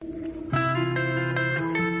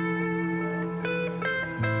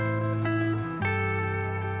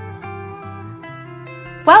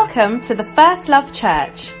Welcome to the First Love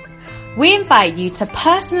Church. We invite you to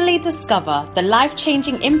personally discover the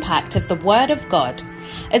life-changing impact of the Word of God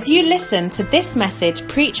as you listen to this message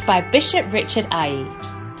preached by Bishop Richard Aye.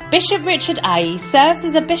 Bishop Richard Aye serves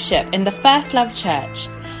as a bishop in the First Love Church,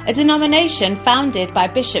 a denomination founded by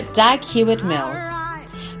Bishop Dag Heward-Mills.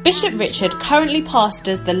 Bishop Richard currently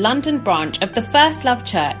pastors the London branch of the First Love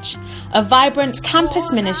Church, a vibrant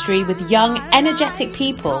campus ministry with young, energetic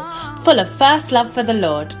people full of first love for the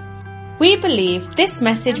Lord. We believe this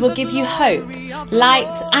message will give you hope,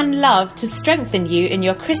 light and love to strengthen you in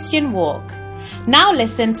your Christian walk. Now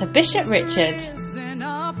listen to Bishop Richard.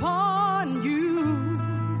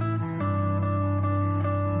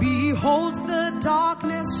 Behold, the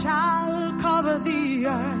darkness shall cover the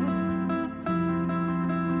earth,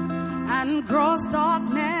 and gross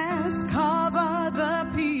darkness cover the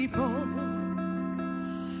people,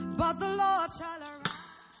 but the Lord shall arise.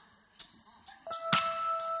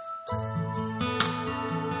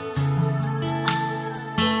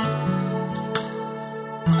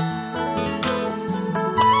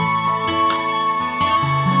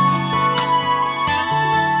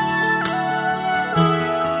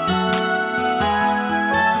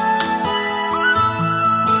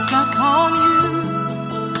 Stuck on you,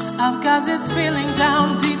 I've got this feeling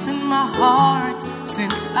down deep in my heart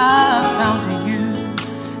since I found you.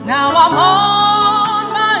 Now I'm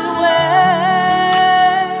on my way,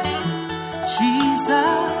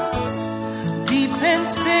 Jesus, deep in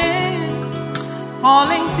sin,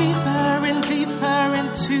 falling deeper and deeper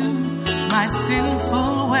into my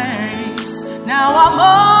sinful ways. Now I'm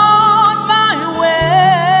on my way,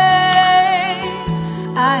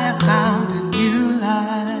 I have found a new life.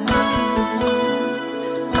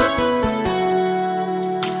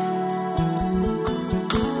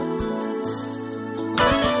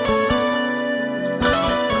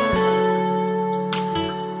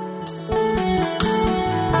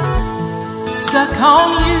 Stuck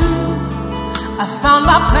on you, I found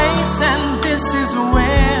my place, and this is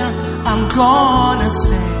where I'm gonna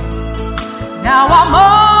stay. Now I'm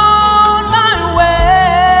on my way,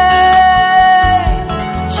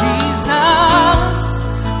 Jesus.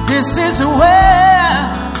 This is where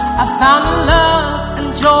I found love and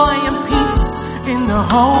joy and peace in the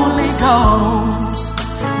Holy Ghost.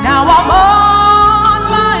 Now I'm on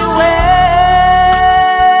my way,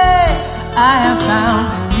 I have found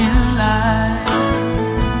a new life.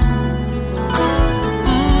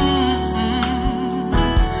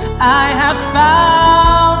 I have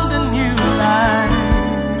found a new life.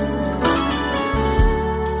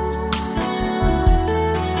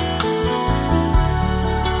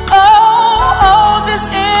 Oh, this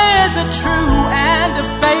is a true and a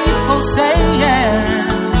faithful saying.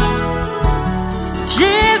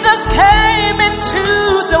 Jesus came into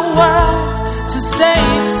the world to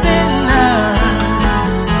save sinners.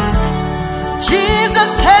 Jesus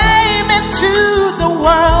came into the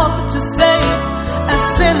world to save a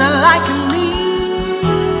sinner like me.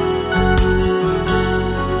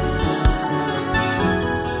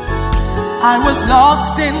 I was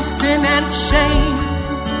lost in sin and shame,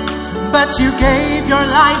 but you gave your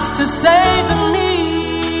life to save me.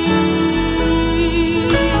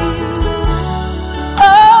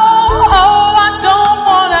 Oh, I don't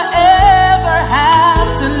want to ever have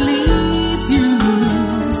to leave you.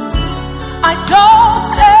 I don't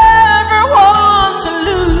ever want to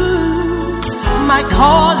lose my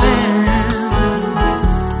calling.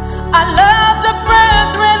 I love the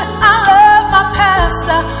brethren, I love my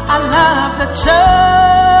pastor, I love the church.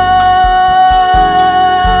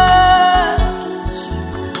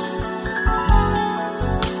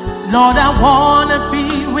 Lord, I wanna be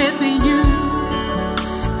with you,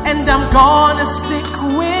 and I'm gonna stick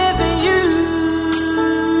with you,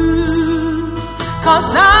 'cause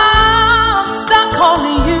I'm stuck on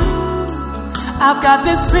you. I've got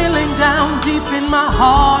this feeling down deep in my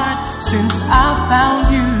heart since I found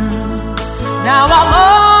you. Now I'm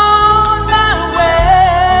on my way,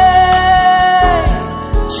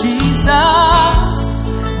 Jesus,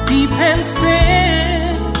 deep in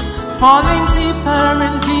sin, falling deeper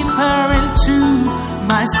and deeper into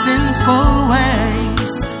my sinful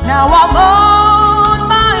ways. Now I'm on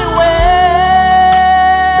my way,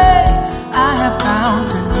 I have found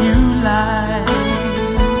a new life.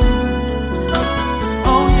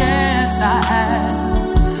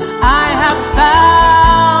 I have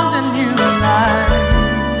found a new life.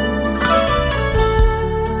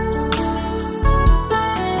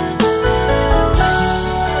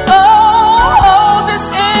 Oh, this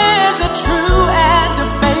is a true and a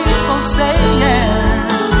faithful saying.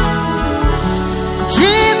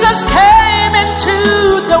 Jesus came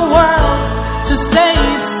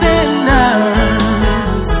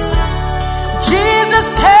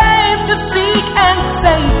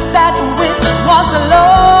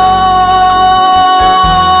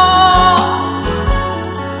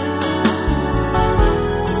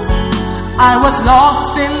was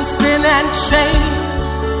lost in sin and shame,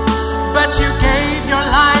 but you gave your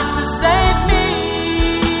life to save me.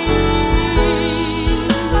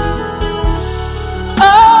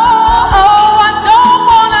 Oh, I don't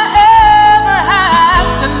want to ever have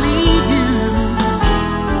to leave you.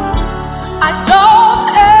 I don't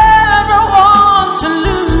ever want to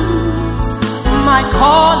lose my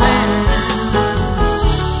calling.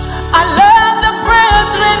 I love the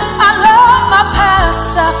brethren, I love my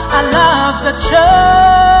pastor, I love the church.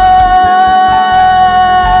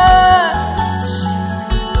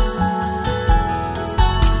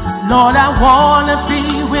 Lord, I want to be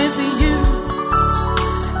with you,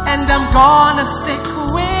 and I'm gonna stick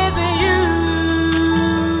with you,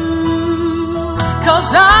 'cause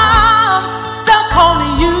I'm stuck on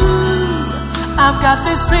you. I've got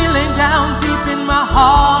this feeling down deep in my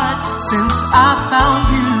heart since I found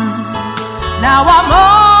you. Now I'm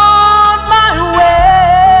on my way,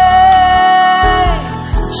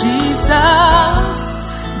 Jesus,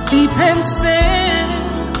 deep in sin,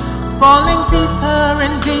 falling deeper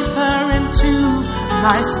and deeper into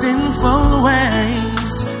my sinful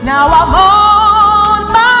ways. Now I'm on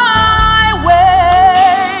my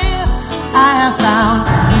way, I have found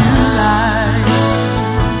a new life.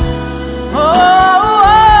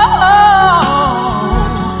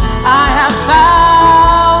 I have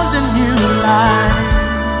found a new life.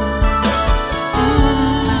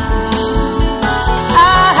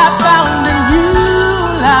 I have found a new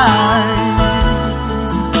life.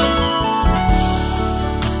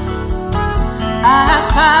 I have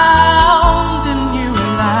found a new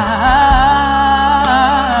life.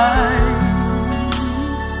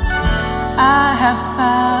 I have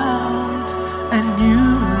found a new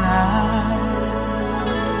life.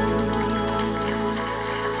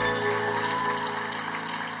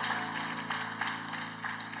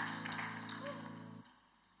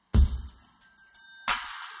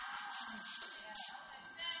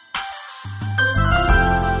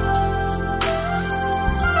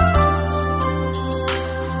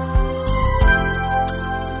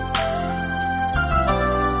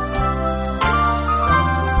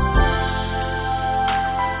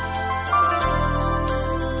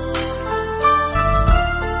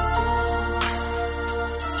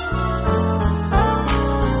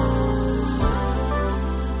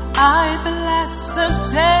 I bless the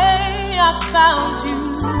day I found you.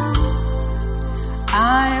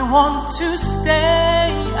 I want to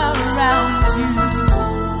stay around you,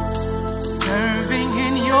 serving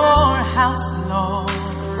in your house, Lord,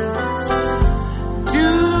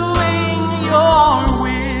 doing your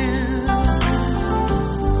will.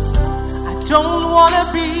 I don't want to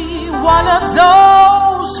be one of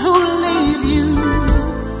those who leave you,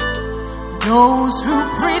 those who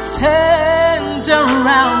pretend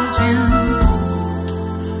around you,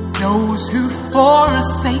 those who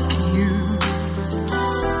forsake you,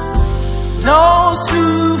 those who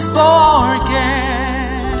forget.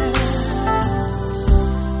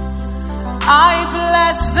 I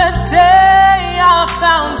bless the day I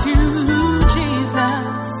found you,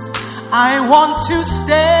 Jesus. I want to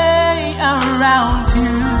stay around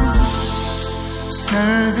you,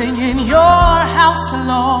 serving in your house,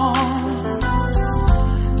 Lord,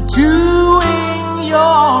 doing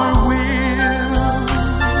your will.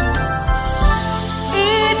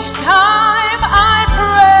 Each time I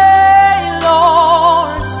pray,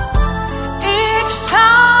 Lord, each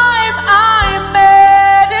time I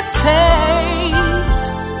meditate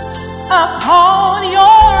upon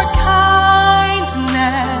your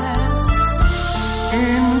kindness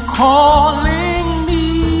in calling me,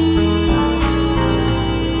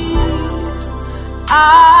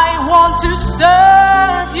 I want to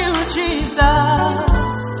serve you, Jesus.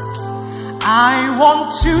 I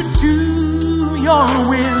want to do your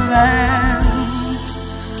will, and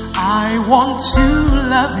I want to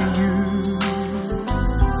love you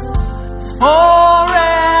forevermore.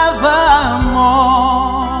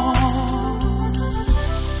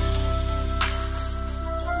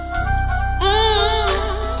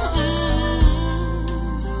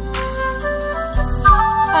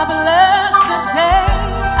 I bless the day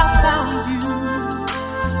I found you.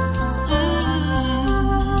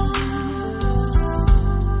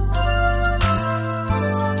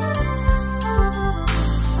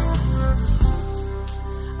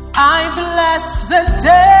 I bless the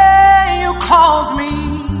day you called me.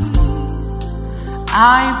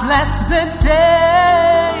 I bless the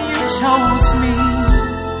day you chose me,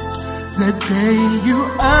 the day you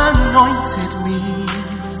anointed me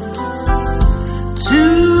to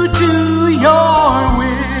do your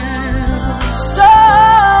will. So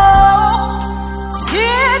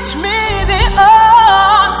teach me the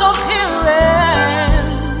art of hearing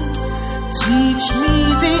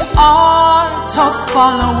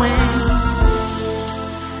following,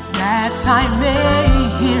 that I may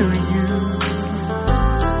hear you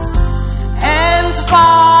and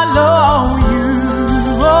follow you.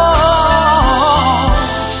 Oh,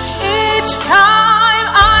 each time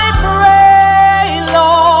I pray,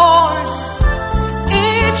 Lord,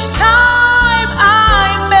 each time I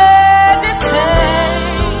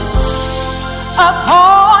meditate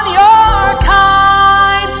upon your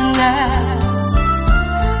kindness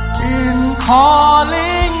in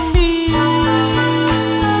calling me.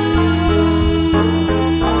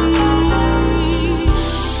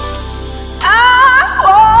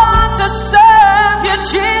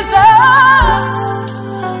 Jesus,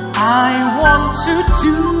 I want to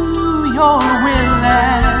do your will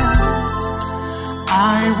and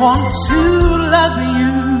I want to love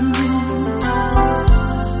you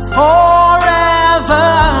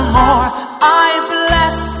forevermore. I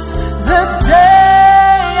bless the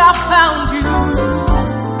day I found you.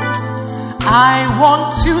 I want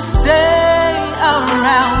to stay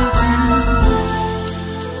around you,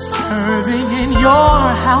 serving in your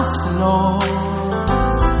house, Lord,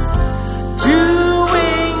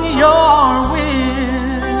 doing your will.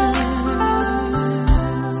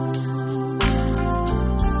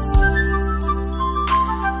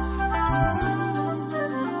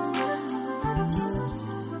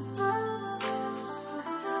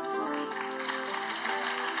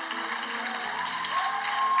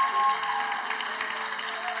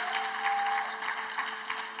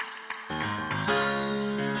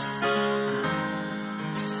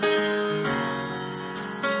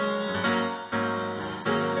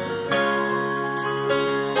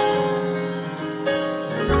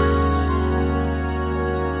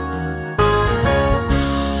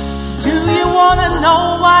 Wanna know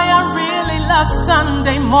why I really love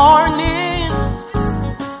Sunday morning?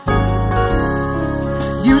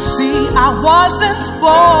 You see, I wasn't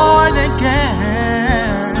born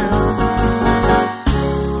again.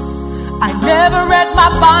 I never read my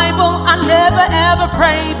Bible, I never ever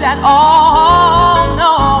prayed at all,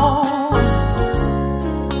 no.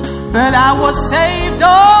 But I was saved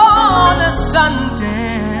on a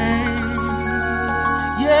Sunday,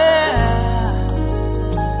 yeah.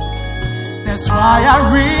 That's why I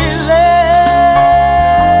really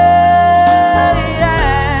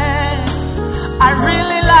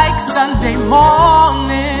like Sunday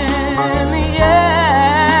morning, yes.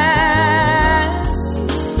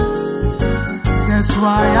 That's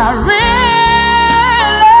why I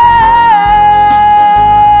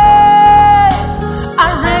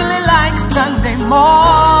really like Sunday morning.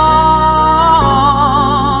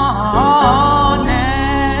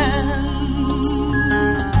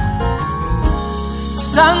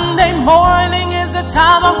 Sunday morning is the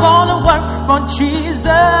time I'm gonna work for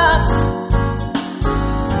Jesus.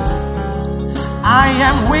 I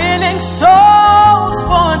am winning souls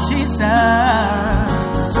for Jesus.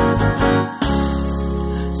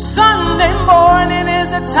 Sunday morning is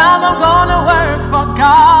the time I'm gonna work for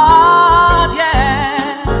God, yeah.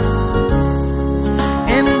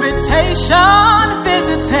 Invitation,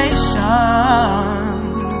 visitation,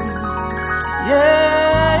 yeah.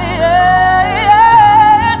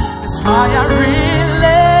 Why I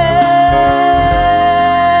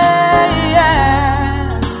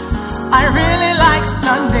really like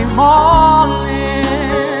Sunday morning,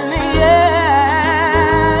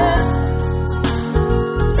 yes.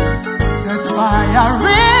 That's why I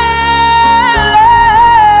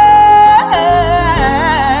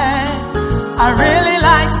really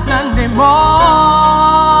like Sunday morning.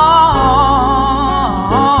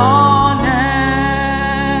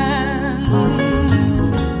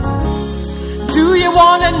 Do you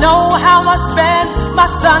want to know how I spent my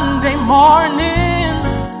Sunday morning?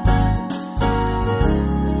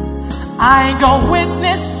 I go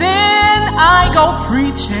witnessing, I go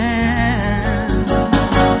preaching.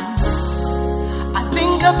 I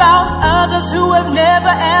think about others who have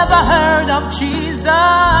never ever heard of Jesus,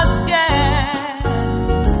 yeah.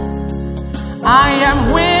 I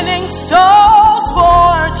am winning souls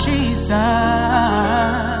for Jesus,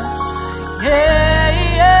 yeah.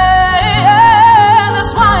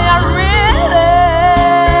 That's why I really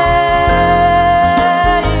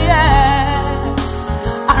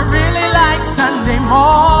like Sunday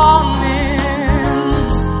morning.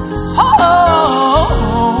 Oh,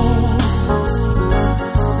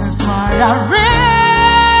 that's why I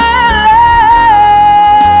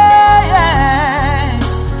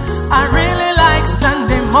really like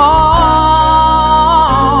Sunday morning.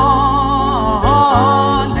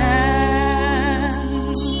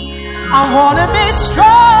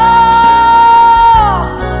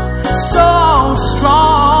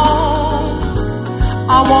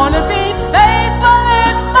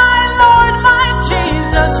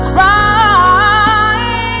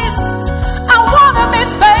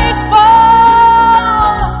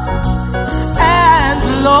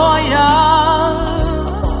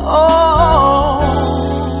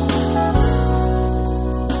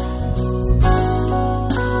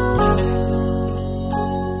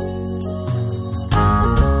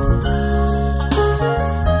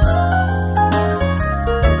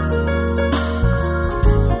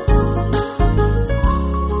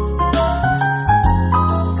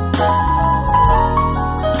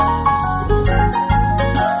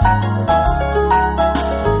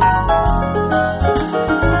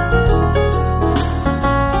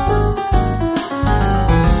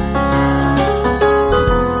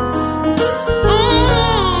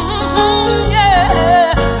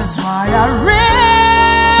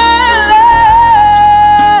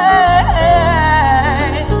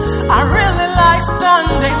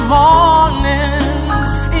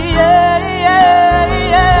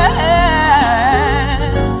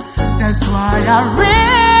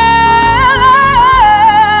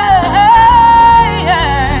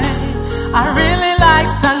 I really like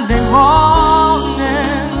Sunday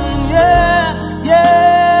morning. Yeah,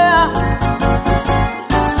 yeah.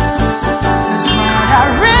 That's why I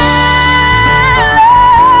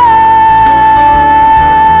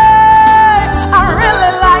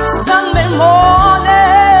really like Sunday morning.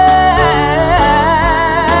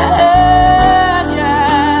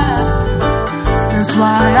 Yeah. That's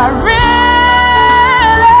why I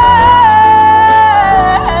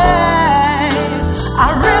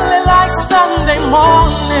really like Sunday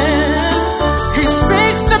morning. He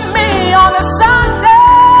speaks to me on a Sunday.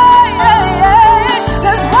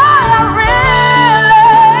 That's why I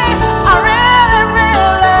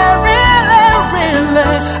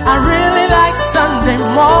really like Sunday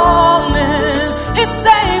morning. He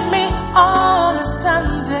saved me on a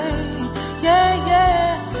Sunday. Yeah,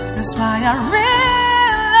 yeah. That's why I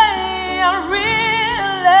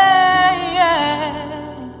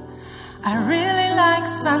really like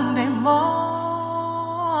Sunday morning.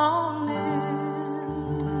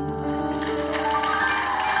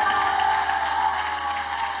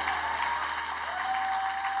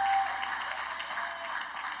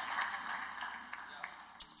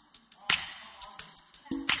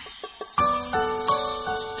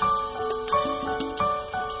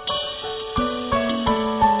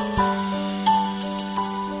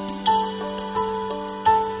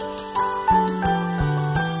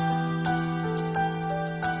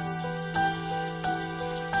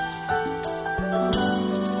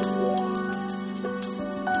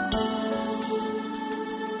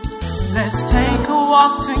 Let's take a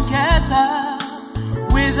walk together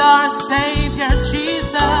with our Savior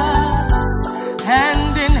Jesus.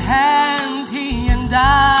 Hand in hand, He and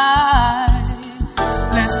I.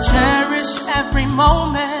 Let's cherish every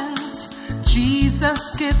moment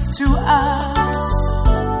Jesus gives to us.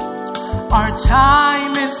 Our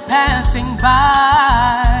time is passing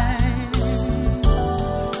by.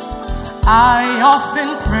 I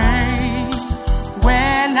often pray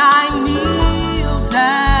when I kneel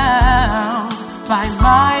down by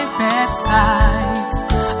my bedside.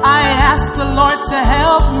 I ask the Lord to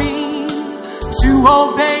help me to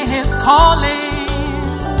obey His calling.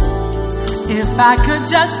 If I could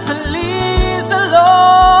just please the Lord,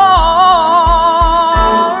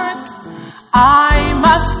 I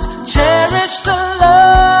must cherish the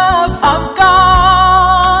love of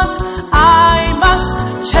God. I must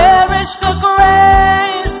cherish the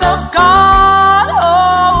grace of God.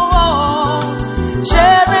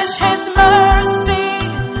 Cherish His mercy,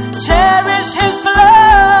 cherish His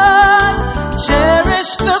blood,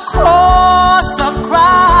 cherish the cross of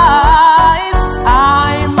Christ. I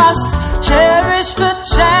must cherish the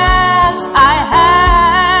chance I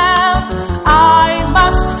have. I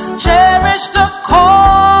must cherish the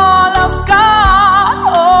call of God.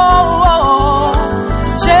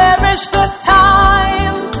 Cherish the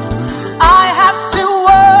time I have to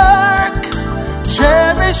work.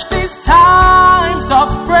 Cherish these times of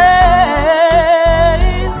praise.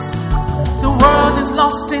 The world is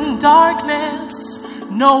lost in darkness.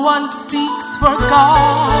 No one seeks for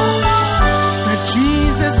God. But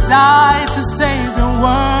Jesus died to save the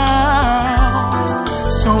world.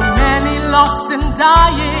 So many lost and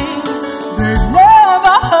dying. They've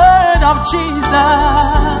never heard of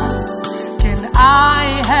Jesus. Can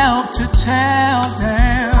I help to tell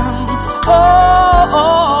them?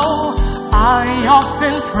 Oh, I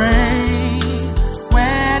often pray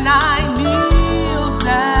when I kneel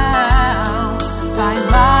down by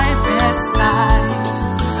my bedside.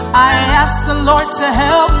 I ask the Lord to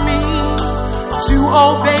help me to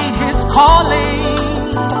obey His calling.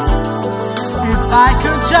 If I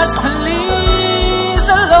could just please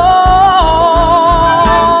the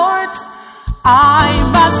Lord, I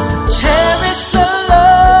must cherish the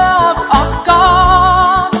love of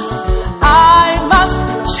God. I must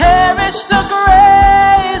cherish the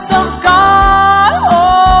grace of God.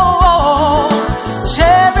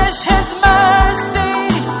 Cherish His mercy,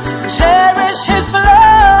 cherish His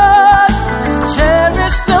blood,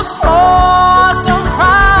 cherish the cross of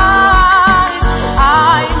Christ. I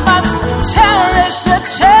must cherish the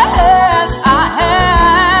chance I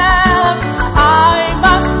have. I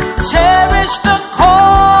must cherish the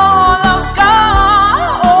call of God.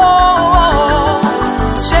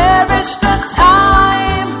 Cherish the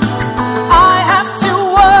time I have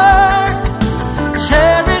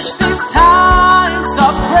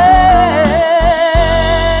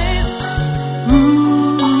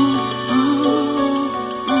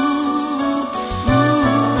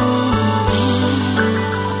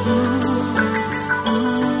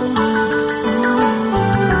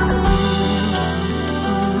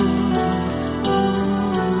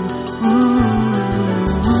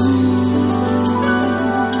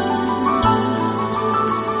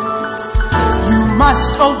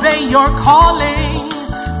must obey your calling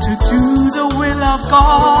to do the will of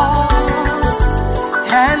God.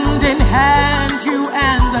 Hand in hand, you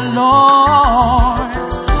and the Lord.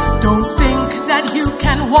 Don't think that you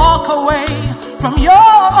can walk away from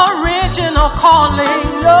your original calling.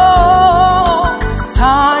 No,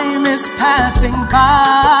 time is passing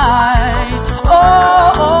by.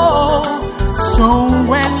 Oh, so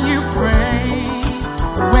when you pray,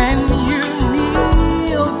 when you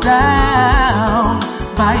kneel down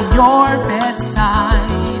by your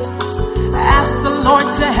bedside, ask the Lord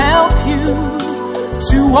to help you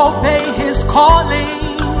to obey His calling.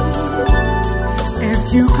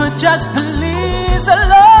 If you could just please the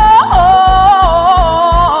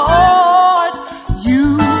Lord, you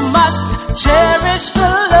must cherish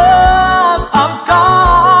the love of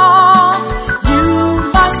God. You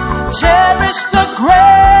must cherish the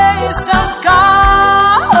grace of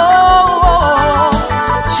God.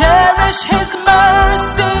 Cherish His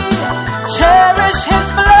mercy. Cherish His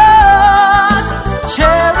blood.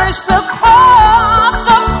 Cherish the cross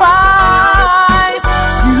of Christ.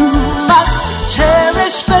 You must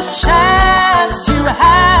cherish the chance you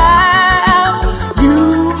have. You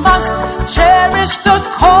must cherish the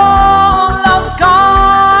call of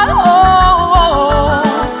God. Oh,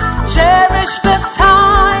 cherish the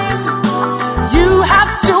time you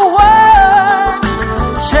have to work.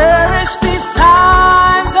 Cherish these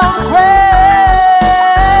times of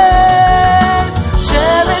grace.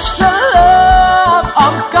 Cherish the love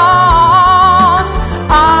of God.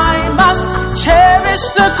 I must cherish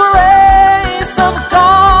the grace of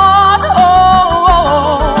God.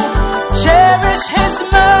 Oh, cherish His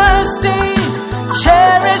mercy.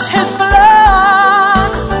 Cherish His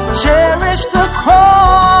blood. Cherish the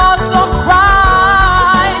cross of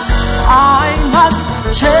Christ. I must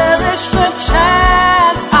cherish the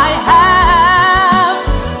chance I have.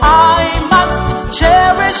 I must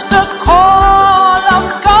cherish the call of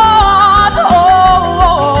God.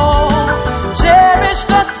 Oh, cherish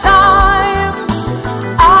the time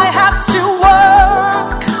I have to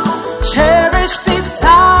work. Cherish these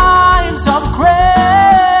times of grace.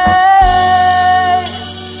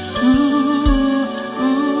 Ooh,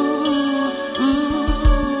 ooh,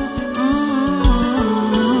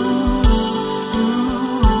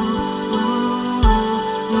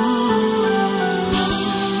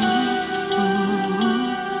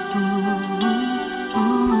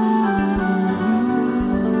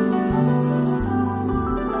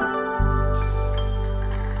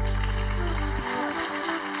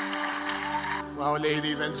 Well,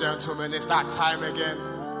 ladies and gentlemen, it's that time again.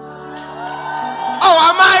 Oh,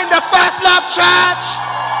 am I in the First Love Church?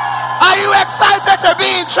 Are you excited to be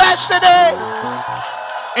in church today?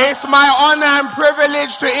 It's my honor and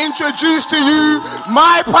privilege to introduce to you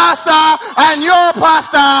my pastor and your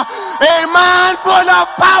pastor, a man full of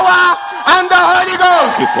power and the Holy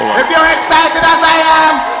Ghost. If you're excited as I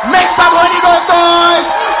am, make some Holy Ghost noise.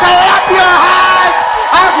 Clap your hands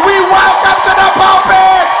as we welcome to the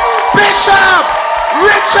pulpit Bishop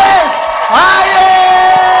Richard Aye.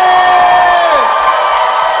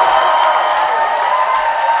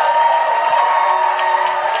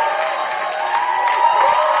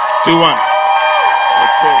 2-1.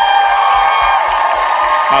 Okay.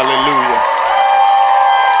 Hallelujah.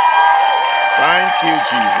 Thank you,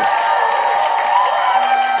 Jesus.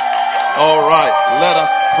 All right, let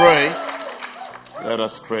us pray. Let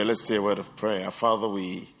us pray. Let's say a word of prayer. Father,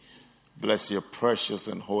 we bless your precious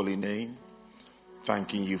and holy name.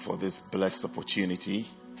 Thanking you for this blessed opportunity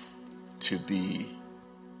to be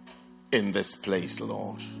in this place,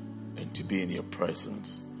 Lord, and to be in your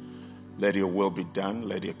presence. Let your will be done.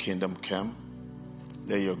 Let your kingdom come.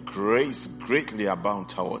 Let your grace greatly abound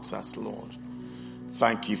towards us, Lord.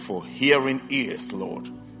 Thank you for hearing ears, Lord,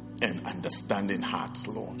 and understanding hearts,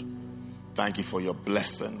 Lord. Thank you for your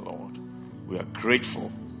blessing, Lord. We are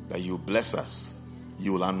grateful that you bless us.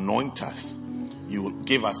 You will anoint us. You will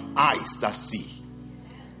give us eyes that see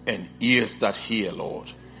and ears that hear,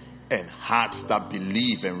 Lord, and hearts that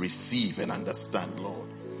believe and receive and understand, Lord.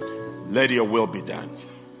 Let your will be done.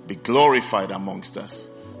 Be glorified amongst us.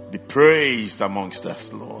 Be praised amongst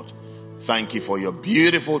us, Lord. Thank you for your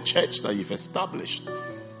beautiful church that you've established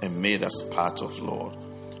and made us part of, Lord.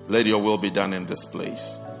 Let your will be done in this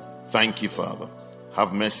place. Thank you, Father.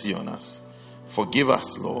 Have mercy on us. Forgive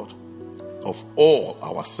us, Lord, of all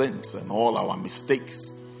our sins and all our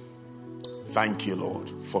mistakes. Thank you, Lord,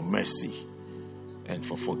 for mercy and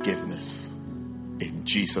for forgiveness. In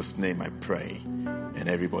Jesus' name I pray. And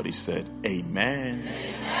everybody said, Amen.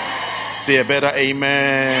 Amen. Say a better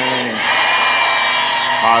amen. Amen.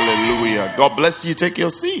 Hallelujah. God bless you. Take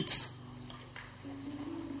your seats.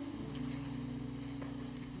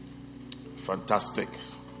 Fantastic.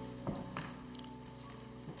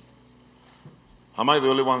 Am I the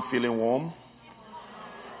only one feeling warm?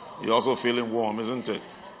 You're also feeling warm, isn't it?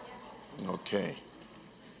 Okay.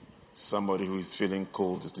 Somebody who is feeling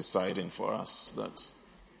cold is deciding for us that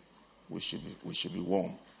we should be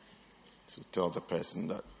warm. So tell the person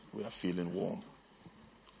that we are feeling warm.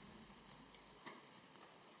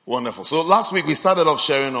 Wonderful. So last week we started off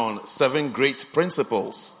sharing on 7 great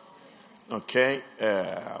principles. Okay.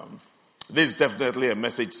 This is definitely a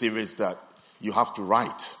message series that you have to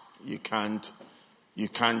write. You can't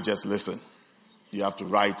just listen. You have to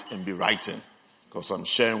write and be writing, because I'm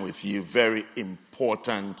sharing with you very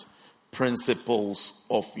important principles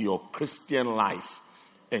of your Christian life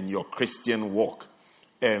and your Christian walk.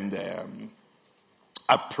 And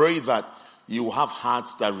I pray that you have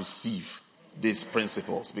hearts that receive these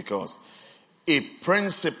principles, because a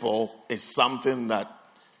principle is something that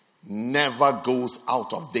never goes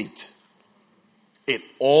out of date.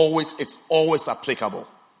 It's always applicable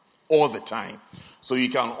all the time. So you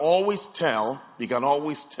can always tell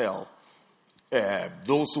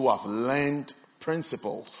those who have learned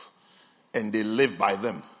principles and they live by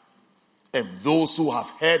them. And those who have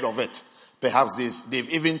heard of it, perhaps they've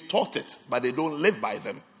even taught it, but they don't live by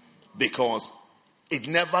them because it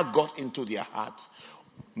never got into their hearts.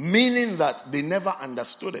 Meaning that they never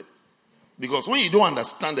understood it. Because when you don't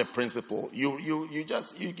understand a principle, you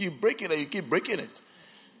keep breaking it, you keep breaking it.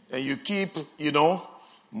 And you keep,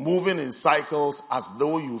 moving in cycles as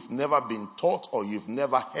though you've never been taught or you've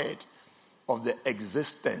never heard of the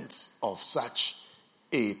existence of such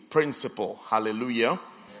a principle. Hallelujah.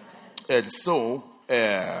 And so,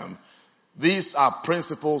 these are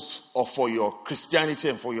principles for your Christianity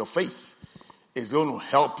and for your faith. It's going to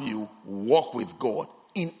help you walk with God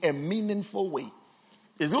in a meaningful way.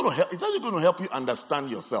 It's actually going to help you understand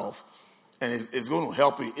yourself. And it's going to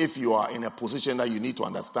help you if you are in a position that you need to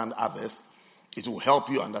understand others. It will help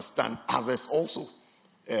you understand others also.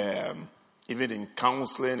 Even in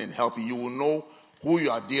counseling and helping, you will know who you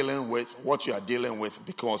are dealing with, what you are dealing with,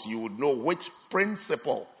 because you would know which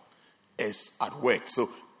principle is at work. So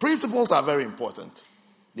principles are very important.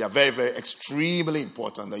 They are very, very extremely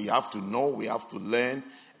important that you have to know, we have to learn,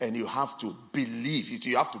 and you have to believe.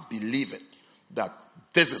 You have to believe it, that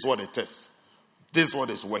this is what it is. This is what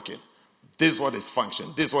is working. This is what is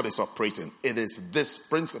functioning. This is what is operating. It is this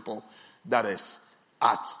principle that is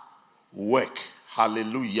at work.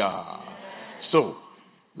 Hallelujah. So,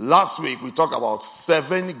 last week we talked about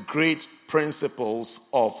 7 great principles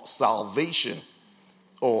of salvation,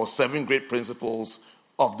 or 7 great principles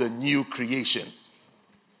of the new creation.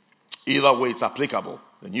 Either way it's applicable.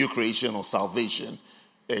 The new creation or salvation,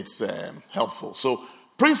 it's helpful. So,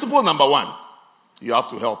 principle number 1, you have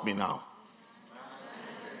to help me now.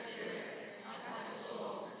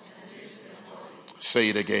 Say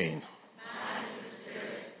it again.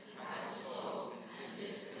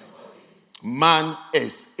 Man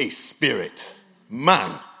is a spirit.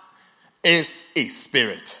 Man is a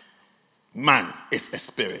spirit. Man is a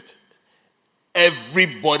spirit.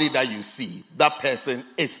 Everybody that you see, that person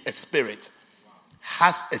is a spirit,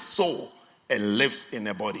 has a soul, and lives in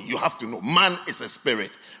a body. You have to know, man is a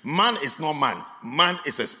spirit. Man is not man. Man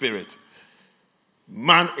is a spirit.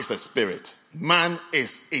 Man is a spirit. Man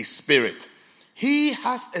is a spirit. He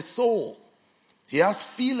has a soul. He has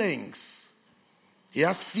feelings. He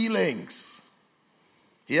has feelings.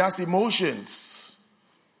 He has emotions.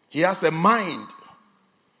 He has a mind.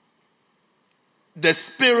 The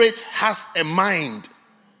spirit has a mind,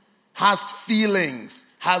 has feelings,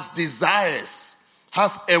 has desires,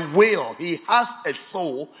 has a will. He has a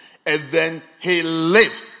soul, and then he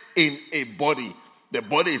lives in a body. The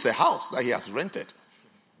body is a house that he has rented.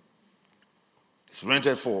 It's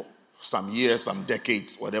rented for some years, some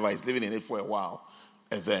decades, whatever. He's living in it for a while,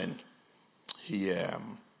 and then he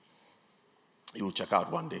will check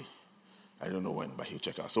out one day. I don't know when, but he'll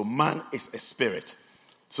check out. So man is a spirit.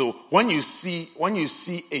 So when you see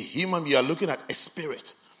a human, you are looking at a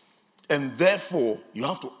spirit. And therefore, you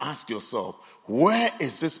have to ask yourself, where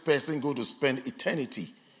is this person going to spend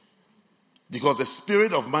eternity? Because the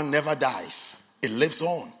spirit of man never dies. It lives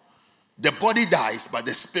on. The body dies, but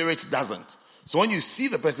the spirit doesn't. So when you see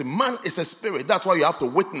the person, man is a spirit. That's why you have to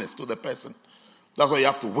witness to the person. That's why you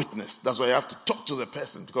have to witness. That's why you have to talk to the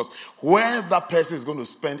person. Because where that person is going to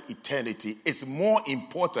spend eternity is more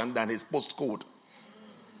important than his postcode.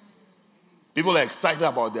 People are excited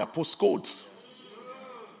about their postcodes.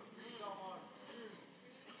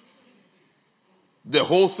 The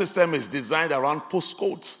whole system is designed around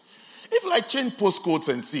postcodes. If I change postcodes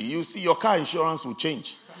and you see your car insurance will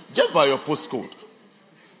change. Just by your postcode.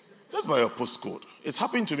 Just by your postcode. It's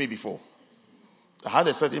happened to me before. I had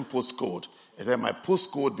a certain postcode, and then my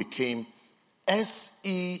postcode became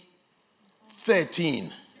SE13.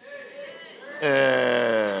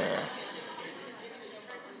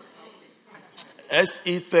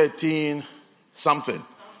 SE13 something.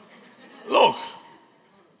 Look,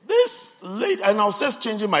 this lady, and I was just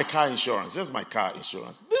changing my car insurance. Just my car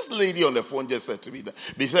insurance. This lady on the phone just said to me that,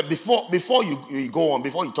 she said, before you go on,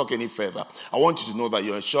 before you talk any further, I want you to know that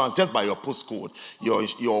your insurance, just by your postcode,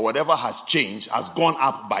 your whatever has changed, has gone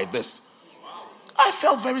up by this. I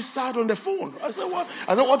felt very sad on the phone. I said, what?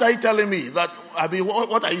 What are you telling me?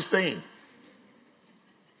 What are you saying?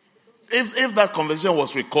 If that conversation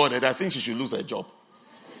was recorded, I think she should lose her job.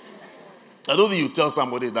 I don't think you tell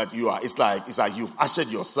somebody that you are. It's like you've ushered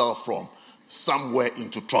yourself from somewhere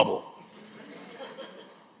into trouble.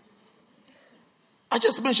 I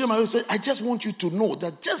just mentioned I just want you to know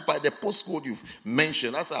that just by the postcode you've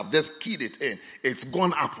mentioned, as I've just keyed it in, it's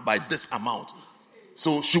gone up by this amount.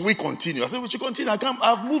 So should we continue? I said, we should continue.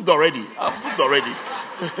 I've moved already.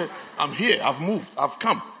 I'm here. I've moved. I've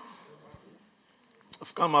come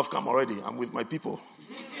already. I'm with my people.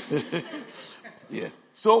 Yeah.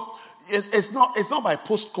 So it's not by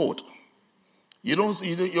postcode. Your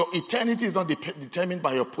eternity is not determined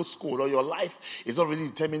by your postcode, or your life is not really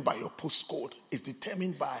determined by your postcode. It's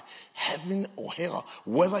determined by heaven or hell,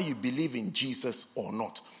 whether you believe in Jesus or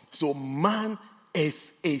not. So man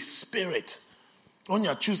is a spirit. When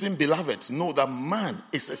you're choosing beloved, know that man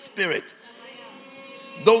is a spirit.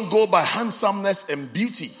 Don't go by handsomeness and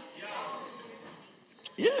beauty.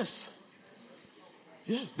 Yes.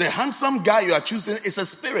 The handsome guy you are choosing is a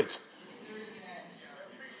spirit.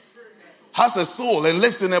 Has a soul and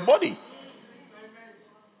lives in a body.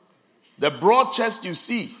 The broad chest you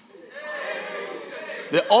see.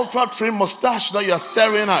 The ultra trim mustache that you are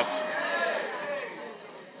staring at.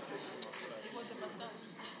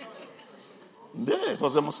 Yeah, it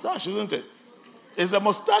was a mustache, isn't it? It's a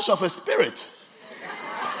mustache of a spirit.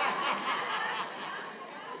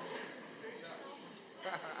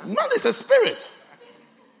 Man is a spirit.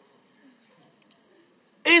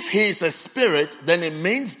 If he is a spirit, then it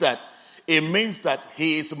means that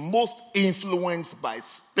he is most influenced by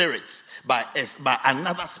spirits, by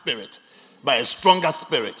another spirit, by a stronger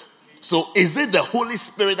spirit. So is it the Holy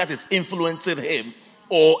Spirit that is influencing him,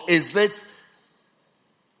 or is it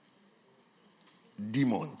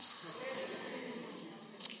demons?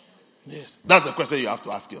 Yes, that's the question you have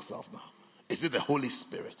to ask yourself now. Is it the Holy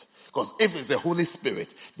Spirit? Because if it's the Holy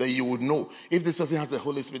Spirit, then you would know. If this person has the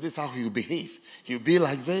Holy Spirit, this is how he will behave. He will be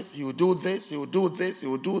like this, he will do this, he will do this, he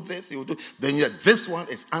will do this, he will do. Then yet this one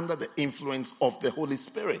is under the influence of the Holy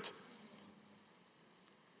Spirit.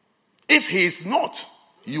 If he is not,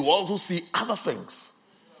 you also see other things.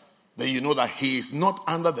 Then you know that he is not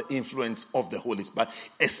under the influence of the Holy Spirit.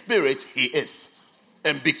 A spirit he is.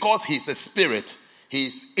 And because he's a spirit, he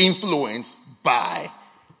is influenced by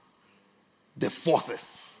the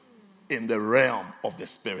forces in the realm of the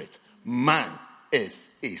spirit. Man is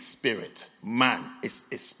a spirit. Man is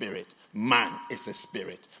a spirit. Man is a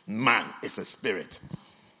spirit. Man is a spirit.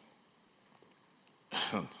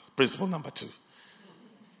 Principle number 2.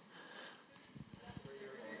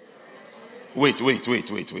 Wait.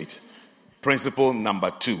 Principle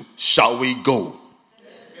number 2. Shall we go?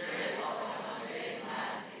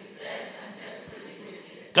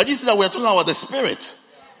 Can you see that we're talking about the spirit?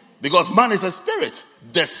 Because man is a spirit.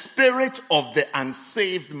 The spirit of the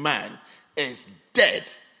unsaved man is dead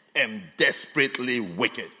and desperately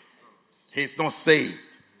wicked. He's not saved.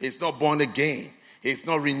 He's not born again. He's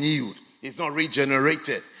not renewed. He's not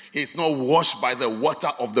regenerated. He's not washed by the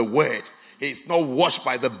water of the word. He's not washed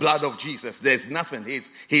by the blood of Jesus. There's nothing.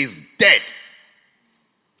 He's dead.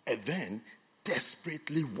 And then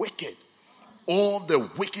desperately wicked. All the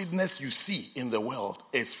wickedness you see in the world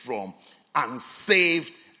is from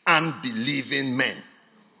unsaved, unbelieving men.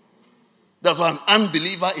 That's why an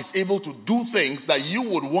unbeliever is able to do things that you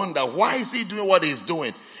would wonder, why is he doing what he's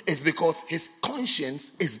doing? It's because his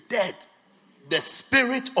conscience is dead. The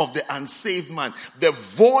spirit of the unsaved man, the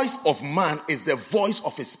voice of man is the voice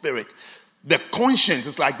of his spirit. The conscience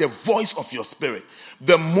is like the voice of your spirit.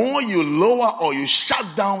 The more you lower or you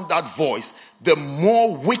shut down that voice, the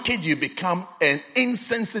more wicked you become and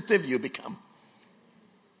insensitive you become.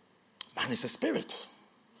 Man is a spirit.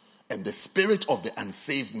 And the spirit of the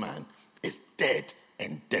unsaved man is dead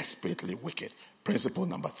and desperately wicked. Principle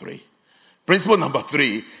number 3. Principle number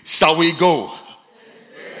 3, shall we go? The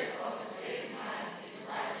spirit of the saved man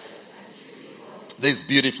is righteous and truly holy. This is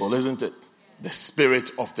beautiful, isn't it? The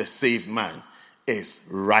spirit of the saved man is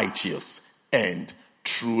righteous and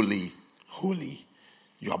truly holy.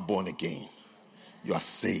 You are born again. You are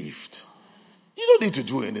saved. You don't need to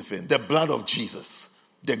do anything. The blood of Jesus,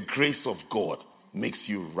 the grace of God makes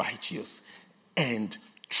you righteous and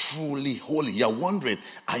truly holy. You're wondering,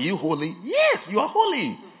 are you holy? Yes, you are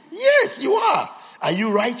holy. Yes, you are. Are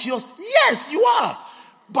you righteous? Yes, you are.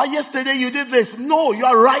 But yesterday you did this. No, you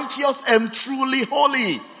are righteous and truly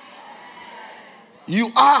holy. You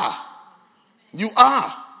are. You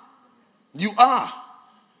are. You are.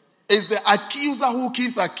 It's the accuser who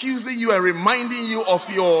keeps accusing you and reminding you of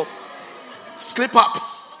your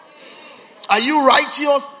slip-ups. Are you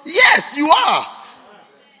righteous? Yes, you are.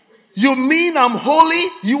 You mean I'm holy?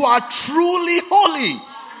 You are truly holy.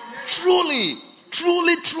 Truly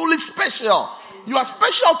special. You are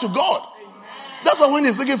special to God. That's why when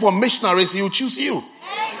he's looking for missionaries, he will choose you.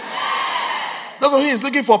 That's why he's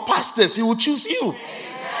looking for pastors, he will choose you.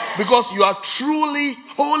 Because you are truly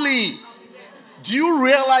holy. Do you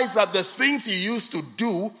realize that the things you used to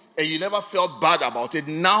do and you never felt bad about it,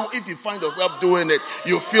 now if you find yourself doing it,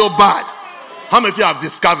 you feel bad? How many of you have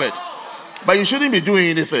discovered? But you shouldn't be doing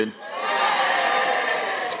anything.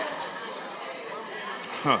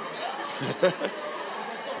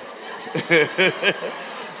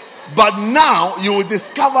 But now you will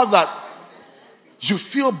discover that you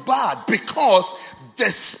feel bad because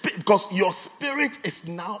your spirit is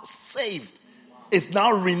now saved. It's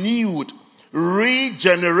now renewed,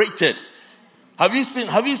 regenerated. Have you seen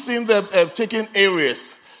the taking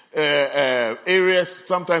areas,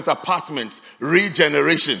 sometimes apartments,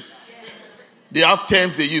 regeneration? They have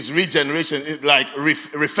terms they use, regeneration, like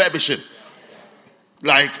refurbishing,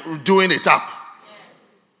 like doing it up.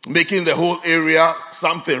 Making the whole area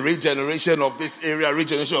something, regeneration of this area,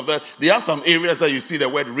 regeneration of that. There are some areas that you see the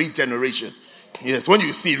word regeneration. Yes, when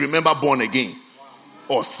you see, remember born again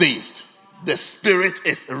or saved. The spirit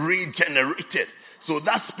is regenerated. So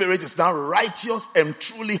that spirit is now righteous and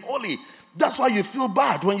truly holy. That's why you feel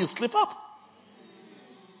bad when you slip up.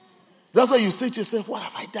 That's why you say to yourself, what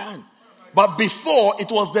have I done? But before, it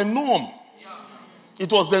was the norm.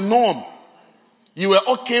 It was the norm. You were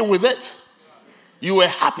okay with it. You were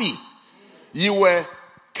happy. You were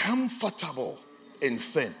comfortable in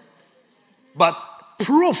sin. But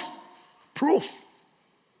proof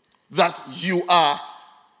that you are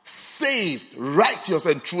saved, righteous,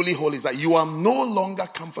 and truly holy is that you are no longer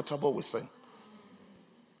comfortable with sin.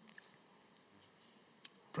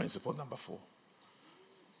 Principle number 4.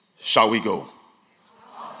 Shall we go?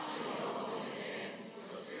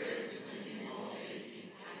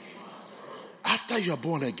 After you are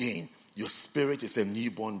born again, your spirit is a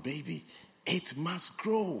newborn baby. It must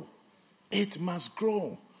grow. It must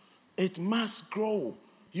grow. It must grow.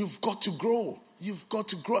 You've got to grow. You've got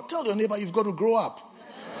to grow. Tell your neighbor you've got to grow up.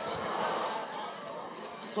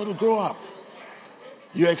 You've got to grow up.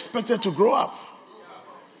 You're expected to grow up.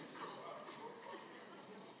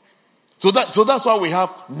 So that's why we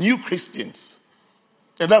have new Christians.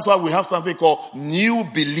 And that's why we have something called New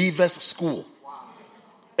Believers School.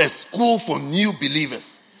 A school for new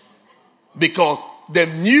believers. Because the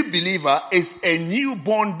new believer is a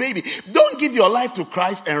newborn baby. Don't give your life to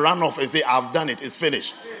Christ and run off and say, I've done it, it's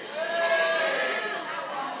finished.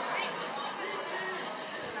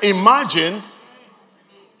 Imagine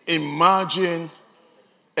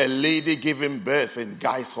a lady giving birth in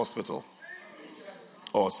Guy's Hospital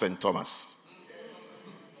or St. Thomas.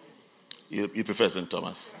 You prefer St.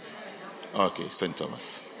 Thomas? Okay, St.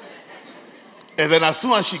 Thomas. And then as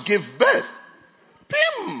soon as she gives birth,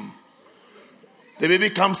 pim! The baby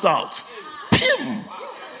comes out. Pim!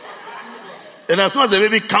 And as soon as the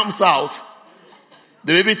baby comes out,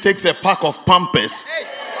 the baby takes a pack of Pampers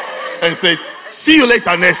and says, see you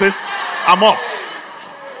later, nurses. I'm off.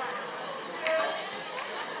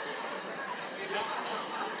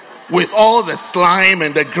 With all the slime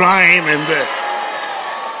and the grime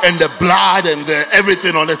and the blood and the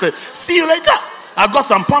everything on it. See you later. I've got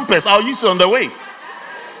some Pampers. I'll use it on the way.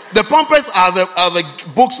 The Pampers are the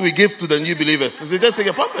books we give to the new believers. So they just take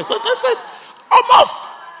a Pampers. So they said, I'm off.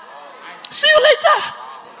 See you later.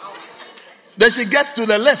 Then she gets to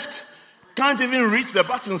the left. Can't even reach the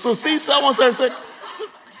button. So see someone said,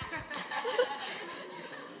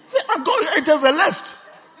 I'm going, it has a left.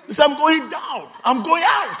 He said, I'm going down. I'm going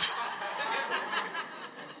out.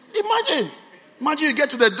 Imagine you get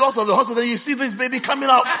to the doors of the hospital and you see this baby coming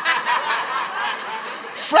out.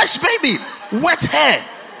 Fresh baby. Wet hair.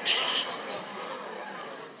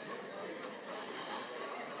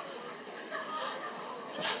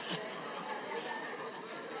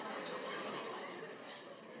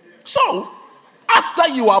 So, after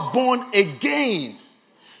you are born again,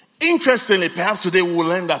 interestingly, perhaps today we will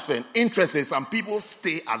learn that thing. Interestingly, some people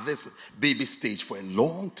stay at this baby stage for a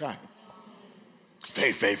long time.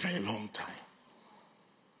 Very, very, very long time.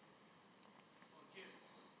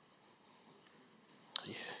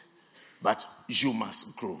 But you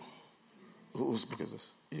must grow. Whose book is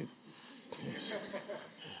this? You. Yes.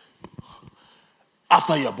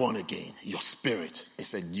 After you're born again, your spirit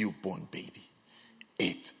is a newborn baby.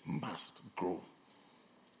 It must grow.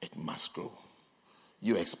 It must grow.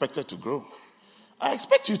 You expected to grow. I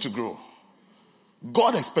expect you to grow.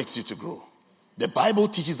 God expects you to grow. The Bible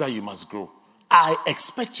teaches that you must grow. I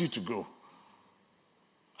expect you to grow.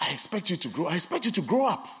 I expect you to grow. I expect you to grow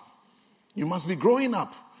up. You must be growing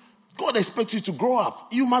up. God expects you to grow up.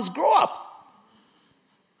 You must grow up.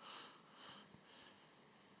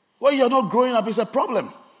 When you're not growing up, it's a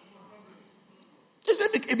problem.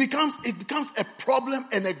 It becomes a problem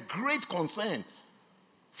and a great concern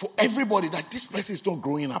for everybody that this person is not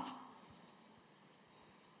growing up.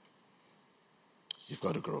 You've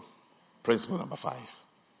got to grow. Principle number 5.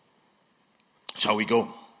 Shall we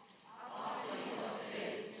go?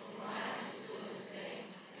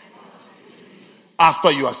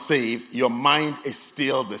 After you are saved, your mind is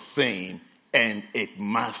still the same and it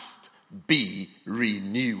must be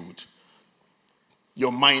renewed.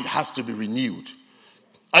 Your mind has to be renewed.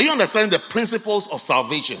 Are you understanding the principles of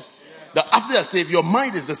salvation? That after you're saved, your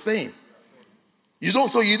mind is the same. You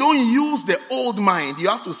don't use the old mind. You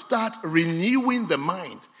have to start renewing the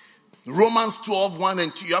mind. Romans 12:1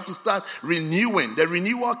 and 2. You have to start renewing.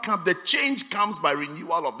 The change comes by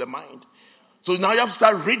renewal of the mind. So now you have to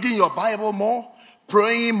start reading your Bible more,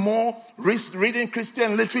 praying more, reading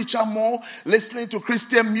Christian literature more, listening to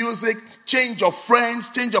Christian music, change of friends,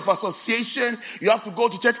 change of association. You have to go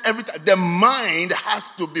to church every time. The mind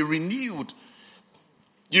has to be renewed.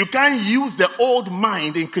 You can't use the old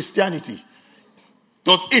mind in Christianity.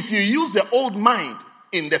 Because if you use the old mind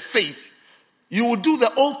in the faith, you will do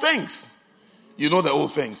the old things. You know the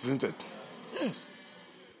old things, isn't it? Yes.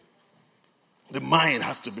 The mind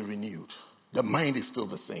has to be renewed. The mind is still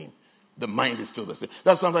the same. The mind is still the same.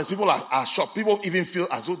 That's sometimes people are shocked. People even feel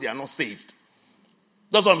as though they are not saved.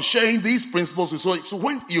 That's why I'm sharing these principles. So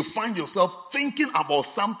when you find yourself thinking about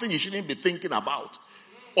something you shouldn't be thinking about,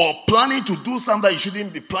 or planning to do something you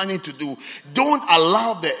shouldn't be planning to do, don't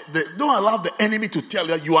allow the enemy to tell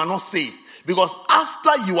you you are not saved. Because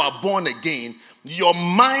after you are born again, your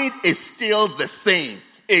mind is still the same.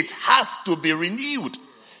 It has to be renewed.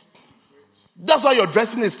 That's why your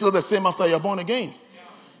dressing is still the same after you're born again.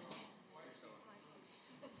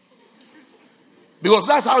 Because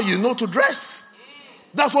that's how you know to dress.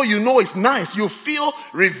 That's what you know is nice. You feel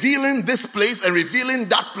revealing this place and revealing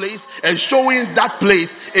that place and showing that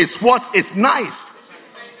place is what is nice.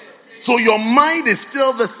 So your mind is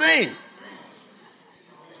still the same.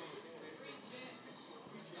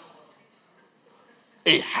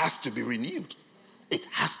 It has to be renewed. It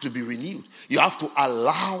has to be renewed. You have to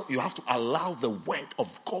allow the word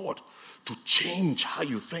of God to change how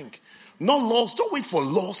you think. Not laws. Don't wait for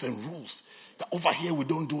laws and rules. That over here we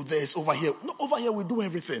don't do this. Over here we do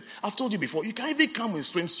everything. I've told you before. You can even come in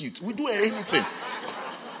swimsuit. We do anything.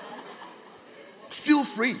 Feel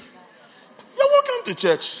free. You're welcome to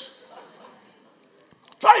church.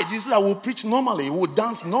 Try it. You see, I will preach normally. We will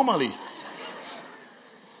dance normally.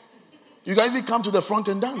 You can even come to the front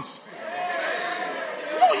and dance.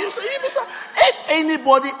 No, you see,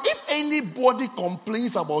 if anybody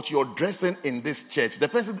complains about your dressing in this church, the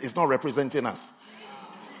person is not representing us.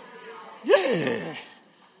 Yeah.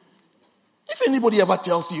 If anybody ever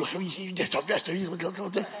tells you just your dress,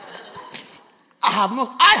 I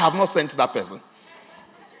have not sent that person.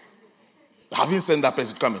 I haven't sent that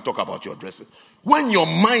person to come and talk about your dressing. When your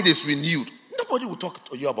mind is renewed, nobody will talk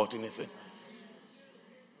to you about anything.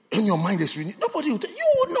 And your mind is renewed. Nobody will tell you. You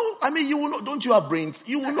will know. I mean, you will know. Don't you have brains?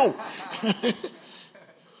 You will know.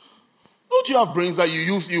 Don't you have brains that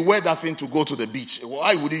you wear that thing to go to the beach?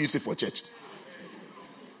 Why would you use it for church?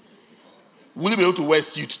 Will you be able to wear a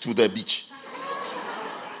suit to the beach?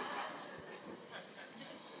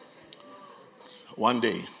 One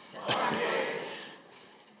day, I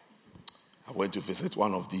went to visit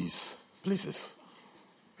one of these places.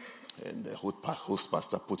 And the host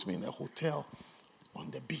pastor put me in a hotel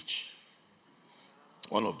on the beach.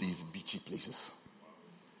 One of these beachy places.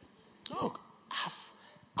 Look,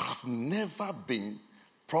 I've never been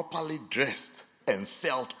properly dressed and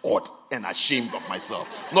felt odd and ashamed of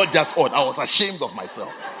myself. Not just odd, I was ashamed of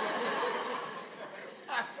myself.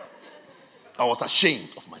 I was ashamed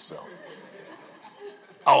of myself.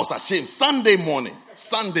 I was ashamed. Sunday morning.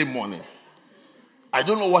 I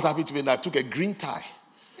don't know what happened to me. I took a green tie.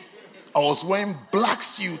 I was wearing black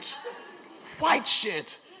suit, white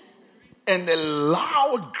shirt, and a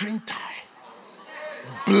loud green tie.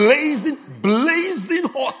 Blazing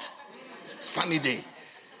hot. Sunny day.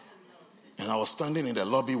 And I was standing in the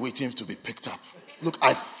lobby waiting to be picked up. Look,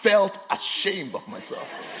 I felt ashamed of myself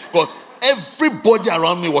because everybody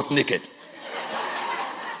around me was naked.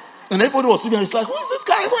 And everybody was sitting there. It's like, who is this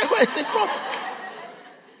guy? Where is he from?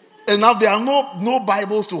 And now there are no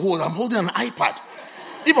Bibles to hold. I'm holding an iPad.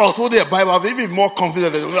 If I was holding a Bible, I'd be even more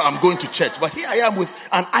confident that I'm going to church. But here I am with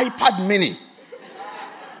an iPad mini.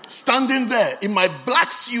 Standing there in my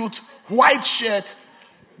black suit, white shirt,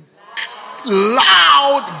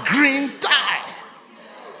 loud green tie.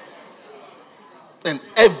 And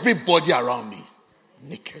everybody around me,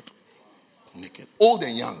 naked. Naked. Old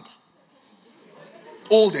and young.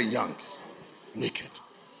 Old and young. Naked.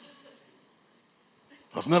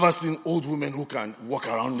 I've never seen old women who can walk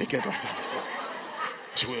around naked like that before.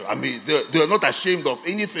 I mean, they were not ashamed of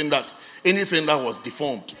anything that was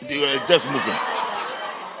deformed. They were just moving.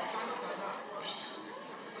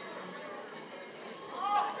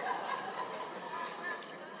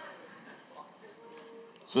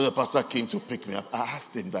 So the pastor came to pick me up. I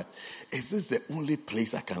asked him that, is this the only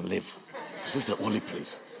place I can live? Is this the only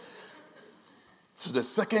place? So the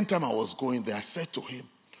second time I was going there, I said to him,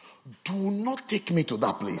 do not take me to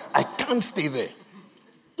that place. I can't stay there.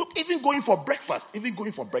 Look, even going for breakfast. In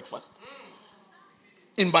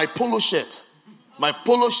my polo shirt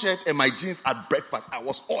and my jeans at breakfast, I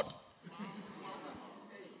was odd.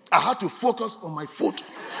 I had to focus on my foot.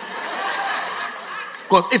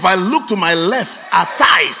 Because if I look to my left, are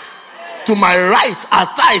thighs. To my right, are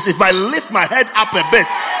thighs. If I lift my head up a bit,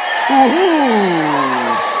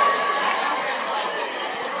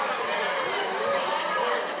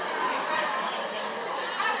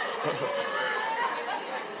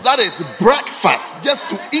 that is breakfast, just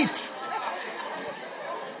to eat.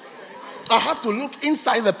 I have to look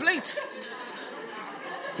inside the plate.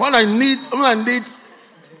 When I need to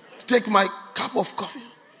take my cup of coffee.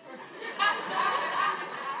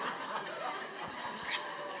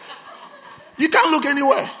 You can't look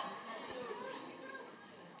anywhere.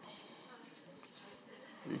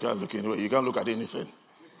 You can't look anywhere. You can't look at anything.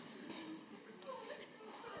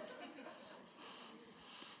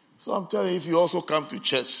 So I'm telling you, if you also come to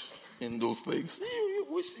church in those things,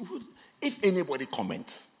 if anybody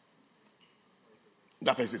comments,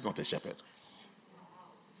 that person is not a shepherd.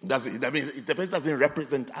 The person doesn't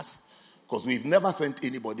represent us, because we've never sent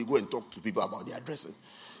anybody go and talk to people about their dressing.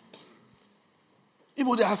 If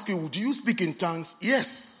they ask you, do you speak in tongues?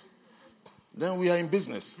 Yes. Then we are in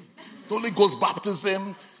business. Holy Ghost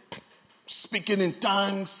baptism, speaking in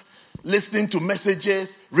tongues, listening to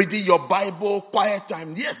messages, reading your Bible, quiet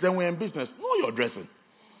time. Yes, then we're in business. No, you're dressing.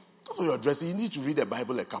 That's what you're dressing. You need to read the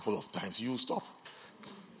Bible a couple of times. You stop.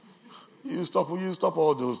 You stop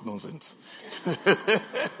all those nonsense. But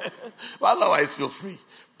otherwise, feel free.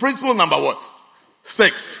 Principle number what?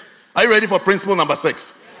 6. Are you ready for principle number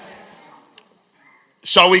 6?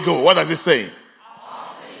 Shall we go? What does it say?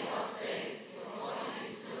 After you are saved, your body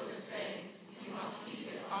is still the same. You must keep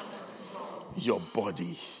it under control. Your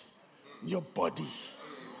body. Your body.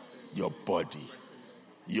 Your body.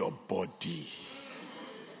 Your body.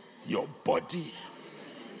 Your body.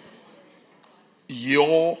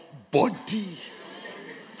 Your body.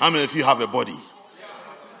 How many of you have a body?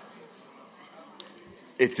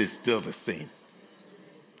 It is still the same.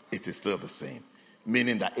 It is still the same.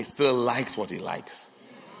 Meaning that it still likes what it likes.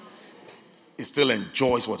 It still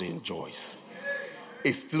enjoys what it enjoys.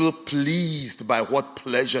 It's still pleased by what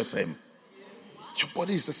pleasures him. Your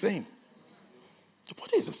body is the same. Your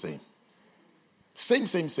body is the same. Same.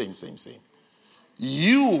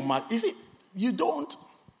 You must, you don't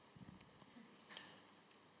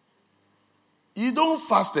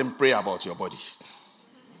fast and pray about your body.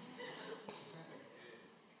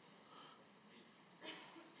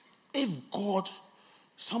 If God,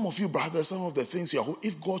 some of you brothers, some of the things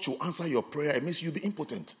if God should answer your prayer, it means you'll be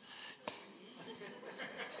impotent.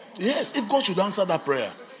 Yes, if God should answer that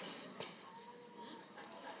prayer,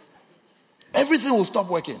 everything will stop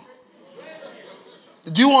working.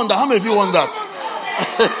 Do you want that? How many of you want that?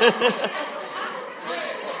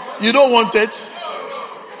 You don't want it?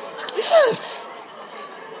 Yes.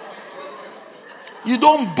 You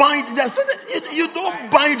don't bind. You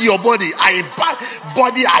don't bind your body. I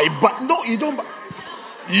bind. No, you don't.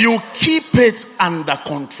 You keep it under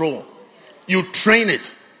control. You train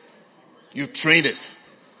it. You train it.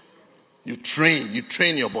 You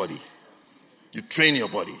train your body. You train your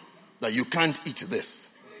body that you can't eat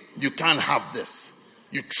this. You can't have this.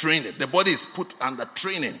 You train it. The body is put under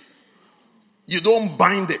training. You don't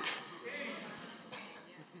bind it.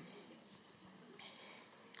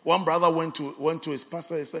 One brother went to his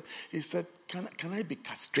pastor. He said, "Can I be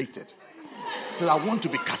castrated?" He said, "I want to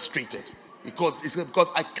be castrated."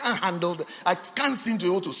 Because I can't handle I can't seem to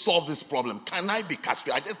be able to solve this problem. Can I be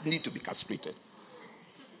castrated? I just need to be castrated.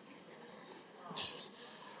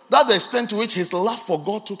 That's the extent to which his love for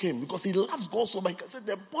God took him, because he loves God so much. He said,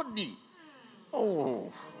 the body.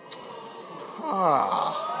 Oh.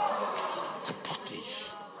 The body.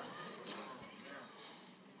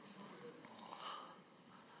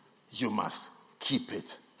 You must keep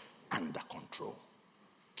it under control.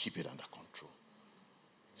 Keep it under control.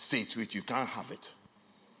 Say to it, you can't have it.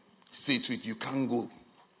 Say to it, you can't go.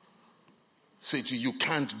 Say to it, you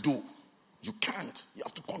can't do. You can't. You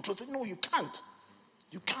have to control it. No, you can't.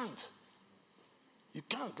 You can't. You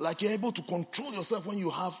can't. Like you're able to control yourself when you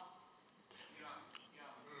have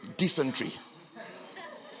dysentery.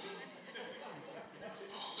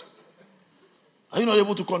 Are you not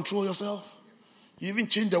able to control yourself? You even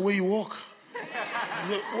change the way you walk.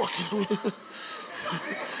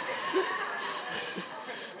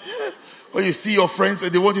 When you see your friends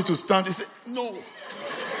and they want you to stand, they say, no.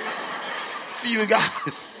 See you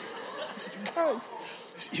guys. See you guys.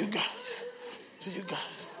 See you guys. See you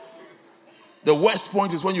guys. The worst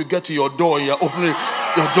point is when you get to your door and you're opening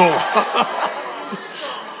your door.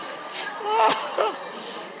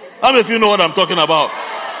 How many of you know what I'm talking about?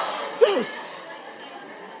 Yes.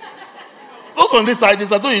 Those on this side, I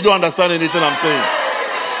thought you don't understand anything I'm saying.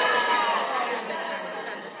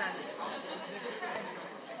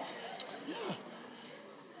 Yeah.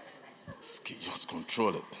 Just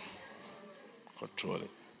control it. Control it.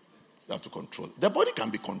 You have to control it. The body can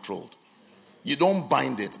be controlled. You don't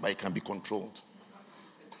bind it, but it can be controlled.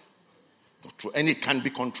 And it can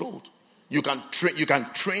be controlled. You can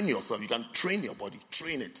train yourself. You can train your body.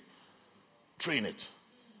 Train it. Train it.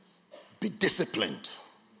 Be disciplined.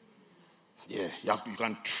 Yeah, you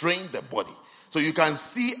can train the body. So you can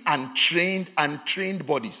see untrained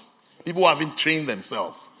bodies. People who haven't trained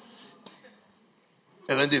themselves.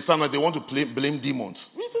 And then they sound like they want to blame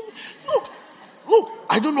demons. Look,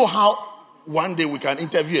 I don't know how one day we can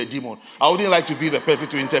interview a demon. I wouldn't like to be the person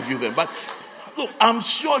to interview them. But look, I'm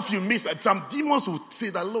sure if you miss it, some demons would say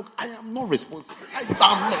that, look, I am not responsible. I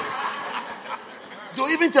am not. They'll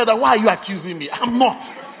even tell that, why are you accusing me? I'm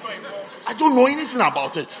not. I don't know anything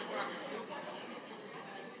about it.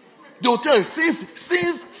 They'll tell you,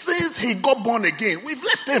 since he got born again, we've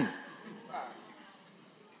left him.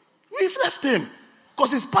 We've left him.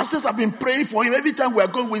 Because his pastors have been praying for him. Every time we are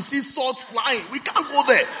going, we see swords flying. We can't go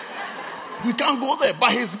there. We can't go there.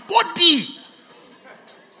 But his body,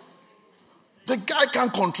 the guy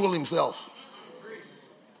can't control himself.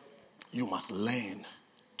 You must learn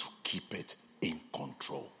to keep it in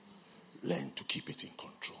control. Learn to keep it in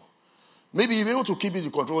control. Maybe you'll be able to keep it in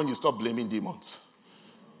control when you stop blaming demons.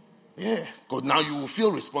 Yeah, because now you will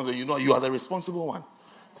feel responsible. You know you are the responsible one.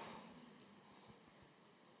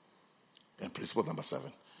 And principle number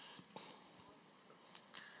 7.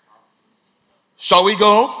 Shall we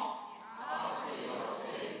go?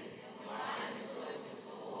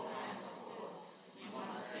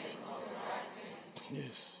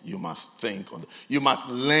 Yes, you must think on. You must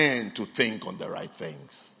learn to think on the right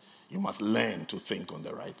things. You must learn to think on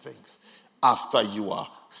the right things. After you are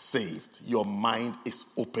saved, your mind is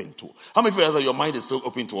open to. How many of you realize that your mind is still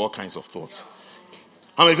open to all kinds of thoughts?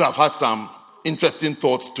 How many of you have had some interesting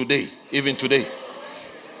thoughts today, even today?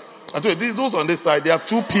 I tell you, those on this side, they are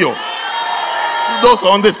too pure. Those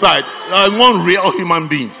on this side are one real human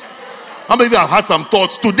beings. How many of you have had some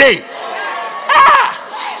thoughts today?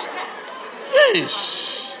 Ish.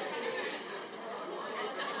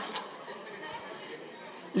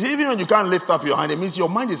 Even when you can't lift up your hand, it means your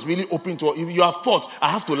mind is really open to. If you have thought, I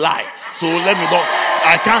have to lie, so let me know.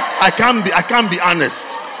 I can't be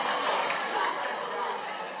honest.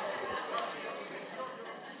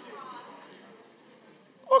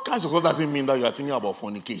 All kinds of thoughts doesn't mean that you are thinking about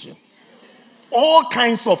fornication. All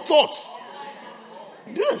kinds of thoughts.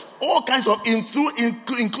 Yes, all kinds of,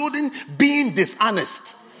 including being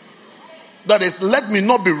dishonest. That is, let me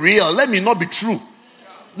not be real. Let me not be true.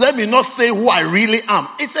 Let me not say who I really am.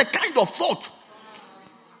 It's a kind of thought.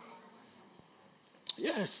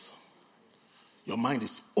 Yes. Your mind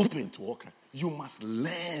is open to all kinds. You must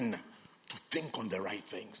learn to think on the right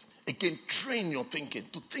things. Again, train your thinking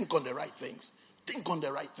to think on the right things. Think on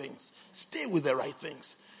the right things. Stay with the right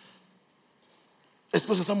things.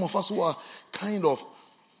 Especially some of us who are kind of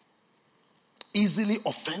easily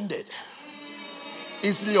offended.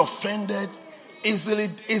 Easily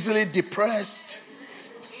depressed.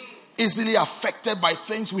 Easily affected by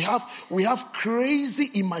things. We have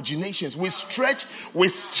crazy imaginations. We stretch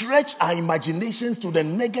our imaginations to the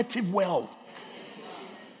negative world.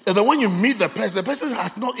 And then when you meet the person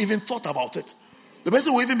has not even thought about it. The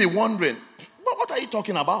person will even be wondering, what are you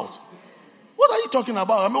talking about? What are you talking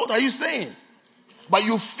about? I mean, what are you saying? But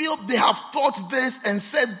you feel they have thought this and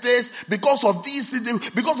said this because of this,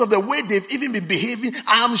 because of the way they've even been behaving.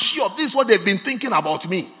 I am sure this is what they've been thinking about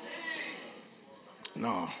me.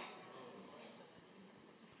 No.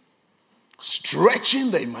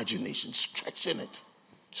 Stretching the imagination, stretching it.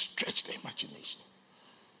 Stretch the imagination.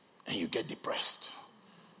 And you get depressed.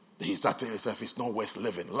 Then you start telling yourself it's not worth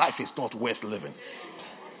living. Life is not worth living.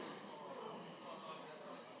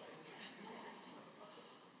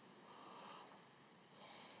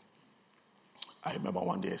 I remember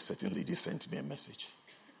one day a certain lady sent me a message.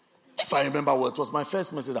 If I remember well, it was my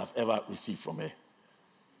first message I've ever received from her.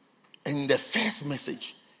 In the first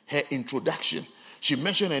message, her introduction, she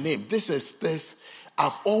mentioned her name. This is this.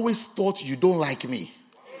 I've always thought you don't like me.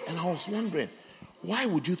 And I was wondering, why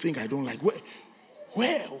would you think I don't like?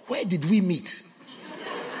 Where did we meet?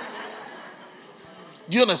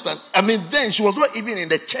 Do you understand? I mean, then she was not even in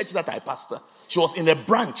the church that I pastor. She was in a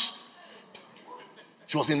branch.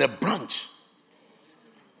 She was in a branch.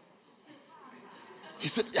 He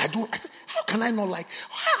said, I said, how can I not like?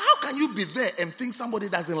 How can you be there and think somebody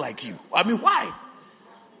doesn't like you? I mean, why?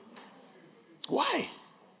 Why?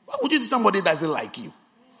 Why would you think somebody doesn't like you?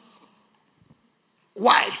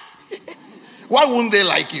 Why? Why wouldn't they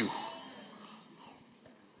like you?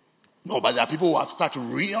 No, but there are people who have such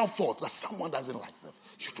real thoughts that someone doesn't like them.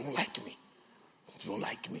 You don't like me. You don't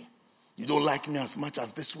like me. You don't like me as much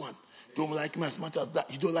as this one. You don't like me as much as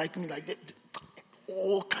that. You don't like me like that.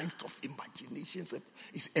 All kinds of imaginations, and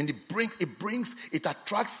it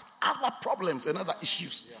attracts other problems and other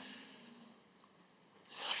issues. Yeah.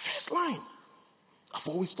 First line, I've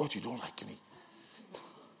always thought you don't like me.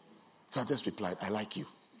 So I just replied, I like you.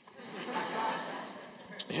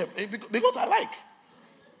 Yeah, because I like.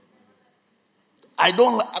 I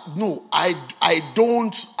don't. No, I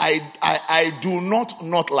do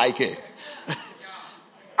not like her.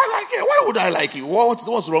 I like it. Why would I like you?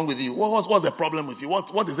 What's wrong with you? What's the problem with you?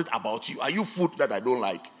 What is it about you? Are you food that I don't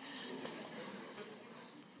like?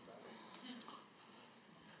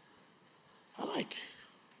 I like.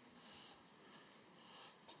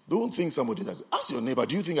 Don't think somebody does. Ask your neighbor,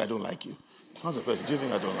 do you think I don't like you? Ask the person, do you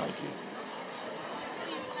think I don't like you?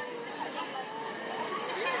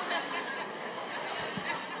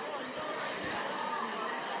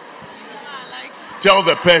 Tell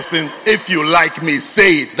the person, if you like me,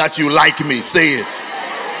 say it. That you like me, say it.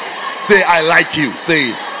 Say, I like you,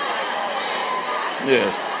 say it.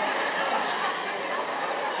 Yes.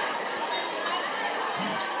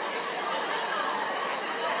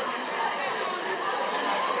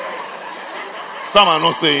 Some are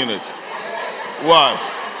not saying it. Why?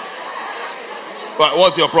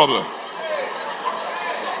 What's your problem?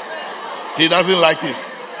 He doesn't like this.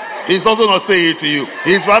 He's also not saying it to you.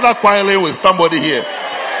 He's rather quarreling with somebody here.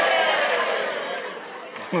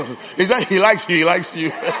 He said he likes you. He likes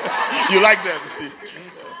you. You like them, see.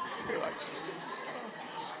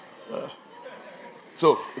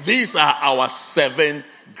 So these are our 7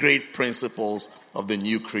 great principles of the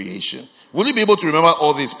new creation. Will you be able to remember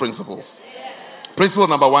all these principles? Principle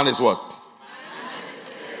number 1 is what?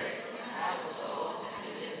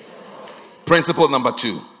 Principle number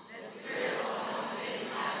 2.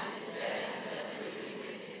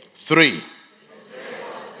 3.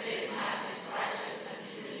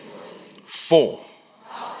 4.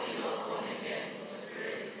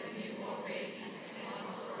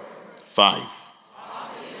 5.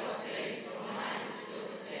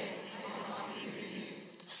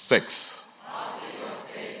 6.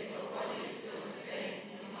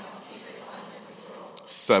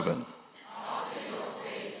 7.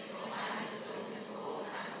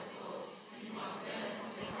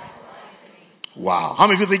 Wow. How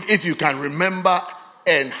many of you think if you can remember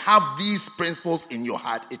and have these principles in your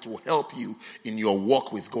heart, it will help you in your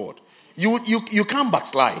walk with God? You can't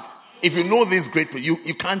backslide. If you know this great,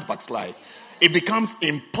 you can't backslide. It becomes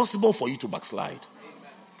impossible for you to backslide.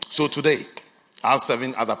 So today, I have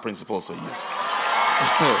 7 other principles for you.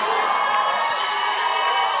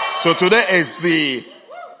 So today is the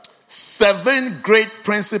 7 great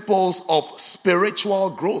principles of spiritual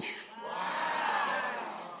growth.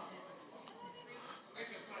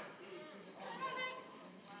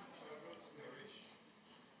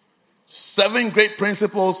 7 great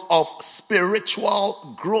principles of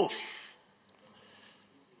spiritual growth.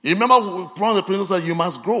 You remember one of the principles that you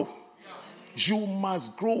must grow. You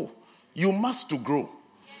must grow. You must to grow.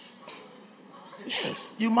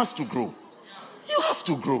 Yes, you must to grow. You have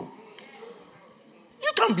to grow.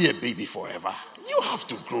 You can't be a baby forever. You have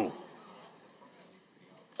to grow.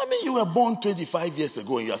 I mean, you were born 25 years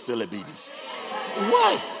ago and you are still a baby.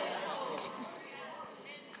 Why?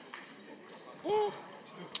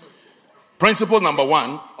 Principle number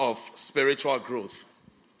 1 of spiritual growth.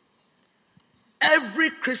 Every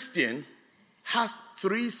Christian has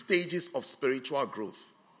 3 stages of spiritual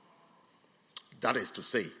growth. That is to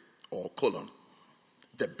say, or colon,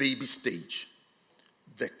 the baby stage,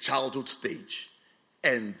 the childhood stage,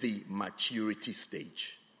 and the maturity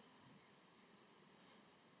stage.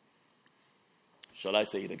 Shall I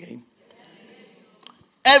say it again?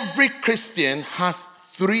 Every Christian has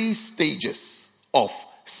 3 stages of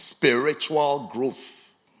spiritual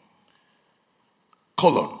growth.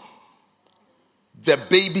 Colon, the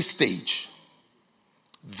baby stage,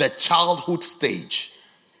 the childhood stage,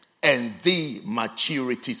 and the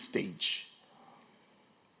maturity stage.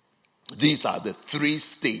 These are the 3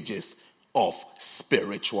 stages of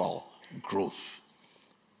spiritual growth.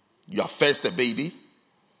 You are first a baby,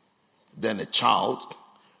 then a child,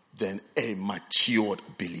 then a matured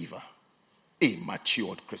believer, a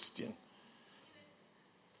matured Christian.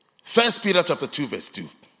 1 Peter chapter 2 verse 2.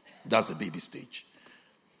 That's the baby stage.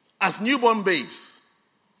 As newborn babes,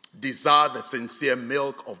 desire the sincere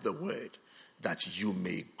milk of the word, that you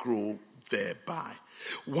may grow thereby.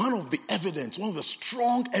 One of the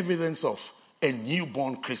strong evidence of a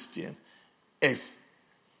newborn Christian is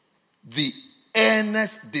the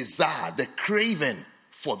earnest desire, the craving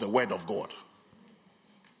for the word of God.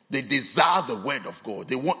 They desire the word of God.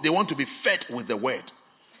 They want to be fed with the word.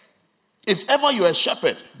 If ever you're a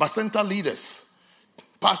shepherd, bacenta leaders,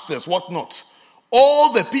 pastors, whatnot,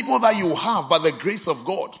 all the people that you have by the grace of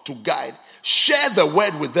God to guide, share the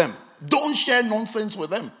word with them. Don't share nonsense with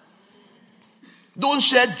them. Don't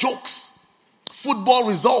share jokes, football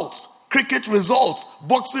results, cricket results,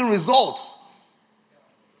 boxing results.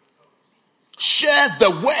 Share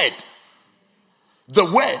the word. The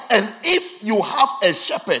word. And if you have a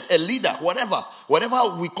shepherd, a leader, whatever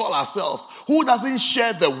we call ourselves, who doesn't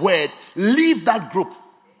share the word, leave that group.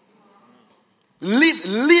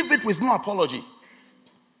 Leave it with no apology.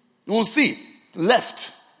 You will see.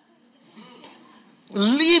 Left.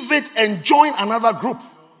 Leave it and join another group.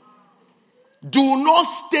 Do not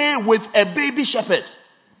stay with a baby shepherd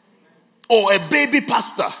or a baby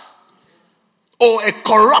pastor or a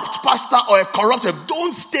corrupt pastor or a corrupted.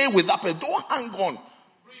 Don't stay with that person. Don't hang on.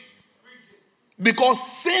 Because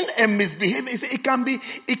sin and misbehavior, it can be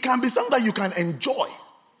something that you can enjoy.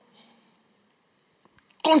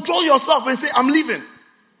 Control yourself and say, I'm leaving.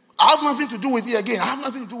 I have nothing to do with you again. I have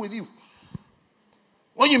nothing to do with you.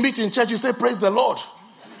 When you meet in church, you say, praise the Lord.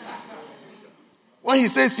 When he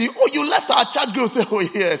says, you left our chat group, say, oh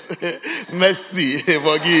yes, mercy,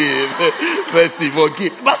 forgive, mercy,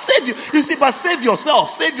 forgive. But save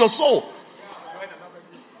yourself, save your soul.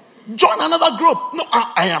 Join another group. No,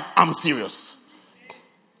 I'm serious.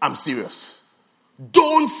 I'm serious.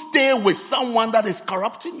 Don't stay with someone that is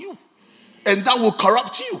corrupting you. And that will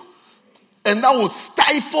corrupt you. And that will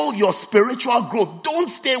stifle your spiritual growth. Don't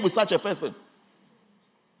stay with such a person.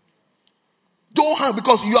 Don't have,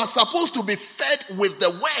 because you are supposed to be fed with the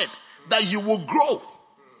word that you will grow.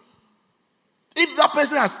 If that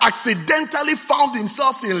person has accidentally found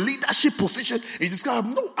himself in leadership position, it is kind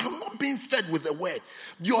of, no, I'm not being fed with the word.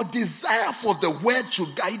 Your desire for the word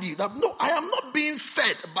should guide you. No, I am not being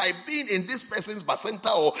fed by being in this person's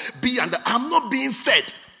bacenta or be under. I'm not being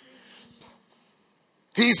fed.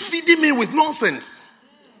 He is feeding me with nonsense.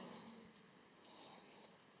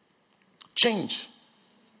 Change.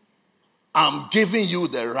 I'm giving you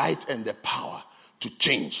the right and the power to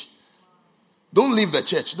change. Don't leave the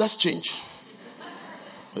church. That's change.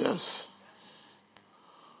 Yes.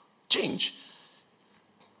 Change.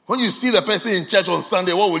 When you see the person in church on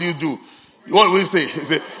Sunday, what will you do? What will you say? You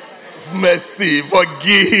say, mercy,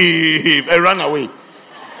 forgive, and run away.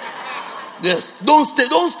 Yes. Don't stay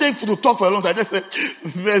to talk for a long time. Just say,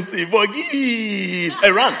 mercy, forgive,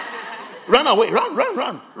 and run. Run away.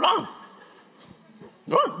 Run.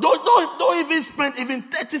 Don't even spend even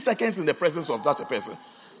 30 seconds in the presence of that person.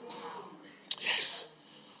 Yes.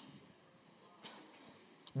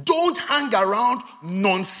 Don't hang around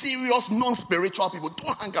non-serious, non-spiritual people.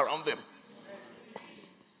 Don't hang around them.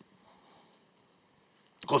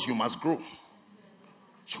 Because you must grow.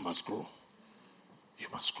 You must grow. You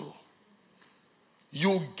must grow.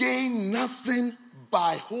 You gain nothing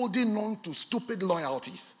by holding on to stupid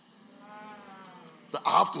loyalties.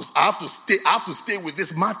 I have to stay with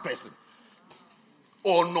this mad person.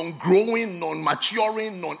 Or non-growing,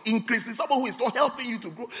 non-maturing, non-increasing. Someone who is not helping you to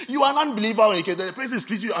grow. You are an unbeliever. The person is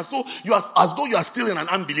treating you as though you are still in an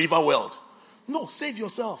unbeliever world. No, save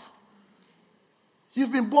yourself.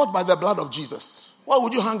 You've been bought by the blood of Jesus. Why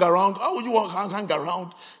would you hang around? How would you hang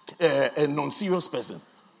around a non-serious person?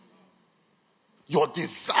 Your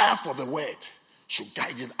desire for the word should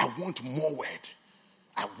guide it. I want more word.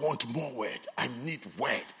 I want more word. I need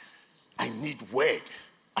word. I need word.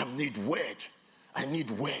 I need word. I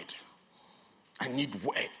need word. I need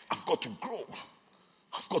word. I've got to grow.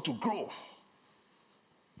 I've got to grow.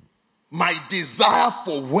 My desire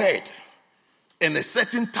for word and a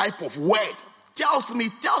certain type of word tells me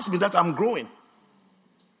that I'm growing.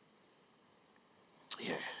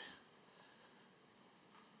 Yeah.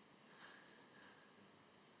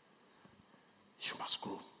 You must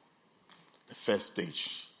grow. The first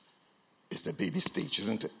stage is the baby stage,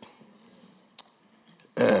 isn't it?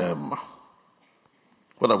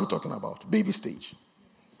 What are we talking about? Baby stage.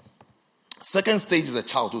 Second stage is the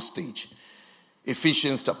childhood stage.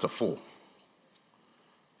 Ephesians chapter 4,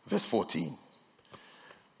 verse 14.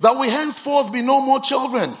 That we henceforth be no more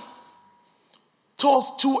children,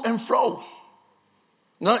 tossed to and fro.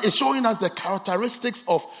 Now it's showing us the characteristics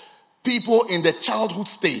of people in the childhood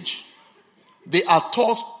stage. They are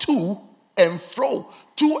tossed to and fro.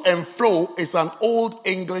 To and fro is an old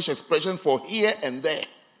English expression for here and there,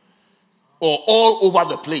 or all over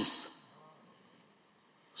the place.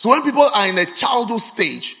 So when people are in a childhood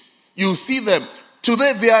stage, you see them.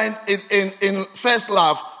 Today they are in first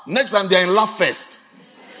love. Next time they are in love first.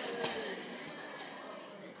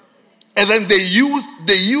 And then they use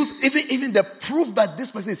even the proof that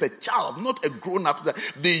this person is a child, not a grown-up.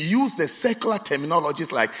 They use the secular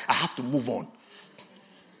terminologies like, I have to move on.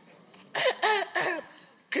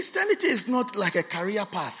 Christianity is not like a career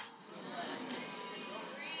path.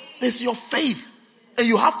 It's your faith. And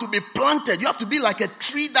you have to be planted. You have to be like a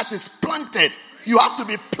tree that is planted. You have to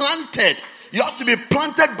be planted. You have to be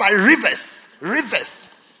planted by rivers.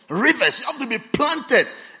 Rivers. Rivers. You have to be planted.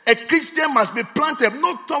 A Christian must be planted,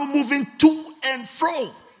 not moving to and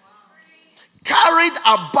fro. Carried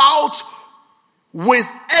about with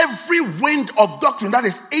every wind of doctrine. That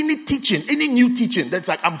is any teaching, any new teaching. That's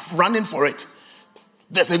like, I'm running for it.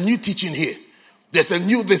 There's a new teaching here. There's a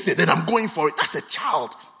new this here. Then I'm going for it. That's a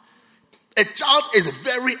child. A child is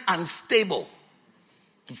very unstable.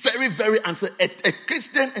 Very, very unstable. A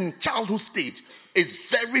Christian in childhood stage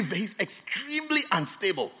is he's extremely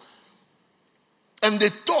unstable. And they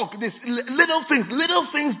talk, these little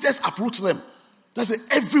things just uproot them. That's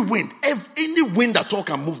every wind, any wind at all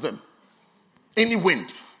can move them. Any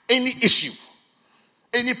wind, any issue,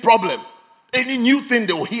 any problem, any new thing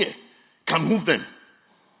they will hear can move them.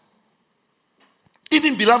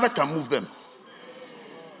 Even beloved can move them.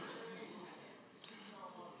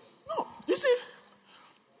 No, you see,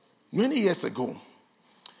 many years ago,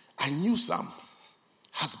 I knew some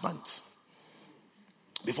husbands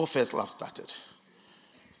before First Love started.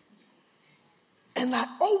 And I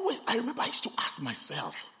remember I used to ask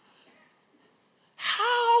myself,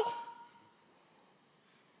 how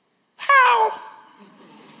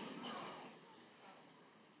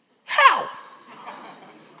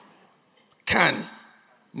can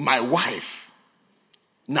my wife,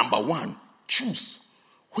 number one, choose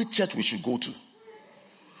which church we should go to?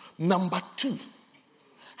 Number two,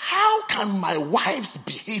 how can my wife's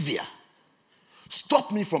behavior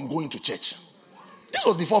stop me from going to church? This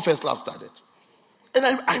was before First Love started. And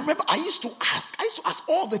I remember I used to ask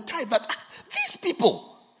all the time that these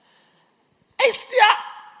people,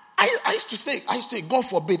 I used to say, God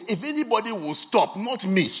forbid, if anybody will stop, not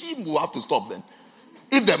me, she will have to stop then.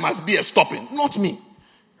 If there must be a stopping, not me.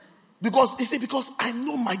 Because I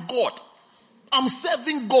know my God. I'm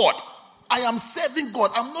serving God. I am serving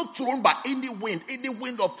God. I'm not thrown by any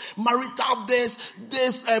wind of marital this,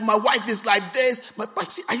 my wife is like this. But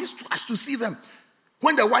see, I used to see them.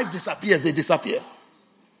 When the wife disappears, they disappear.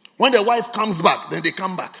 When the wife comes back, then they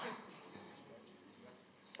come back.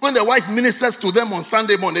 When the wife ministers to them on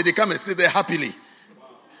Sunday morning, they come and sit there happily.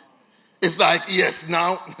 It's like, yes,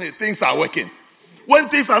 now things are working. When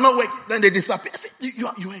things are not working, then they disappear. See,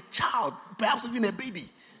 you're a child, perhaps even a baby.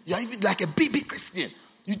 You're even like a baby Christian.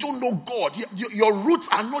 You don't know God. Your roots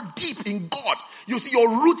are not deep in God. You see, your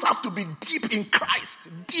roots have to be deep in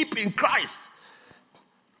Christ. Deep in Christ.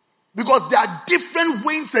 Because there are different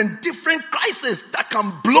winds and different crises that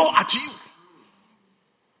can blow at you.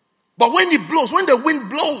 But when the wind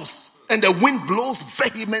blows, and the wind blows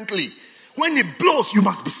vehemently, when it blows, you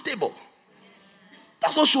must be stable.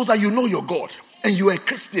 That's what shows that you know your God and you are a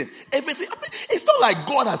Christian. Everything. It's not like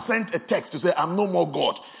God has sent a text to say, I'm no more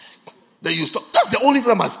God. Then you stop. That's the only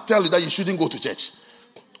thing I must tell you, that you shouldn't go to church.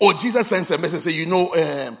 Or Jesus sends a message and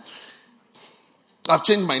say, I've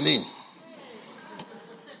changed my name.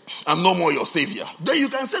 I'm no more your savior. Then you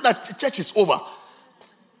can say that church is over.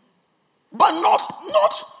 But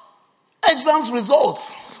not exams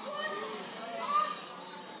results.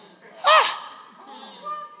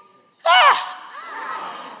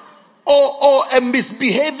 Or a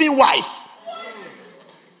misbehaving wife.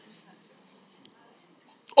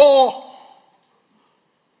 Or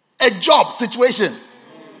a job situation.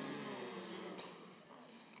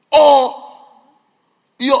 Or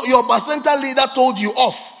your bacenta leader told you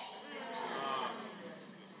off.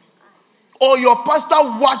 Or your pastor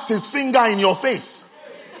whacked his finger in your face.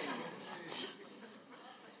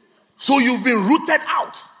 So you've been rooted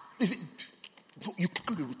out. You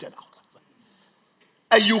can't be rooted out.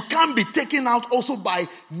 And you can't be taken out also by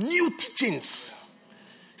new teachings.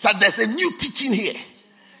 So there's a new teaching here.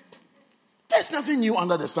 There's nothing new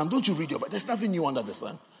under the sun. Don't you read your Bible? There's nothing new under the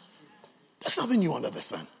sun. There's nothing new under the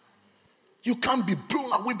sun. You can't be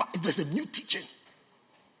blown away by if there's a new teaching.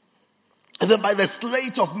 And then by the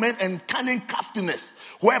sleight of men and cunning craftiness,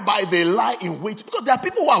 whereby they lie in wait. Because there are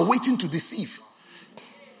people who are waiting to deceive.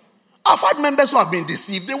 I've had members who have been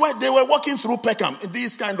deceived. They were walking through Peckham.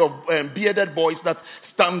 These kind of bearded boys that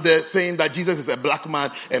stand there saying that Jesus is a black man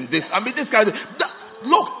and this. I mean, this kind of...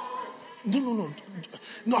 Look. No,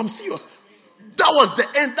 I'm serious. That was the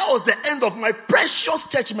end. That was the end of my precious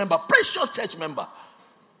church member.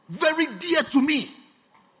 Very dear to me.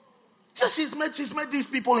 Just she's met these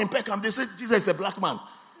people in Peckham. They said Jesus is a black man.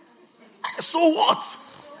 So what?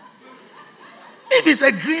 If he's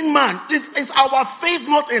a green man, is our faith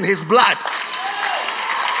not in his blood?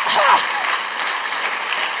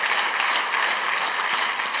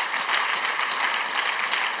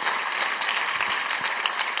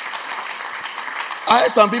 I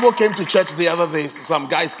heard some people came to church the other day. Some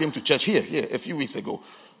guys came to church here a few weeks ago.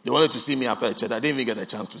 They wanted to see me after the church. I didn't even get a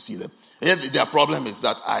chance to see them. And yet their problem is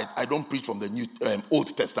that I don't preach from the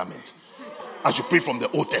Old Testament. I should preach from the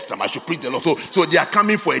Old Testament. I should preach the Lord. So they are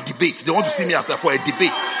coming for a debate. They want to see me after for a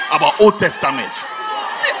debate about Old Testament.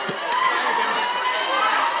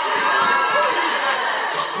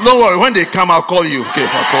 Don't worry. When they come, I'll call you. Okay,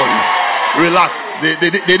 I'll call you. Relax.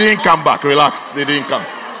 They didn't come back. Relax. They didn't come.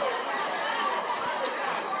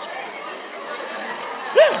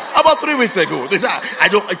 About 3 weeks ago, they said, I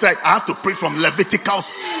have to pray from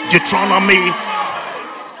Leviticus, Deuteronomy,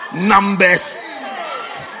 Numbers,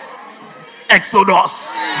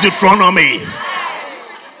 Exodus, Deuteronomy.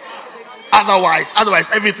 Otherwise,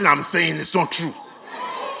 everything I'm saying is not true.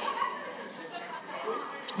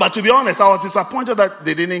 But to be honest, I was disappointed that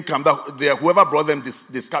they didn't come. That whoever brought them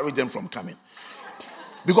discouraged them from coming.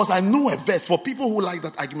 Because I know a verse for people who like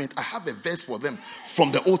that argument. I have a verse for them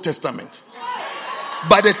from the Old Testament.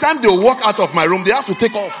 By the time they walk out of my room, they have to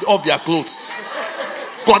take off their clothes.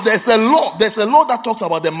 But there's a law that talks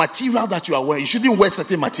about the material that you are wearing. You shouldn't wear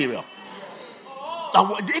certain material.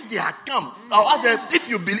 Now, if they had come, I'll ask them, if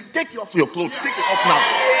you believe, take off your clothes. Take it off now.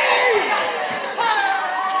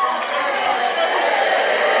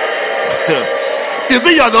 You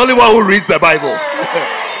think you're the only one who reads the Bible?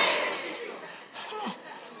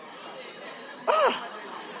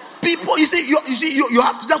 People, you see, you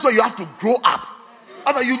have to. That's why you have to grow up.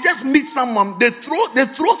 Otherwise, you just meet someone, they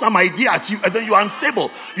throw some idea at you, and then you are unstable.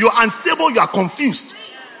 You are unstable. You are confused.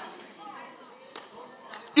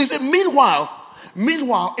 You see, meanwhile,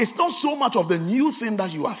 it's not so much of the new thing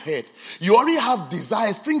that you have heard. You already have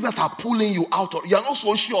desires, things that are pulling you out. You are not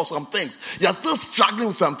so sure of some things. You are still struggling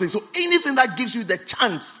with some things. So anything that gives you the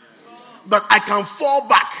chance that I can fall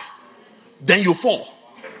back, then you fall.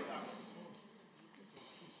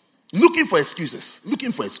 Looking for excuses.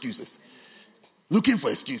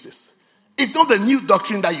 It's not the new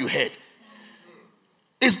doctrine that you heard.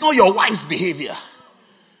 It's not your wife's behavior.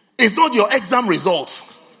 It's not your exam results.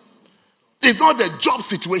 It's not the job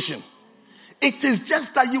situation. It is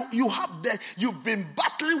just that you've been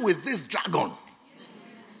battling with this dragon,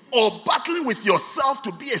 or battling with yourself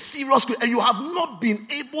to be a serious Christian, and you have not been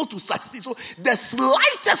able to succeed. So the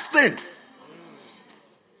slightest thing,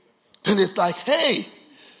 then it's like, hey,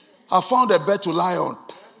 I found a bed to lie on.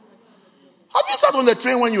 Have you sat on the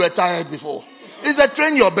train when you were tired before? Is the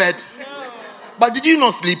train your bed? But did you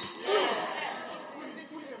not sleep?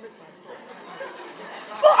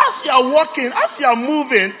 Well, as you are walking, as you are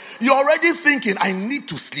moving, you're already thinking, I need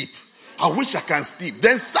to sleep. I wish I can sleep.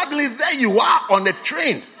 Then suddenly there you are on the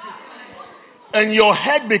train. And your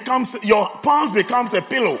palms becomes a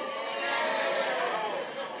pillow.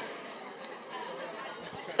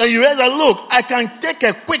 And you realize, look, I can take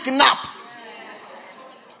a quick nap.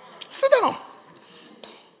 Sit down.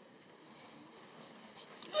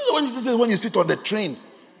 When you sit on the train,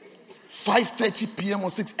 5:30 p.m. or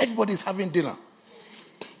 6, everybody's having dinner.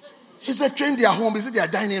 Is the train their home? Is it their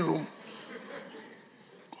dining room?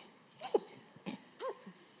 No.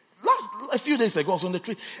 a few days ago, I was on the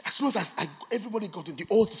tree. As soon as everybody got in, the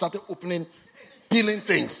old started peeling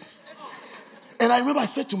things. And I remember I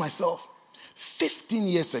said to myself, 15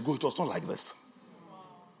 years ago, it was not like this.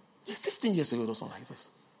 15 years ago, it was not like this.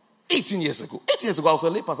 18 years ago, I was a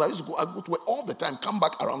lay pastor. I go to work all the time, come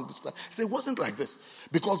back around this time. I said, it wasn't like this.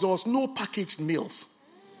 Because there was no packaged meals.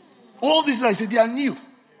 All these things, I said, they are new.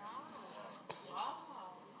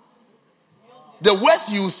 The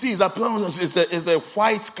worst you see is a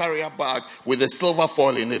white carrier bag with a silver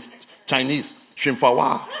foil in it. Chinese.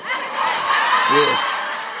 Shimfawa. Yes.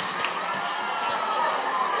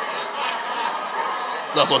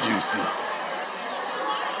 That's what you see.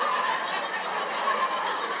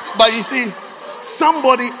 But you see,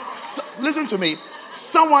 listen to me.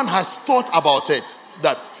 Someone has thought about it,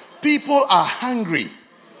 that people are hungry.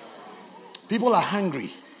 People are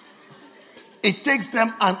hungry. It takes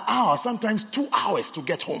them an hour, sometimes 2 hours to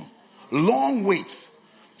get home. Long waits.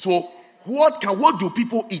 So what do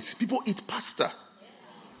people eat? People eat pasta,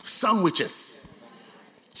 sandwiches.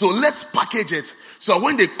 So let's package it so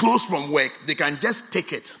when they close from work, they can just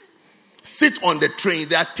take it. Sit on the train.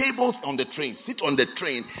 There are tables on the train. Sit on the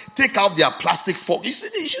train. Take out their plastic fork. You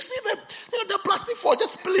should see them. The plastic fork.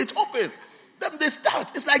 Just split it open. Then they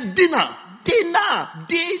start. It's like dinner.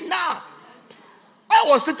 I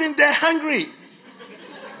was sitting there hungry.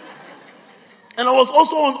 And I was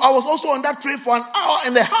also on that train for an hour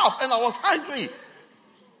and a half, and I was hungry.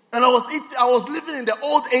 And I was living in the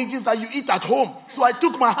old ages that you eat at home. So I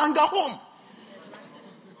took my hunger home.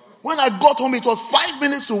 When I got home, it was 5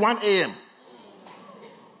 minutes to 1 a.m.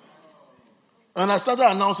 And I started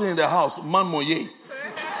announcing in the house, man moye.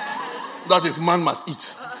 That is, man must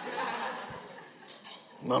eat.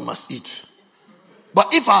 Man must eat.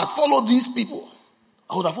 But if I had followed these people,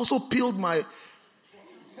 I would have also peeled my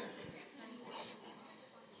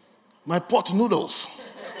pot noodles.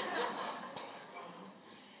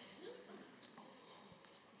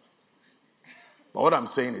 But what I'm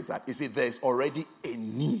saying is that, there's already a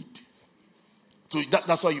need. So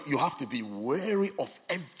that's why you have to be wary of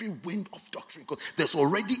every wind of doctrine, because there's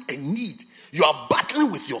already a need. You are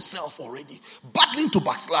battling with yourself already. Battling to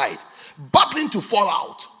backslide. Battling to fall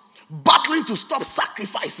out. Battling to stop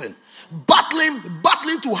sacrificing. Battling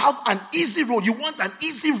to have an easy road. You want an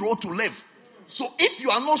easy road to live. So if you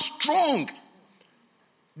are not strong,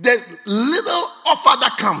 the little offer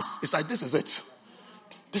that comes, it's like, this is it.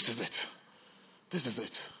 This is it. This is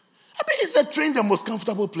it. I mean, is a train the most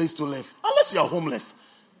comfortable place to live? Unless you are homeless.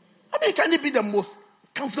 I mean, can it be the most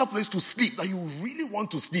comfortable place to sleep, that you really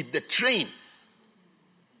want to sleep? The train.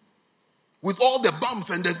 With all the bumps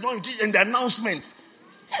and the noise and the announcements.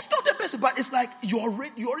 It's not the best, but it's like you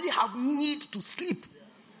already have need to sleep.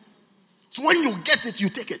 So when you get it, you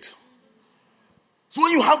take it. So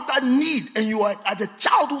when you have that need and you are at the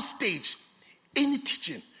childhood stage, any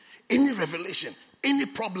teaching, any revelation, any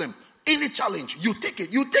problem, any challenge, you take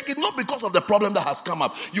it. You take it not because of the problem that has come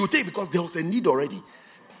up. You take it because there was a need already.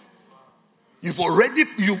 You're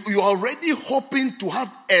already hoping to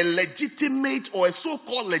have a legitimate or a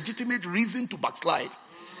so-called legitimate reason to backslide.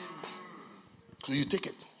 So you take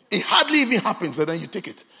it. It hardly even happens, and then you take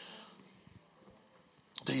it.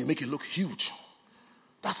 Then you make it look huge.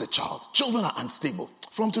 That's a child. Children are unstable.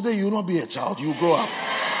 From today, you will not be a child. You grow up.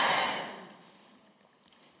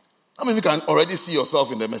 How many of you can already see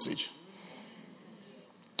yourself in the message?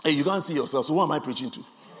 Hey, you can't see yourself, so who am I preaching to?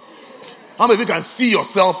 How many of you can see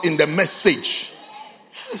yourself in the message?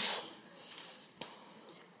 Yes.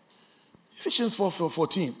 Ephesians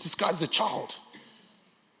 4:14 describes a child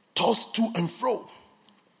tossed to and fro,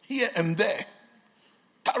 here and there,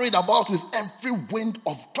 carried about with every wind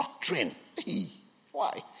of doctrine. Hey,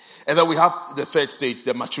 why? And then we have the third stage,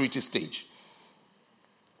 the maturity stage.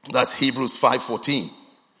 That's Hebrews 5:14.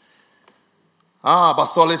 But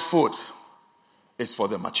solid food is for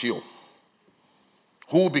the mature,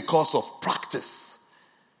 who because of practice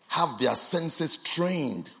have their senses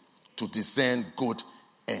trained to discern good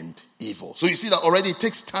and evil. So you see that already it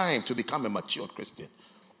takes time to become a mature Christian.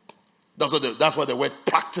 That's what the word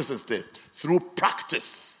practice is there. Through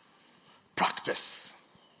practice. Practice.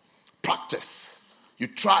 You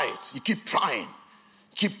try it. You keep trying.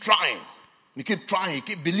 You keep trying. You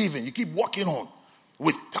keep believing. You keep working on.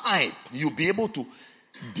 With time, you'll be able to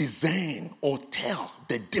discern or tell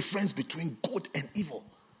the difference between good and evil.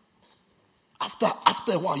 After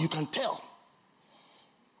a while, you can tell.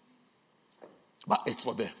 But it's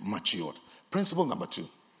for the matured. Principle number 2.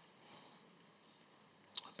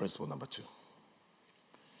 Principle number 2.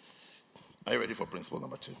 Are you ready for principle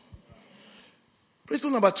number 2?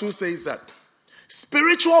 Principle number 2 says that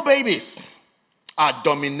spiritual babies are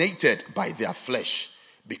dominated by their flesh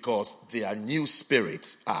because their new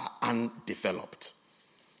spirits are undeveloped,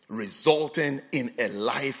 resulting in a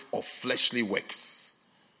life of fleshly works.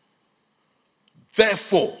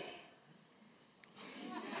 Therefore,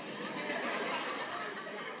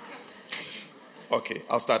 okay,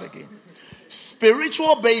 I'll start again.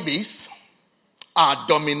 Spiritual babies are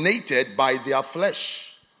dominated by their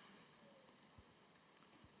flesh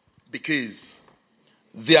because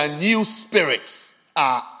their new spirits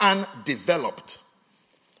are undeveloped,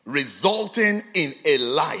 resulting in a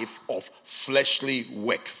life of fleshly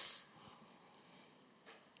works.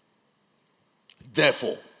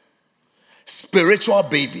 Therefore, spiritual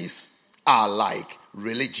babies are like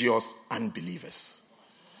religious unbelievers.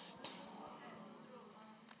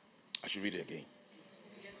 I should read it again.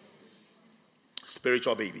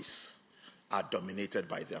 Spiritual babies are dominated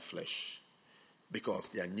by their flesh because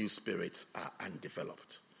their new spirits are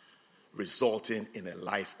undeveloped, resulting in a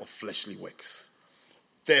life of fleshly works.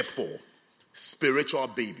 Therefore, spiritual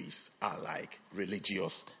babies are like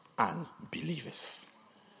religious unbelievers.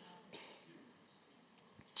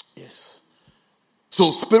 Yes.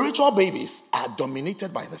 So spiritual babies are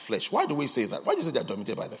dominated by the flesh. Why do we say that? Why do you say they're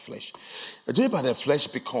dominated by the flesh? They're dominated by the flesh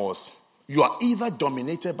because you are either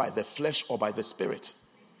dominated by the flesh or by the spirit.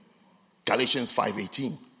 Galatians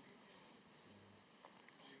 5:18.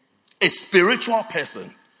 A spiritual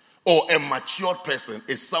person or a matured person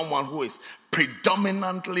is someone who is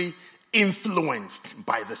predominantly influenced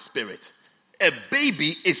by the spirit. A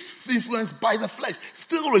baby is influenced by the flesh,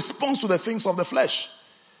 still responds to the things of the flesh.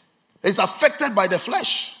 Is affected by the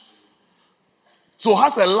flesh. So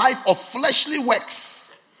has a life of fleshly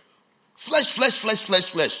works.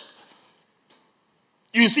 Flesh.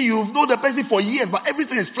 You see, you've known the person for years, but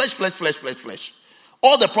everything is flesh.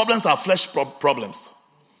 All the problems are flesh problems.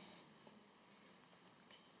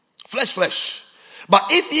 Flesh. But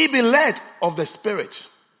if ye be led of the Spirit,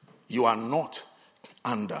 you are not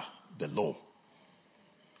under the law.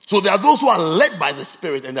 So there are those who are led by the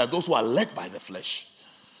Spirit, and there are those who are led by the flesh.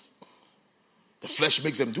 The flesh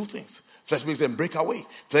makes them do things. Flesh makes them break away.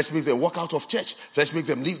 Flesh makes them walk out of church. Flesh makes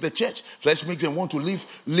them leave the church. Flesh makes them want to leave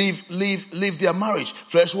their marriage.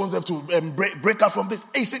 Flesh wants them to break out from this.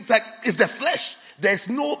 It's the flesh. There's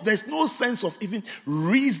no sense of even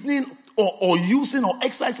reasoning or using or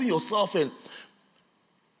exercising yourself in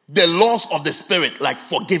the laws of the spirit, like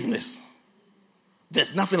forgiveness.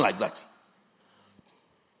 There's nothing like that.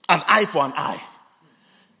 An eye for an eye,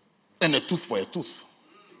 and a tooth for a tooth.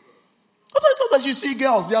 Sometimes you see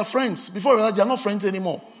girls, they are friends. Before you realize they are not friends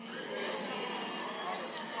anymore.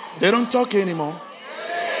 They don't talk anymore.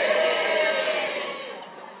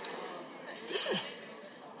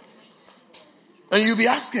 And you'll be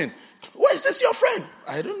asking, why is this your friend?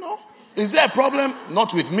 I don't know. Is there a problem?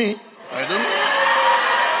 Not with me. I don't know.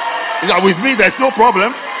 Is that with me? There's no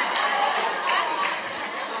problem.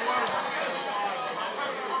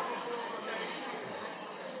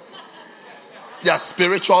 They are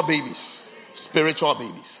spiritual babies. Spiritual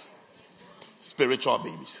babies.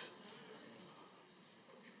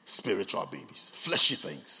 Fleshy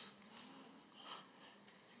things.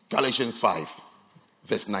 Galatians 5,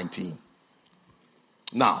 verse 19.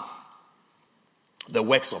 Now, the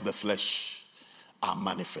works of the flesh are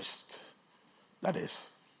manifest. That is,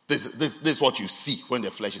 this is what you see when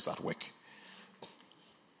the flesh is at work.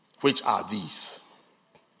 Which are these?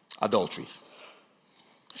 Adultery,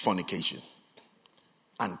 fornication,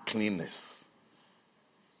 uncleanness,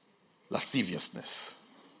 lasciviousness,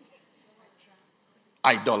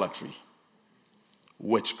 idolatry,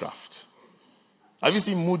 witchcraft. Have you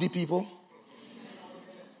seen moody people?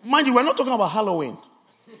 Mind you, we're not talking about Halloween.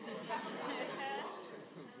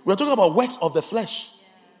 We're talking about works of the flesh.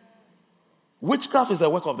 Witchcraft is a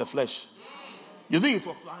work of the flesh. You think it's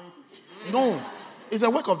for flying? No, it's a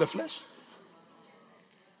work of the flesh.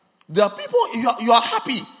 There are people, you are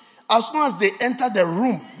happy. As soon as they enter the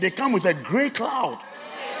room, they come with a gray cloud.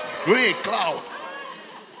 Gray cloud.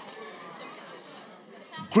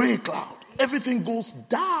 Gray cloud. Everything goes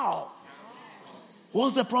down.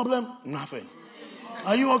 What's the problem? Nothing.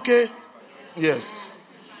 Are you okay? Yes.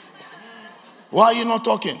 Why are you not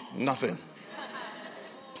talking? Nothing.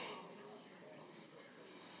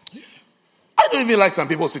 I don't even like some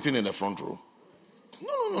people sitting in the front row.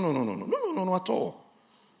 No, at all.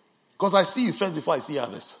 Because I see you first before I see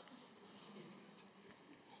others.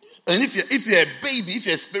 And if you're a baby, if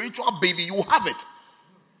you're a spiritual baby, you have it.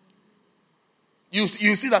 You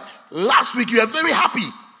see that last week you were very happy,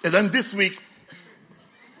 and then this week,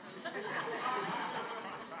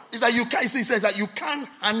 it's that he says that you can't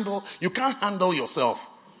handle yourself.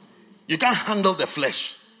 You can't handle the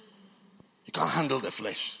flesh. You can't handle the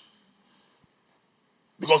flesh.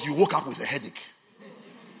 Because you woke up with a headache.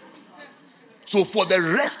 So for the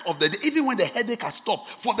rest of the day, even when the headache has stopped,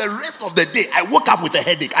 for the rest of the day, I woke up with a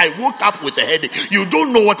headache. I woke up with a headache. You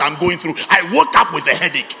don't know what I'm going through. I woke up with a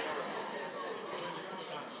headache.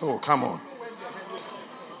 Oh, come on.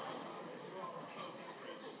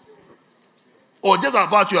 Or just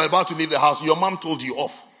about you are about to leave the house, your mom told you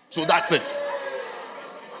off. So that's it.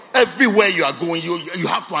 Everywhere you are going, you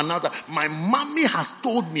have to announce that my mommy has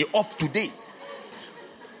told me off today.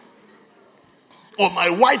 Or my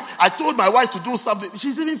wife, I told my wife to do something.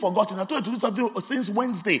 She's even forgotten. I told her to do something since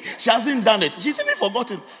Wednesday. She hasn't done it. She's even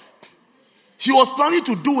forgotten. She was planning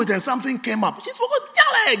to do it and something came up. She's forgotten.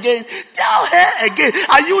 Tell her again. Tell her again.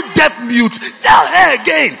 Are you deaf mute? Tell her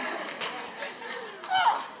again.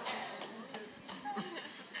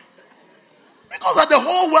 Because the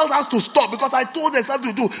whole world has to stop because I told her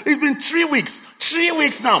something to do. It's been 3 weeks. 3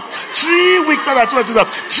 weeks now. 3 weeks that I told her to do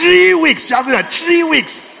that. 3 weeks. She hasn't had 3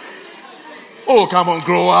 weeks. Oh, come on,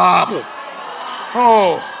 grow up.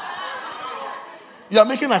 Oh. You are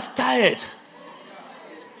making us tired.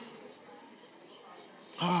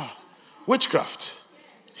 Witchcraft.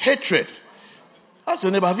 Hatred. Ask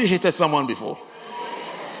your neighbor, have you hated someone before?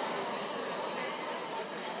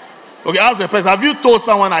 Okay, ask the person, have you told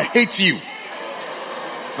someone I hate you?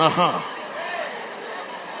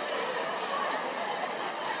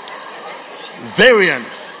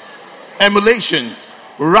 Variance, emulations,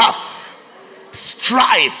 wrath,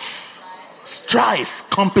 strife,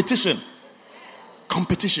 competition,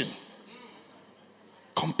 competing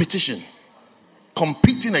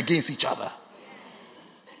against each other.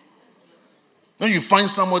 Now you find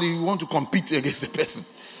somebody you want to compete against the person.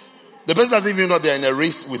 The person doesn't even know they're in a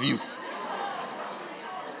race with you.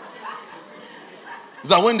 Is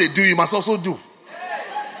that when they do, you must also do.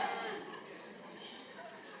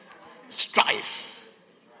 Strife.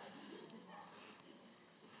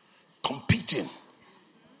 Competing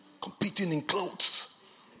in clothes.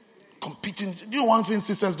 Competing. You know one thing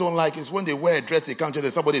sisters don't like is when they wear a dress, they can't tell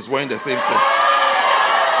that somebody is wearing the same thing.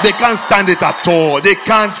 They can't stand it at all. They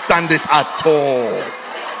can't stand it at all.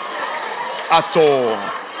 At all.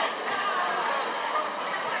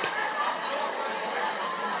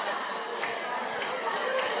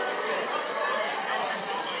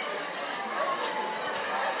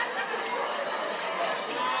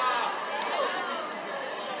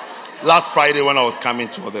 Last Friday when I was coming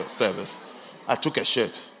to the service, I took a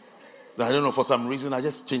shirt that I don't know, for some reason, I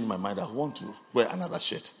just changed my mind. I want to wear another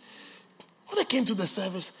shirt. When I came to the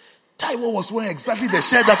service, Taiwo was wearing exactly the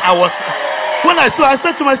shirt that I was. When I saw, I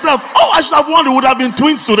said to myself, oh, I should have worn it. Would have been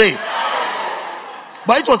twins today.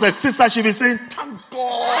 But it was a sister. She was saying, thank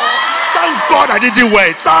God I didn't wear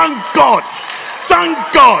it. Thank God.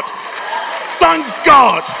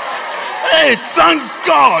 Hey, thank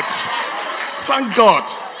God.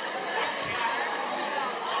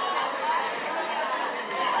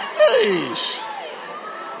 Hey.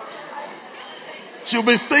 She'll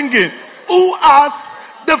be singing, who has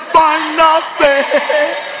the final say?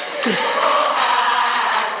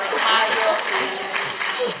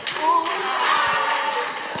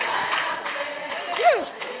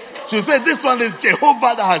 She said, this one is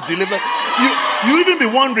Jehovah that has delivered. You even be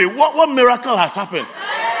wondering, what miracle has happened?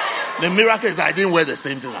 The miracle is I didn't wear the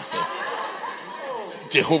same thing I said.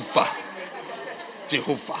 Jehovah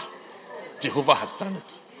has done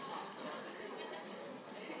it.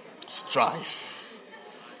 Strife.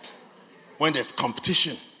 When there's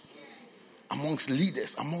competition amongst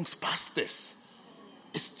leaders, amongst pastors,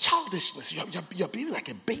 it's childishness. You're being like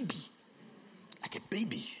a baby. Like a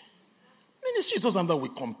baby. Ministry is not something that we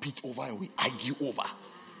compete over and we argue over.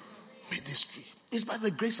 Ministry. It's by the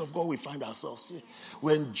grace of God we find ourselves here.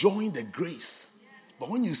 We're enjoying the grace. But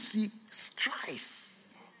when you see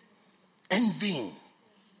strife, envying,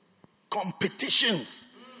 competitions,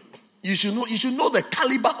 you should know the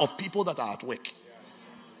caliber of people that are at work.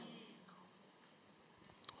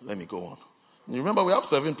 Let me go on. You remember we have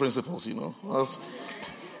 7 principles, as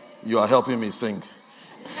you are helping me sing.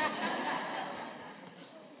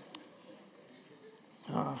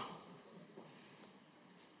 1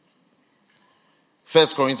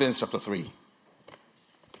 Corinthians chapter 3.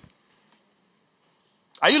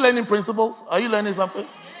 Are you learning principles? Are you learning something?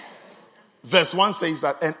 Verse 1 says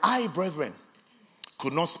that, and I, brethren,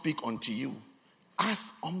 could not speak unto you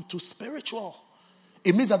as unto spiritual.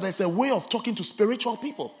 It means that there's a way of talking to spiritual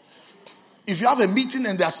people. If you have a meeting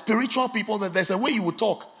and there are spiritual people, then there's a way you will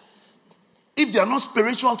talk. If they are not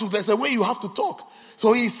spiritual too, there's a way you have to talk.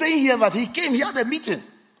 So he's saying here that he had a meeting. He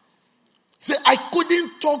said, I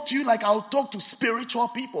couldn't talk to you like I'll talk to spiritual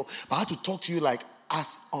people, but I had to talk to you like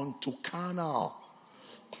as unto carnal.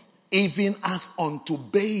 even as unto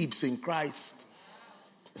babes in Christ.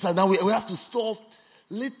 So now we have to solve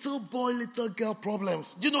little boy, little girl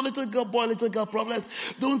problems. Do you know little girl, boy, little girl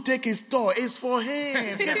problems? Don't take his toy. It's for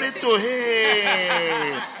him. Give it to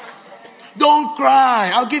him. Don't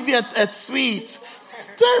cry. I'll give you a sweet.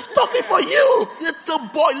 There's stuffy for you. Little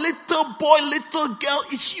boy, little girl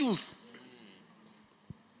issues.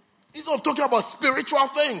 Instead of talking about spiritual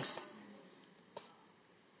things.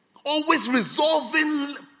 Always resolving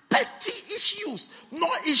petty issues.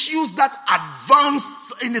 Not issues that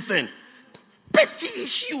advance anything. Petty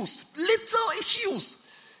issues. Little issues.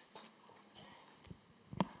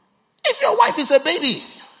 If your wife is a baby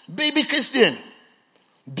Christian,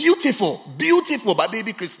 beautiful but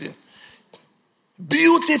baby Christian.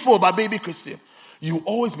 Beautiful but baby Christian. You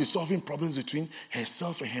always be solving problems between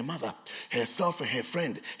herself and her mother, herself and her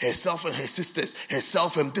friend, herself and her sisters,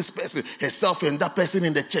 herself and this person, herself and that person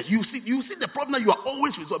in the church. You see the problem that you are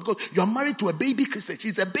always resolving because you are married to a baby Christian.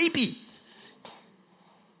 She's a baby.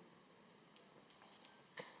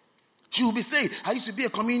 She will be saying, I used to be a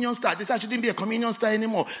communion star. They said I shouldn't be a communion star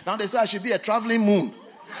anymore. Now they say I should be a traveling moon.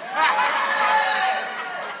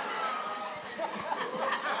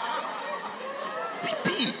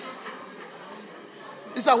 Baby.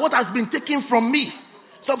 It's like what has been taken from me.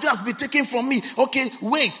 Something has been taken from me. Okay,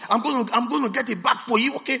 wait. I'm going to get it back for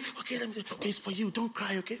you. Okay, it's for you. Don't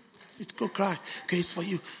cry, okay? Go cry. Okay, it's for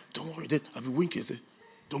you. Don't worry. Then I'll be winking. Say,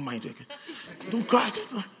 don't mind. Okay? Don't cry. Okay?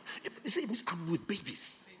 You see, I'm with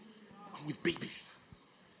babies. With babies.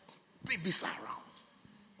 Babies are around.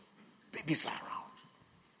 Babies are around.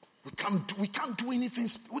 We can't do anything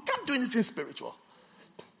spiritual.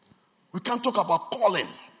 We can't talk about calling.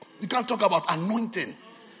 We can't talk about anointing.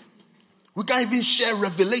 We can't even share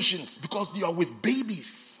revelations because you are with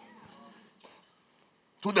babies.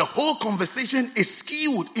 So the whole conversation is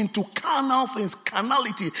skewed into carnal things,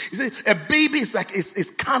 carnality. You see, a baby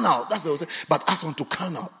is carnal. That's what I say. But as unto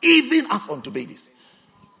carnal, even as unto babies.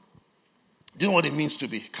 Do you know what it means to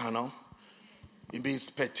be carnal? It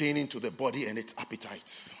means pertaining to the body and its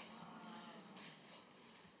appetites.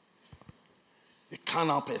 A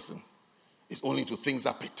carnal person is only to things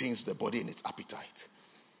that pertains to the body and its appetite.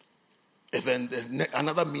 And then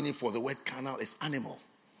another meaning for the word carnal is animal.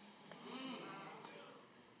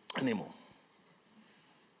 Animal.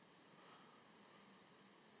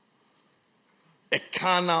 A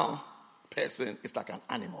carnal person is like an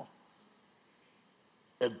animal.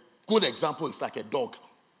 A good example is like a dog.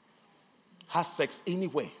 Has sex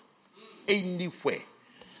anywhere. Anywhere.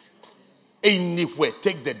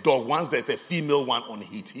 Take the dog. Once there's a female one on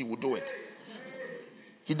heat, he will do it.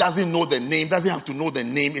 He doesn't know the name. Doesn't have to know the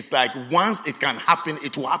name. It's like once it can happen,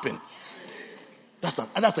 it will happen. That's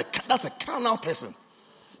a carnal person.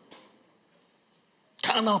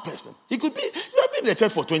 Carnal person. He could be, you have been in the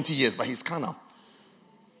church for 20 years, but he's carnal.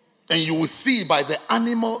 And you will see by the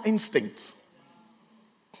animal instinct.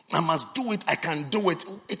 I must do it. I can do it.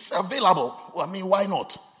 It's available. Well, I mean, why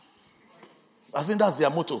not? I think that's their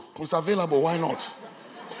motto. It's available. Why not?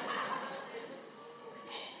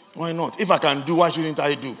 Why not? If I can do, why shouldn't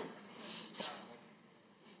I do?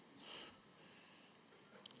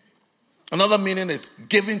 Another meaning is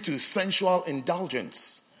giving to sensual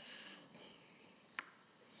indulgence.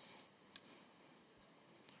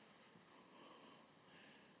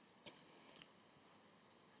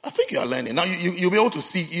 I think you are learning. Now you'll be able to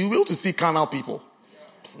see carnal people.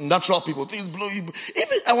 Natural people. Things blow you.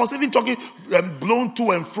 Even I was even talking blown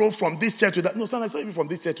to and fro from this church to that. No, son, I said even from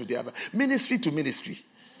this church to the other. Ministry to ministry.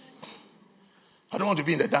 I don't want to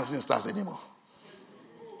be in the dancing stars anymore.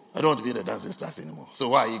 So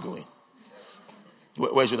where are you going?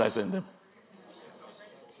 Where should I send them?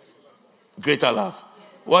 Greater Love.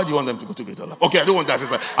 Why do you want them to go to Greater Love? Okay, I don't want dancing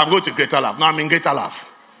stars. I'm going to Greater Love. Now I'm in Greater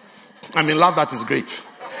Love. I'm in love that is great.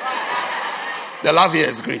 The love here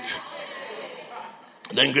is great.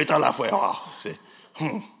 Then Greater Love, say,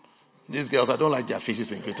 these girls, I don't like their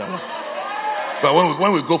faces in Greater Love. But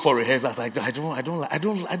when we go for rehearsals, I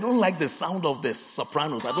don't like the sound of the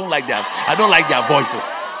sopranos. I don't like their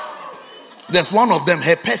voices. There's one of them,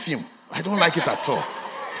 her perfume. I don't like it at all.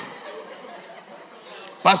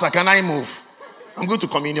 Pastor, can I move? I'm going to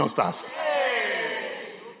Communion Stars.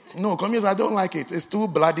 No, Communion, I don't like it. It's too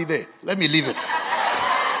bloody there. Let me leave it. So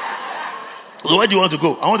where do you want to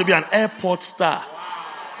go? I want to be an airport star.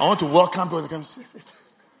 I want to welcome people to come.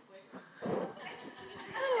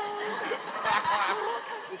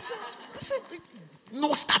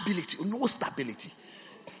 No stability.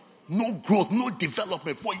 No growth, no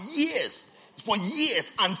development for years.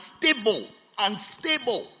 Unstable.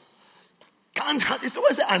 It's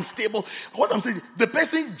always unstable. What I'm saying, the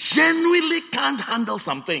person genuinely can't handle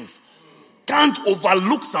some things, can't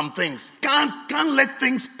overlook some things, can't let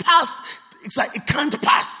things pass. It's like it can't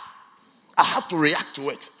pass. I have to react to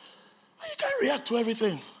it. You can't react to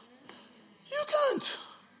everything. You can't.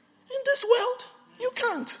 In this world, you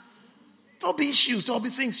can't. There'll be issues, there'll be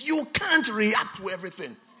things. You can't react to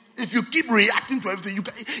everything. If you keep reacting to everything,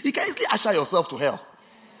 you can easily usher yourself to hell.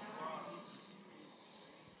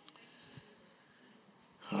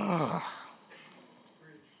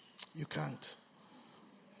 You can't.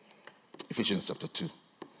 Ephesians chapter 2,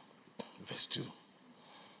 verse 2.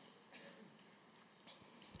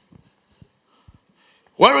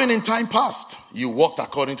 Wherein in time past you walked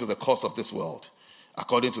according to the course of this world,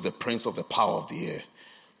 according to the prince of the power of the air,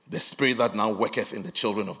 the spirit that now worketh in the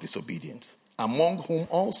children of disobedience, among whom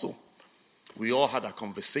also we all had a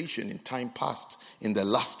conversation in time past in the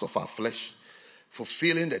lust of our flesh,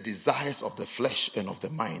 fulfilling the desires of the flesh and of the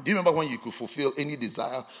mind. Do you remember when you could fulfill any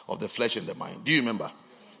desire of the flesh and the mind? Do you remember?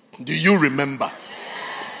 Do you remember?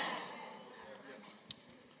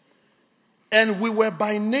 And we were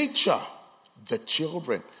by nature the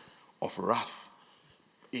children of wrath,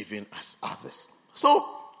 even as others. So,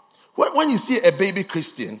 when you see a baby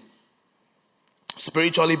Christian,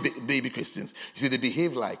 spiritually baby Christians, you see they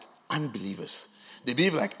behave like unbelievers. They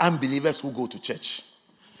behave like unbelievers who go to church.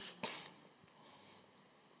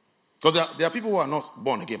 Because there are people who are not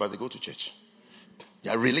born again, but they go to church. They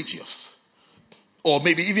are religious. Or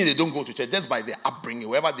maybe even they don't go to church, just by their upbringing,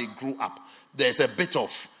 wherever they grew up, there's a bit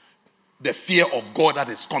of the fear of God that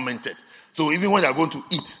is commented. So even when they're going to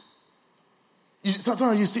eat,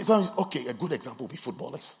 sometimes you see, okay, a good example would be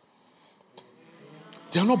footballers.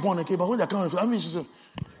 They are not born again, but when they're coming, have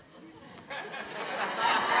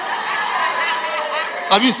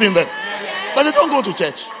you seen them? But they don't go to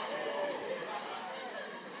church.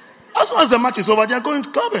 As soon as the match is over, they are going to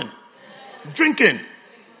clubbing, drinking.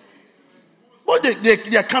 But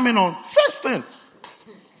they are coming on first thing.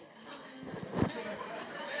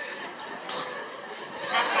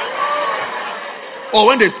 Or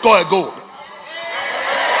when they score a goal.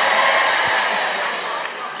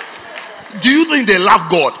 Do you think they love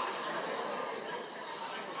God?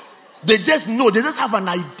 They just know, they just have an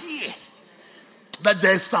idea that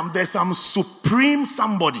there's some supreme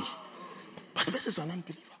somebody. But the person is an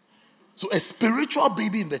unbeliever. So a spiritual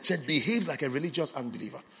baby in the church behaves like a religious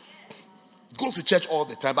unbeliever. Goes to church all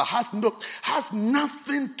the time, but has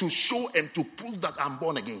nothing to show and to prove that I'm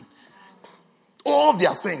born again. All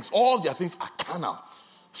their things are carnal,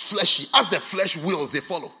 fleshy. As the flesh wills, they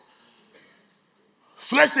follow.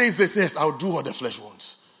 Flesh says, I'll do what the flesh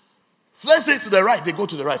wants. Flesh says to the right, they go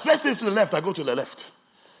to the right. Flesh says to the left, I go to the left.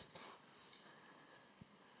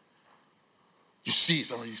 You see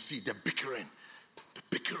the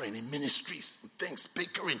bickering in ministries, things,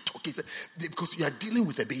 bickering, talking, because you are dealing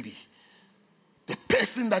with a baby. The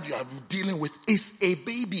person that you are dealing with is a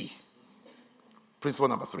baby. Principle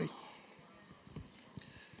number 3.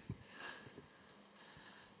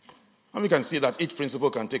 And we can see that each principle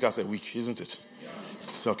can take us a week, isn't it?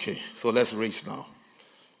 Yeah. Okay, so let's race now.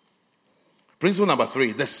 Principle number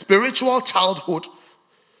 3. The spiritual childhood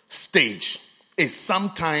stage is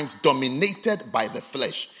sometimes dominated by the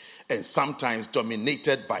flesh and sometimes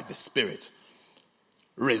dominated by the spirit,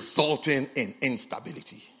 resulting in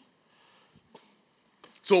instability.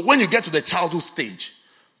 So when you get to the childhood stage,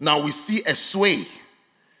 now we see a sway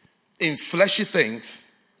in fleshy things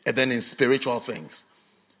and then in spiritual things.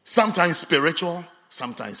 Sometimes spiritual,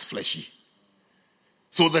 sometimes fleshy.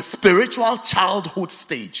 So the spiritual childhood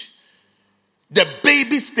stage, the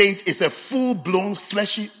baby stage is a full-blown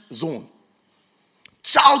fleshy zone.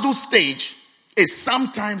 Childhood stage is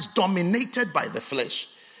sometimes dominated by the flesh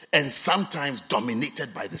and sometimes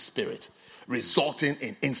dominated by the spirit, resulting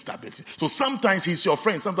in instability. So sometimes he's your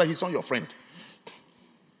friend, sometimes he's not your friend.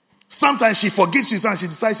 Sometimes she forgives you, sometimes she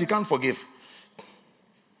decides she can't forgive.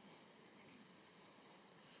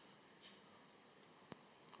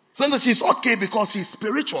 Sometimes she's okay because she's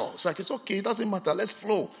spiritual. It's like, it's okay, it doesn't matter. Let's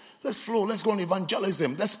flow. Let's go on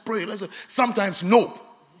evangelism. Let's pray. Sometimes no.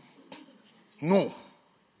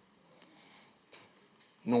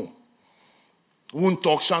 Won't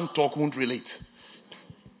talk, shan't talk, won't relate.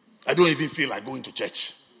 I don't even feel like going to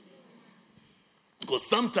church. Because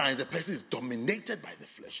sometimes a person is dominated by the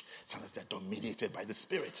flesh. Sometimes they're dominated by the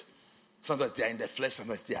spirit. Sometimes they're in the flesh,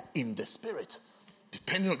 sometimes they are in the spirit.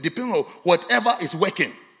 Depending on whatever is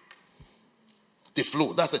working. They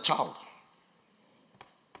flow. That's a child.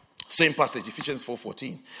 Same passage, Ephesians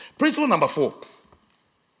 4:14. Principle number 4.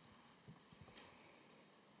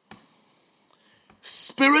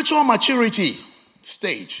 Spiritual maturity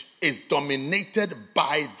stage is dominated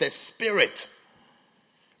by the Spirit,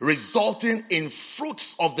 resulting in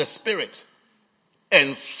fruits of the Spirit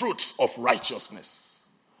and fruits of righteousness.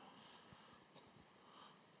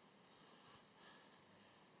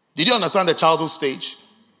 Did you understand the childhood stage?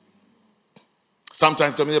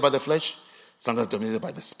 Sometimes dominated by the flesh, sometimes dominated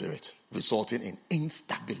by the Spirit, resulting in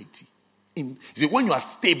instability. You see, when you are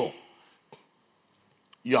stable,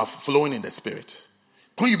 you are flowing in the Spirit.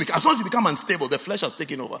 As soon as you become unstable, the flesh has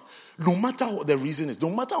taken over. No matter what the reason is, no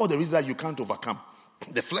matter what the reason that you can't overcome,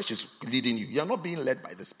 the flesh is leading you. You are not being led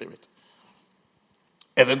by the Spirit.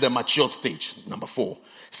 And then the matured stage, number 4,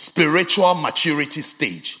 spiritual maturity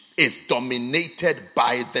stage is dominated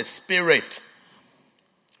by the Spirit,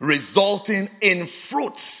 resulting in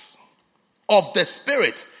fruits of the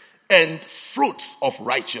Spirit and fruits of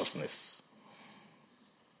righteousness.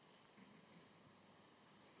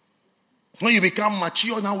 When you become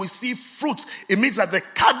mature, now we see fruits. It means that the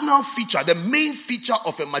cardinal feature, the main feature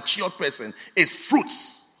of a matured person is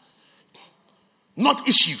fruits, not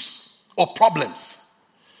issues or problems.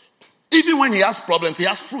 Even when he has problems, he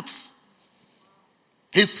has fruits.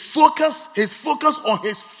 His focus on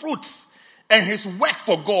his fruits and his work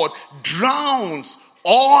for God drowns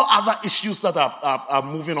all other issues that are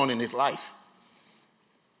moving on in his life.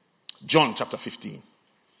 John chapter 15.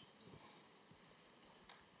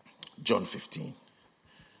 John 15.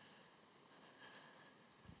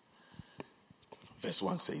 Verse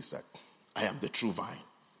 1 says that I am the true vine,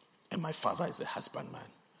 and my Father is a husbandman.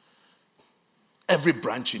 Every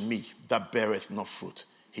branch in me that beareth not fruit,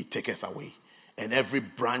 he taketh away. And every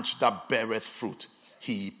branch that beareth fruit,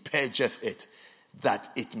 he purgeth it, that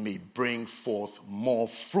it may bring forth more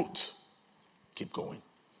fruit. Keep going.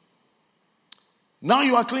 Now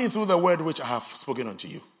you are clean through the word which I have spoken unto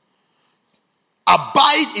you.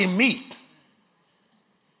 Abide in me,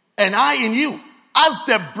 and I in you. As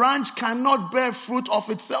the branch cannot bear fruit of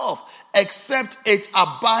itself, except it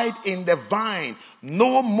abide in the vine,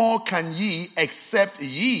 no more can ye, except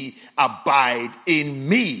ye abide in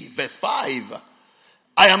me. Verse 5.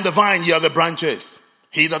 I am the vine, ye are the branches.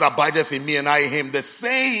 He that abideth in me, and I in him, the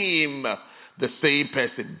same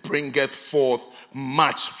person bringeth forth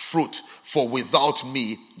much fruit. For without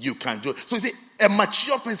me, you can do it. So you see, a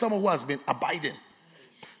mature person, someone who has been abiding.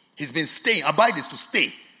 He's been staying. Abide is to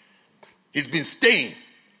stay. He's been staying.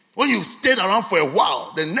 When you've stayed around for a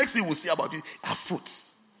while, the next thing we'll see about you are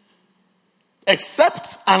fruits.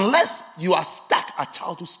 Except unless you are stuck at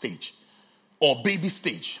childhood stage or baby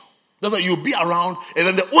stage. That's why you'll be around, and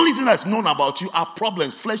then the only thing that's known about you are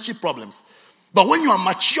problems, fleshy problems. But when you are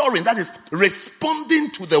maturing, that is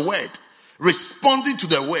responding to the word,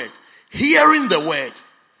 hearing the word,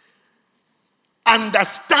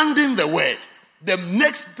 understanding the word. The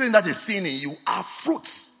next thing that is seen in you are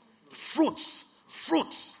fruits.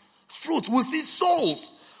 We see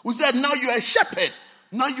souls. We said now you are a shepherd.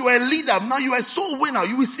 Now you are a leader. Now you are a soul winner.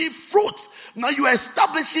 You will see fruits. Now you are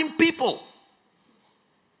establishing people.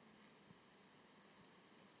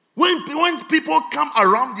 When people come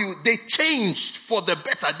around you, they change for the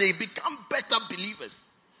better. They become better believers.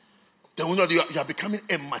 Then we know you are becoming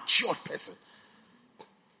a mature person.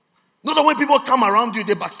 Not that when people come around you,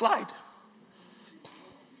 they backslide.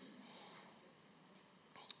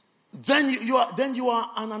 Then you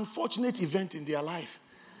are an unfortunate event in their life.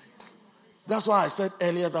 That's why I said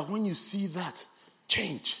earlier that when you see that,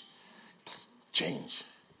 change.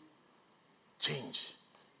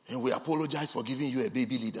 And we apologize for giving you a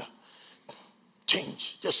baby leader.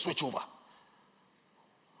 Change. Just switch over.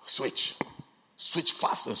 Switch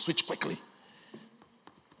fast and switch quickly.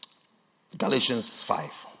 Galatians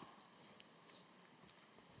 5.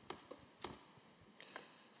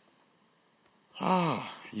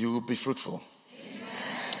 You will be fruitful. Amen.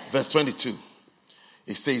 Verse 22.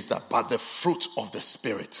 It says that, but the fruit of the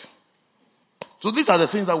Spirit. So these are the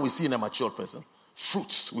things that we see in a mature person.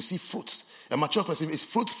 Fruits. We see fruits. A mature person is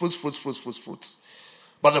fruits.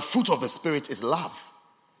 But the fruit of the Spirit is love.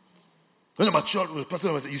 When a mature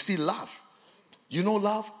person, you see love. You know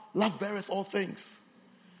love? Love beareth all things.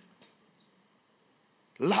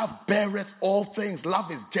 Love beareth all things. Love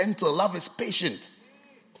is gentle. Love is patient.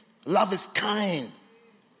 Love is kind.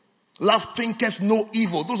 Love thinketh no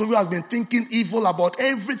evil. Those of you who have been thinking evil about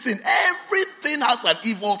everything has an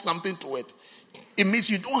evil something to it. It means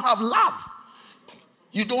you don't have love.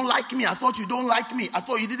 You don't like me. I thought you don't like me. I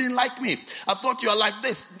thought you didn't like me. I thought you are like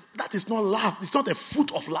this. That is not love. It's not a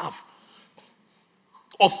fruit of love.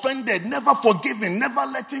 Offended, never forgiven, never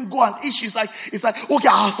letting go an issue. It's like, okay,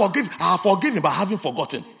 I have forgiven, but I haven't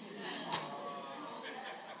forgotten.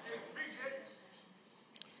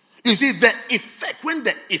 You see, the effect, when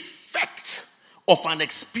the effect of an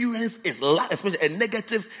experience is, especially a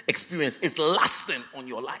negative experience, is lasting on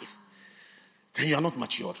your life, then you are not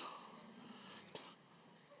matured.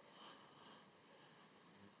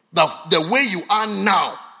 The way you are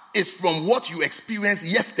now is from what you experienced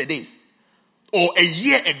yesterday or a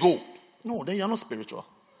year ago. No, then you are not spiritual.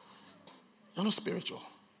 You're not spiritual.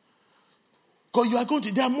 Because you are going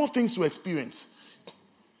to, there are more things to experience.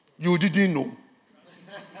 You didn't know.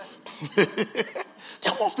 There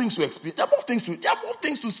are more things to experience. There are more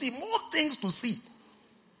things to see. More things to see.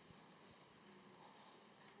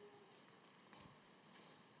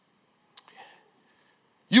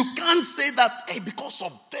 You can't say that, hey, because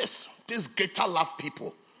of this greater love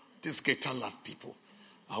people,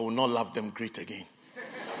 I will not love them great again.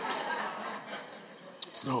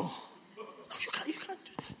 No, you can't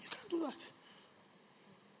do that.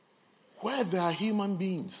 Where there are human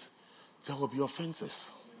beings, there will be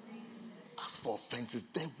offenses. As for offenses,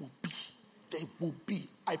 there will be.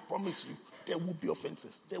 I promise you, there will be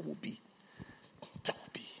offenses. There will be.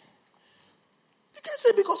 You can't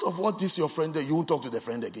say because of what this your friend did, you won't talk to the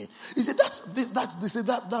friend again. You see, that's the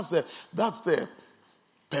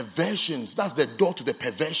perversions. That's the door to the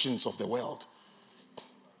perversions of the world.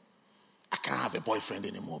 I can't have a boyfriend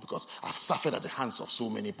anymore because I've suffered at the hands of so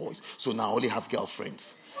many boys. So now I only have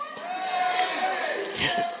girlfriends.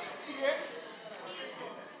 Yes.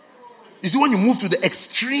 You see, when you move to the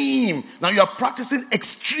extreme, now you are practicing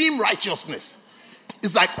extreme righteousness.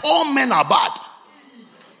 It's like all men are bad.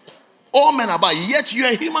 All men are bad, yet you're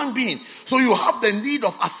a human being. So you have the need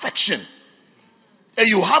of affection. And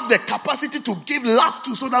you have the capacity to give love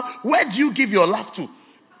to. So that where do you give your love to?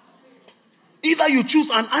 Either you choose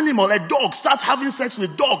an animal, a dog, start having sex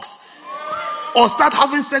with dogs. Or start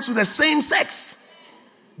having sex with the same sex.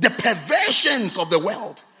 The perversions of the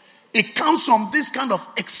world. It comes from this kind of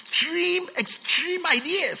extreme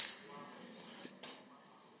ideas.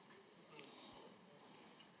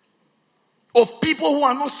 Of people who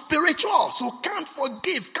are not spiritual. So can't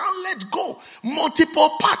forgive, can't let go.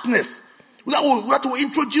 Multiple partners. That will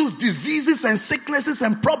introduce diseases and sicknesses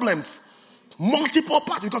and problems. Multiple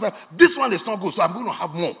partners. Because this one is not good, so I'm going to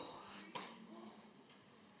have more.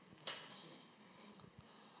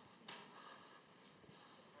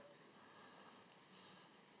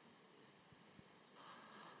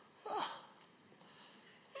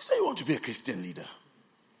 You say you want to be a Christian leader.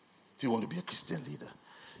 Do you want to be a Christian leader?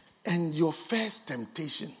 And your first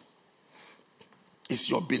temptation is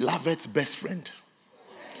your beloved's best friend.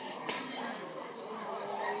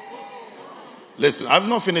 Listen, I've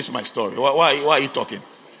not finished my story. Why are you talking?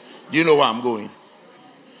 Do you know where I'm going?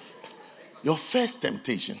 Your first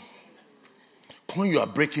temptation, when you are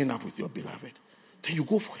breaking up with your beloved, then you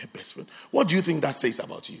go for your best friend. What do you think that says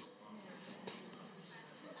about you?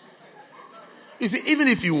 You see, even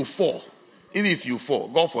if you fall,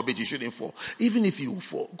 God forbid you shouldn't fall. Even if you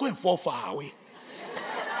fall, go and fall far away.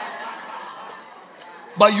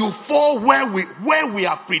 But you fall where we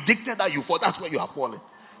have predicted that you fall. That's where you are falling.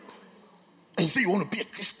 And you say you want to be a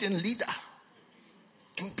Christian leader.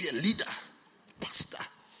 Don't be a leader, pastor.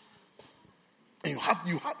 And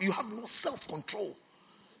you have no self-control.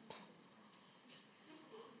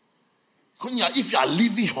 If you are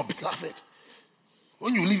leaving your beloved,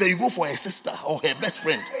 when you leave her, you go for her sister or her best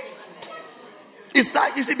friend. It's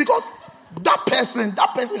that, you see, because that person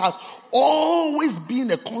has always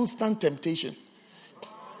been a constant temptation.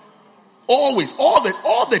 Always, all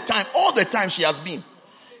the time she has been.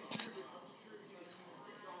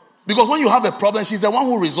 Because when you have a problem, she's the one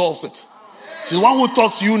who resolves it. She's the one who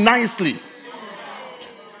talks to you nicely.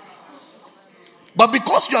 But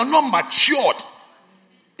because you are not matured,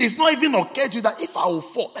 it's not even okay to you that if I will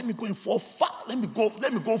fall, let me go and fall far. Let me go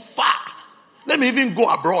far. Let me even go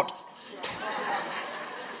abroad.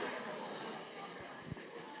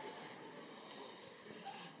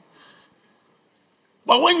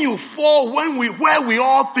 But when you fall, where we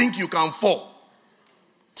all think you can fall,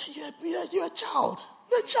 then you're a child.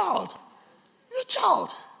 You're a child. You're a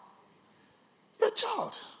child. You're a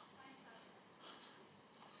child.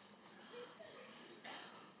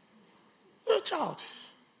 You're a child.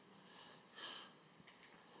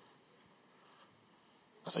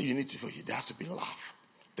 That's how you need to feel. There has to be love.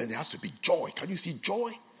 Then there has to be joy. Can you see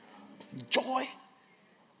joy? Joy.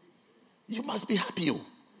 You must be happy.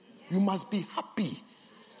 You must be happy.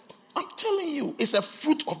 I'm telling you, it's a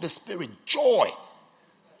fruit of the Spirit. Joy.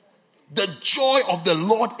 The joy of the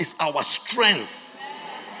Lord is our strength.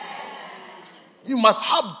 You must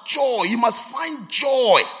have joy. You must find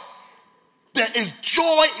joy. There is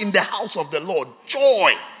joy in the house of the Lord.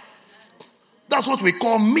 Joy. That's what we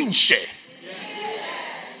call minshe.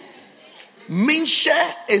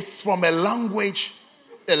 Minshare is from a language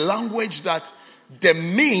that the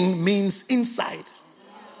min means inside.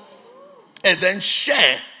 And then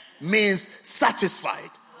share means satisfied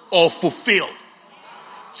or fulfilled.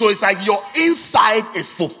 So it's like your inside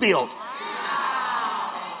is fulfilled.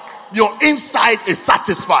 Your inside is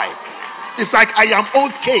satisfied. It's like I am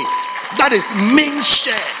okay. That is min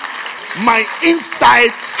share. My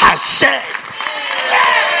inside has shared.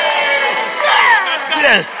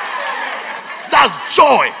 Yes. That's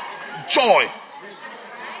joy. Joy.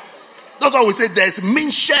 That's why we say there's min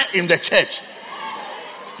share in the church.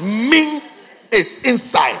 Min is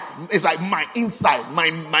inside. It's like my inside. My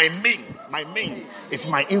min is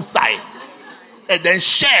my inside. And then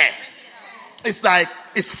share. It's like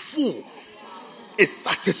it's full. It's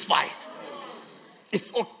satisfied.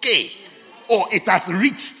 It's okay. Or it has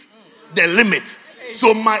reached the limit.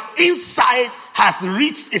 So my inside has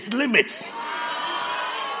reached its limits.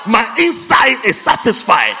 My inside is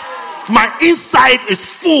satisfied. My inside is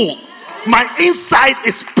full. My inside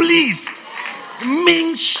is pleased.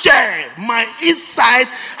 Min share. My inside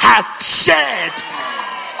has shared.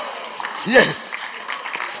 Yes.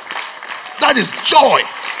 That is joy.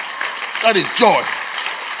 That is joy.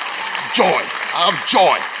 Joy. I have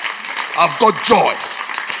joy. I've got joy.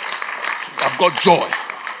 I've got joy.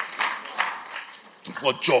 I've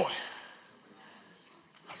got joy.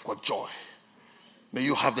 I've got joy. May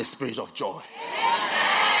you have the spirit of joy.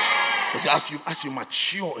 As you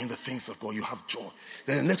mature in the things of God, you have joy.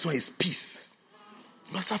 Then the next one is peace.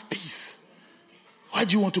 You must have peace. Why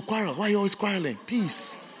do you want to quarrel? Why are you always quarreling?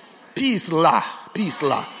 Peace. Peace, la. Peace,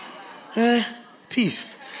 la.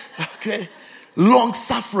 Peace. Okay. Long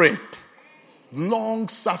suffering. Long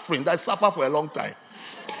suffering. That suffer for a long time.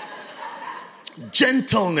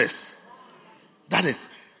 Gentleness. That is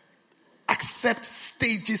accept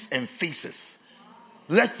stages and phases.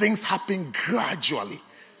 Let things happen gradually.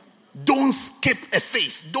 Don't skip a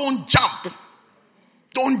phase. Don't jump.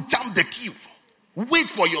 Don't jump the queue. Wait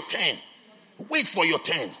for your turn. Wait for your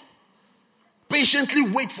turn. Patiently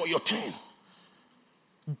wait for your turn.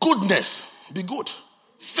 Goodness. Be good.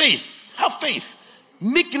 Faith. Have faith.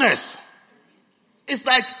 Meekness. It's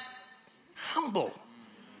like humble.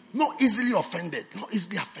 Not easily offended. Not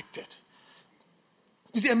easily affected.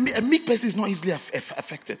 You see, a meek person is not easily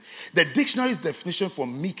affected. The dictionary's definition for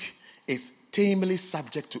meek is tamely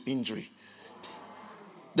subject to injury.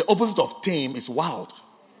 The opposite of tame is wild.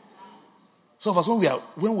 Some of us,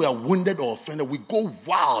 when we are wounded or offended, we go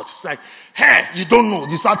wild. It's like, hey, you don't know.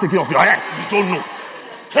 You start taking off your hair. You don't know.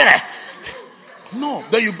 Hey. No.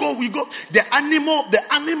 There you go. The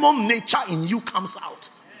animal nature in you comes out.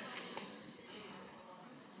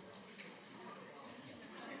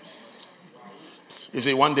 You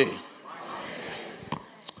see, one day,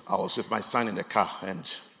 I was with my son in the car and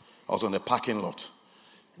I was on the parking lot.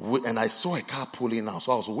 And I saw a car pulling out.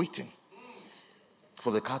 So I was waiting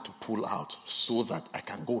for the car to pull out so that I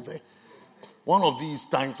can go there. One of these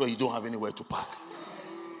times where you don't have anywhere to park.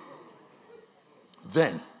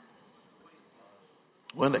 Then,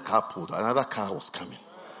 when the car pulled out, another car was coming.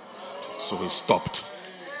 So he stopped.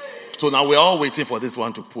 So now we're all waiting for this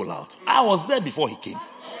one to pull out. I was there before he came.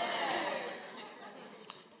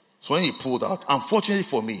 So when he pulled out, unfortunately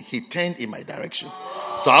for me, he turned in my direction.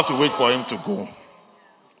 So I have to wait for him to go.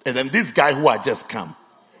 And then this guy who had just come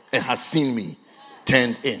and has seen me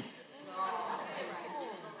turned in.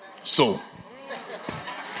 So,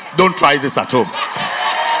 don't try this at home.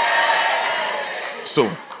 So,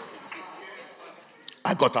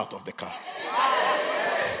 I got out of the car.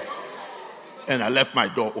 And I left my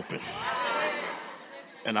door open.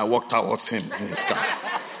 And I walked towards him in his car.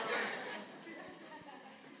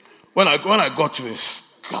 When I got to his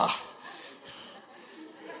car,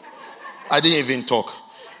 I didn't even talk.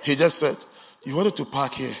 He just said, "You wanted to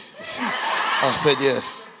park here?" I said,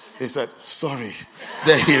 "Yes." He said, "Sorry."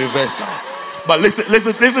 Then he reversed that. But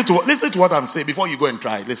listen to what I'm saying before you go and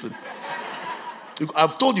try it. Listen.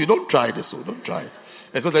 I've told you, don't try this. So don't try it.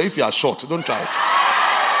 Especially if you are short, don't try it.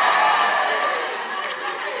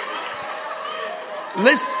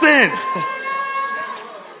 Listen.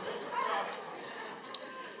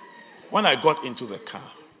 When I got into the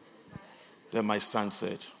car, then my son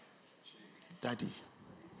said, "Daddy,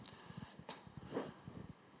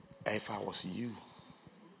 if I was you,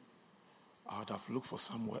 I would have looked for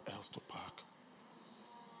somewhere else to park."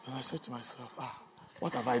 And I said to myself,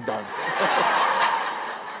 what have I done?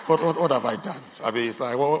 What have I done? I mean, it's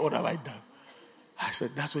like, what have I done? I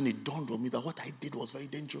said, that's when it dawned on me that what I did was very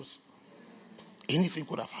dangerous. Anything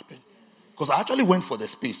could have happened. Because I actually went for the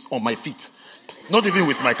space on my feet. Not even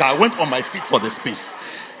with my car. I went on my feet for the space.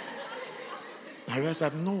 I realized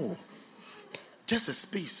that no. Just a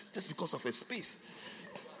space. Just because of a space.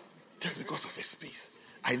 Just because of a space.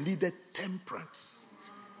 I needed temperance.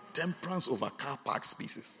 Temperance over car park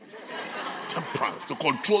spaces. Temperance to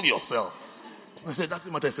control yourself. I said,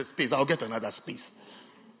 doesn't matter, it's a space. I'll get another space.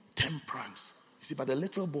 Temperance. You see, but the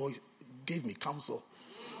little boy gave me counsel.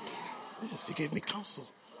 Yes, he gave me counsel.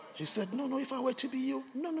 He said, no, if I were to be you,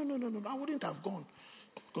 no, I wouldn't have gone.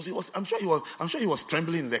 Because I'm sure he was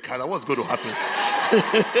trembling in the car. What's going to happen?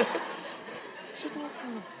 He said, no.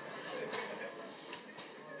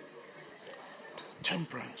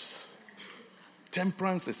 Temperance.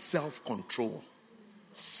 Temperance is self-control.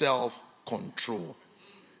 Self-control.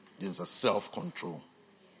 There's a self-control.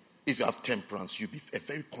 If you have temperance, you'll be a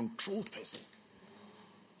very controlled person.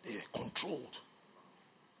 Yeah, controlled.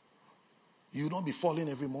 You will not be falling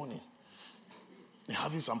every morning. You're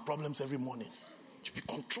having some problems every morning. You'll be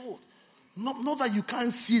controlled. Not that you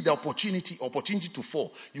can't see the opportunity to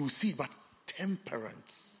fall. You will see it, but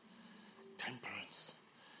temperance. Temperance.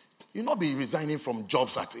 You'll not be resigning from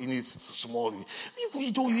jobs at any small.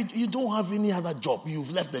 You don't have any other job.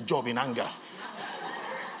 You've left the job in anger.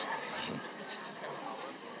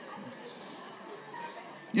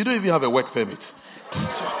 You don't even have a work permit.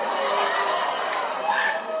 So,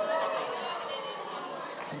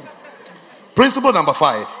 principle number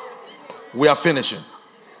 5. We are finishing.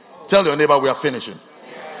 Tell your neighbor we are finishing.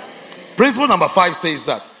 Principle number 5 says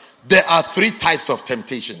that there are 3 types of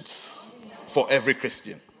temptations for every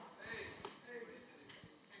Christian.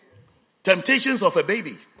 Temptations of a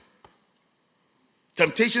baby,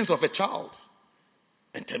 temptations of a child,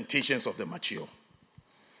 and temptations of the mature.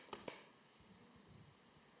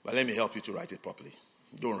 But let me help you to write it properly.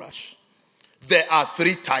 Don't rush. There are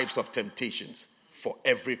 3 types of temptations for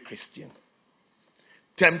every Christian.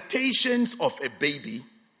 Temptations of a baby,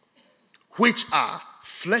 which are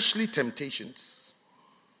fleshly temptations.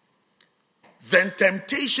 Then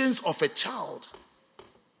temptations of a child,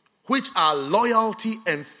 which are loyalty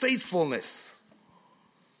and faithfulness.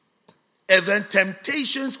 And then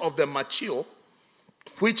temptations of the mature,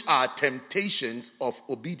 which are temptations of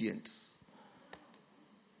obedience.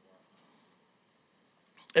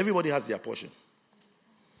 Everybody has their portion.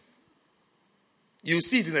 You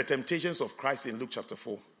see it in the temptations of Christ in Luke chapter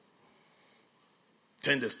 4.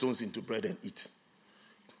 Turn the stones into bread and eat.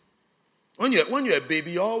 When you're a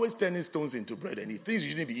baby, you're always turning stones into bread and eat. Things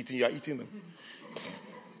you shouldn't be eating, you are eating them.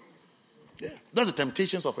 Yeah, that's the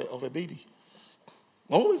temptations of a baby.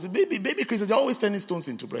 Always, baby Christians, they're always turning stones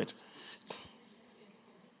into bread.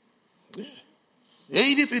 Yeah.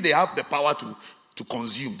 Anything they have the power to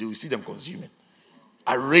consume, they will see them consuming.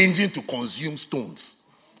 Arranging to consume stones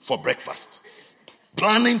for breakfast.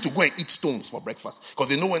 Planning to go and eat stones for breakfast. Because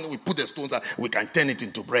they know when we put the stones out, we can turn it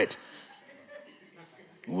into bread.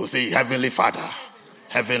 We'll say, Heavenly Father,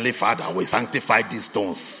 we sanctify these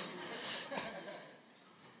stones.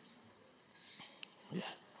 Yeah.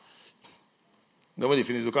 Then when you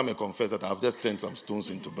finish, you come and confess that I've just turned some stones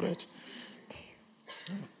into bread.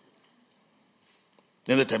 Yeah.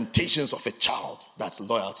 Then the temptations of a child, that's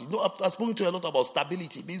loyalty. You know, I've spoken to you a lot about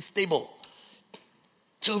stability, being stable.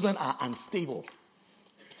 Children are unstable.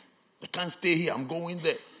 They can't stay here. I'm going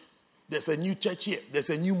there. There's a new church here. There's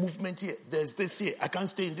a new movement here. There's this here. I can't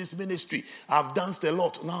stay in this ministry. I've danced a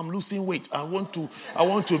lot. Now I'm losing weight. I want to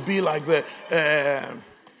be like the.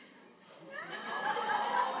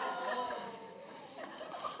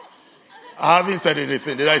 I haven't said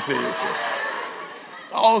anything. Did I say anything?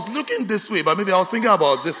 I was looking this way, but maybe I was thinking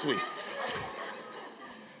about this way.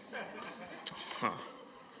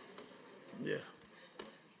 Yeah.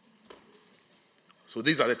 So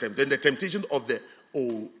these are the temptations. Then the temptation of the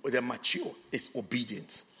mature is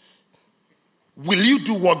obedience. Will you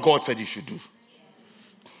do what God said you should do?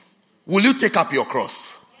 Will you take up your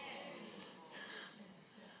cross?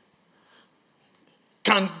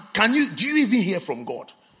 Do you even hear from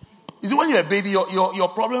God? You see, when you're a baby, your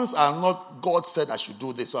problems are not God said I should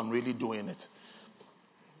do this, so I'm really doing it.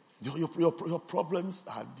 Your problems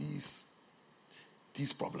are these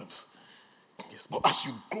problems. Yes, but as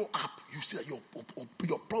you grow up, you see that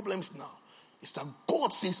your problems now is that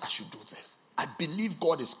God says I should do this. I believe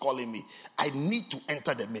God is calling me. I need to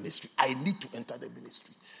enter the ministry.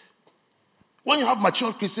 When you have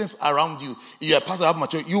mature Christians around you, you're a pastor,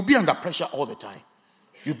 you'll be under pressure all the time.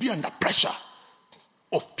 You'll be under pressure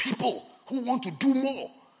of people who want to do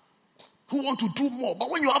more. But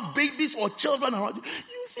when you have babies or children around you,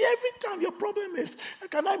 you see every time your problem is,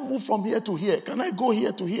 can I move from here to here? Can I go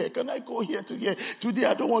here to here? Can I go here to here? Today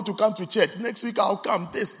I don't want to come to church. Next week I'll come.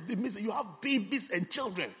 You have babies and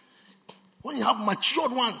children. When you have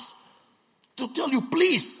matured ones to tell you,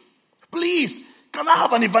 please, can I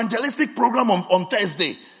have an evangelistic program on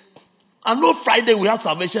Thursday? I know Friday we have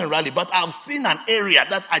salvation rally, but I've seen an area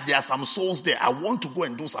that there are some souls there. I want to go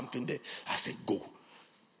and do something there. I say, go.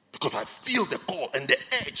 Because I feel the call and the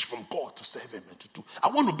urge from God to serve him and to do. I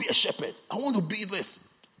want to be a shepherd. I want to be this.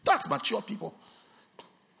 That's mature people.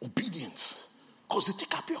 Obedience. Because they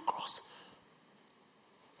take up your cross.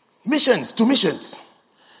 Missions, to missions.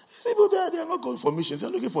 People there, they are not going for missions.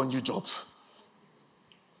 They're looking for new jobs.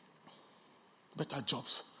 Better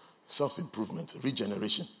jobs. Self-improvement.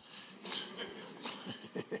 Regeneration.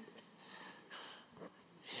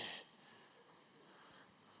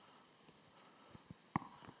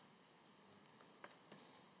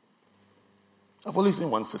 I've only seen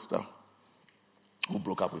one sister who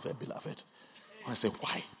broke up with her beloved. I said,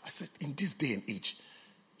 why? I said, in this day and age,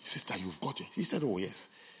 sister, you've got it. He said, oh, yes.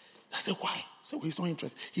 I said, why? I said, well, he's not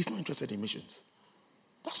interested. He's not interested in missions.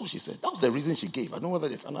 That's what she said. That was the reason she gave. I don't know whether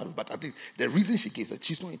it's another, but at least the reason she gave that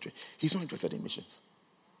he's not interested in missions.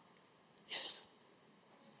 Yes.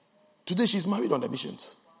 Today she's married on the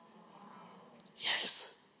missions. Yes.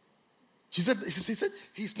 She said,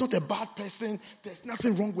 he's not a bad person. There's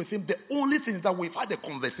nothing wrong with him. The only thing is that we've had a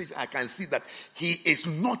conversation. I can see that he is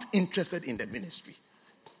not interested in the ministry.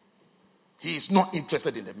 He is not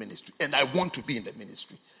interested in the ministry. And I want to be in the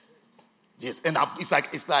ministry. Yes. And it's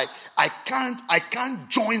like I can't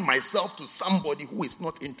join myself to somebody who is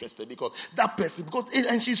not interested because that person,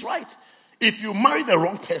 and she's right. If you marry the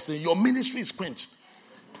wrong person, your ministry is quenched.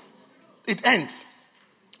 It ends.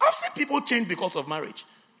 I've seen people change because of marriage.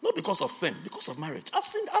 Not because of sin, because of marriage. I've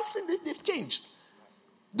seen they've changed.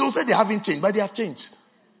 They'll say they haven't changed, but they have changed.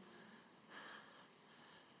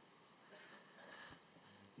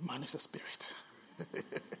 Man is a spirit. Man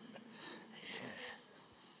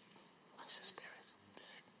is a spirit.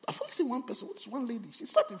 I've only seen one person, one lady. She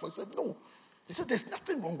sat in front and said, no. They said, there's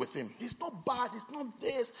nothing wrong with him. He's not bad. He's not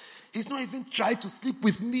this. He's not even tried to sleep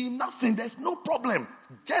with me. Nothing. There's no problem.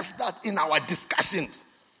 Just that in our discussions,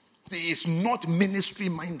 he is not ministry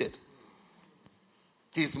minded.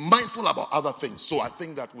 He is mindful about other things. So I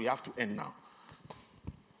think that we have to end now.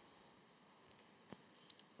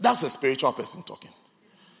 That's a spiritual person talking.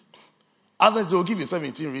 Others, they'll give you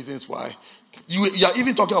 17 reasons why. You are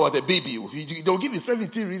even talking about a baby. They'll give you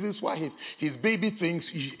 17 reasons why his baby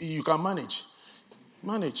thinks you can manage.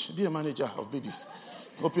 Manage. Be a manager of babies.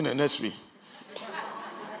 Open a nursery.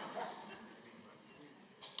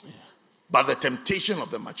 But the temptation of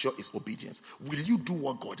the mature is obedience. Will you do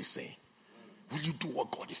what God is saying? Will you do what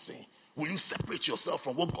God is saying? Will you separate yourself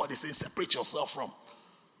from what God is saying? Separate yourself from.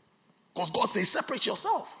 Because God says separate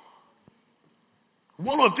yourself.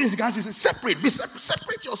 One of the things he can say is separate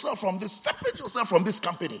yourself from this. Separate yourself from this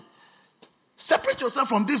company. Separate yourself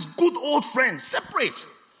from this good old friend. Separate.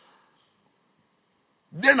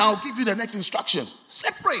 Then I'll give you the next instruction.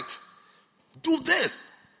 Separate. Do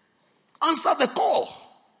this. Answer the call.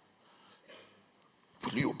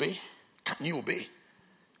 Will you obey? Can you obey?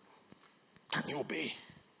 Can you obey?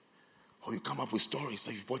 Or you come up with stories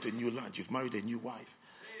that you've bought a new land, you've married a new wife.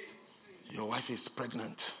 Your wife is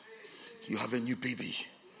pregnant. You have a new baby.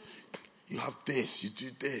 You have this, you do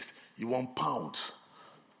this. You want pounds.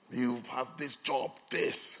 You have this job,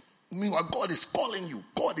 this. Meanwhile, God is calling you.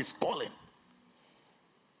 God is calling.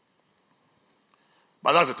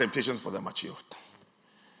 But that's the temptations for the mature.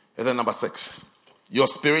 And then number 6, your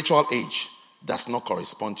spiritual age does not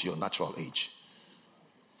correspond to your natural age.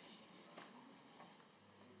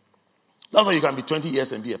 That's why you can be 20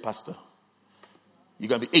 years and be a pastor. You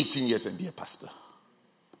can be 18 years and be a pastor.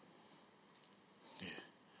 Yeah.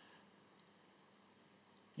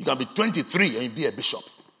 You can be 23 and be a bishop.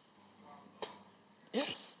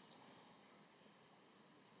 Yes.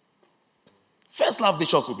 First love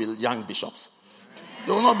bishops will be young bishops.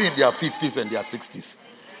 They will not be in their 50s and their 60s.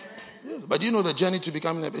 Yes. But you know the journey to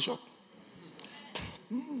becoming a bishop?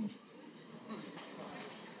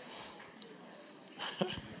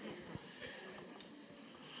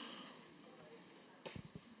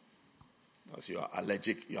 As you are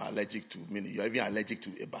allergic to many. You are even allergic to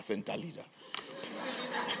a Bacenta leader.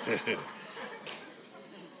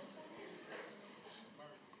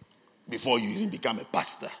 Before you even become a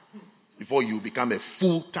pastor, before you become a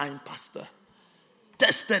full-time pastor,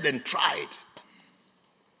 tested and tried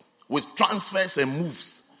with transfers and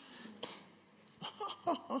moves.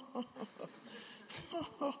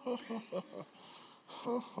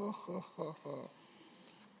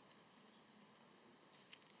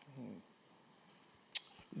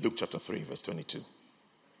 Luke chapter 3, verse 22.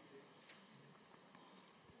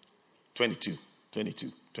 22.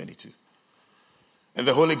 And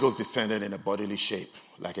the Holy Ghost descended in a bodily shape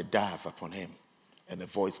like a dove upon him. And a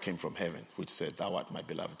voice came from heaven, which said, "Thou art my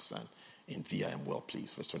beloved Son, in thee I am well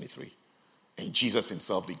pleased." Verse 23. And Jesus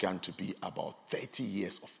himself began to be about 30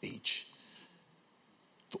 years of age.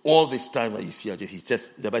 So all this time that you see, he's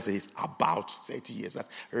just, the Bible says he's about 30 years. That's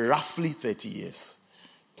roughly 30 years.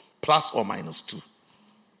 Plus or minus 2.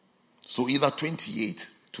 So either 28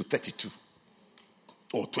 to 32.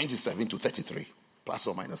 Or 27 to 33. Plus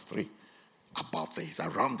or minus 3. About that. He's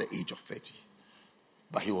around the age of 30.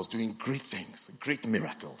 But he was doing great things. Great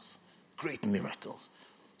miracles. Great miracles.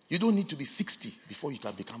 You don't need to be 60 before you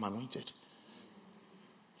can become anointed.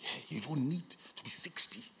 Yeah, you don't need to be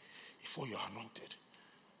 60 before you're anointed.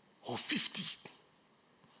 Or 50.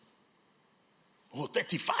 Or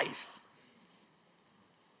 35.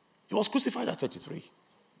 He was crucified at 33.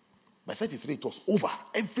 By 33, it was over.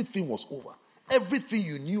 Everything was over. Everything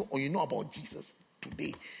you knew or you know about Jesus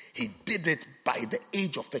today, he did it by the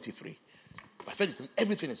age of 33. By 33,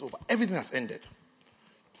 everything is over. Everything has ended.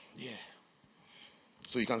 Yeah.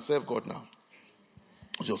 So you can serve God now.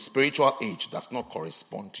 Your spiritual age does not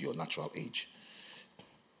correspond to your natural age.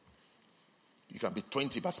 You can be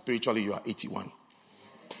 20, but spiritually you are 81.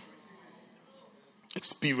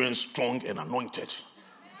 Experienced, strong, and anointed.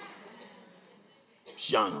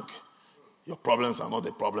 Young. Your problems are not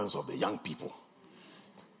the problems of the young people.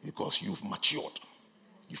 Because you've matured.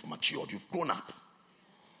 You've matured. You've grown up.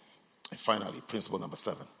 And finally, principle number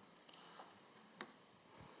 7.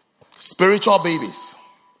 Spiritual babies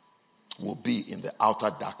will be in the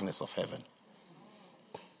outer darkness of heaven.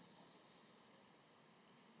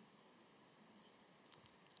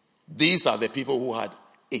 These are the people who had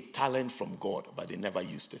a talent from God, but they never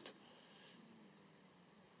used it.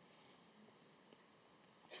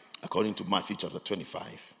 According to Matthew chapter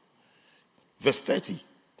 25, verse 30.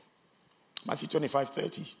 Matthew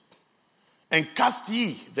 25:30. And cast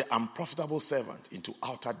ye the unprofitable servant into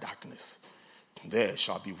outer darkness. There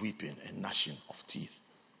shall be weeping and gnashing of teeth.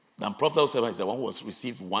 The unprofitable servant is the one who has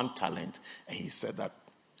received 1 talent, and he said that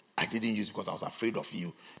I didn't use it because I was afraid of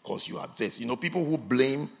you, because you are this. You know, people who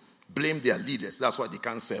blame their leaders. That's why they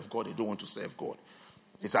can't serve God. They don't want to serve God.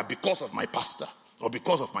 They say, because of my pastor or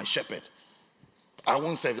because of my shepherd, I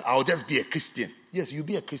won't serve. I'll just be a Christian. Yes, you'll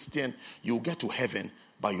be a Christian. You'll get to heaven,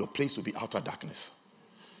 but your place will be outer darkness.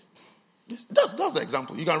 That's the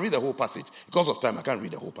example. You can read the whole passage. Because of time, I can't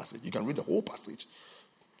read the whole passage. You can read the whole passage.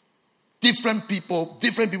 Different people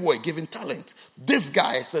were given talent. This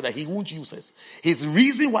guy said that he won't use it. His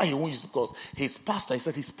reason why he won't use it because his pastor, he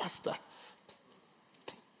said his pastor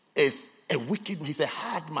is a wicked, he's a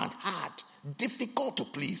hard man, hard, difficult to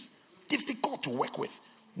please, difficult to work with.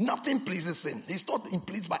 Nothing pleases him. He's not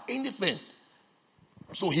pleased by anything.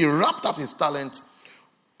 So he wrapped up his talent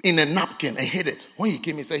in a napkin and hid it. When he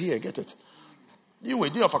came, he said, here, get it. You, a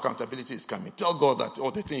day of accountability is coming. Tell God that,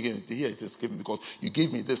 the thing here it is given because you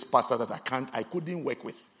gave me this pastor that I couldn't work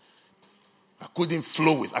with. I couldn't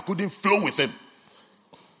flow with him.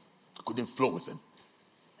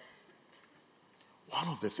 One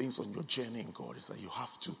of the things on your journey in God is that you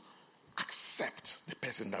have to accept the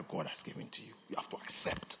person that God has given to you. You have to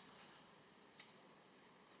accept.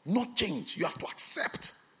 Not change. You have to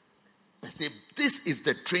accept. And say, this is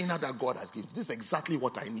the trainer that God has given. This is exactly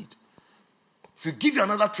what I need. If you give you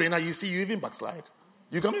another trainer, you see, you even backslide.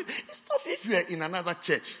 It's tough if you are in another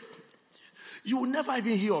church. You will never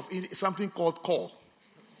even hear of something called call.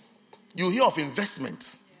 You hear of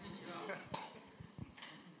investment.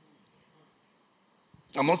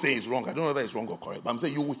 I'm not saying it's wrong. I don't know whether it's wrong or correct. But I'm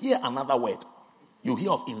saying you will hear another word. You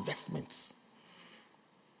hear of investments.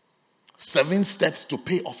 7 steps to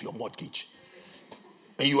pay off your mortgage.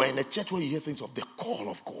 And you are in a church where you hear things of the call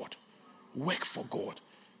of God. Work for God.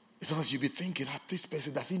 Sometimes you'll be thinking, this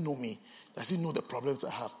person, does he know me? Does he know the problems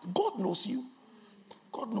I have? God knows you.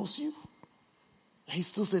 God knows you. And he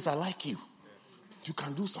still says, I like you. You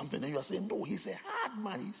can do something. And you are saying, no, he's a hard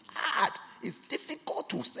man. He's hard. It's difficult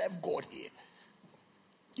to serve God here.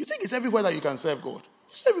 You think it's everywhere that you can serve God?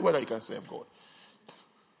 It's everywhere that you can serve God.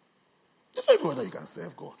 It's everywhere that you can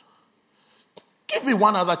serve God. Give me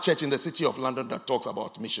one other church in the city of London that talks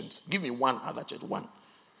about missions. Give me one other church. One.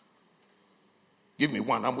 Give me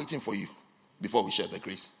one. I'm waiting for you before we share the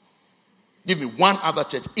grace. Give me one other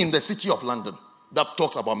church in the city of London that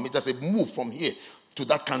talks about missions. That say, move from here to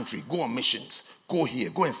that country. Go on missions. Go here.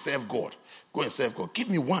 Go and serve God. Go and serve God. Give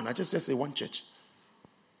me one. I just say one church.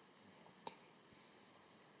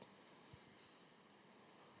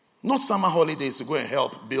 Not summer holidays to go and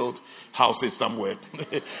help build houses somewhere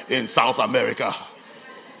in South America.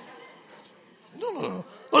 No.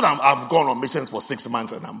 Not I've gone on missions for 6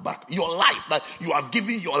 months and I'm back. Your life, that you have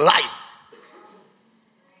given your life.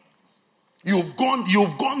 You've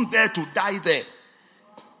gone there to die there.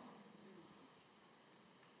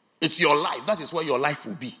 It's your life. That is where your life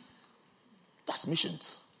will be. That's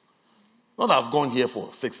missions. Not that I've gone here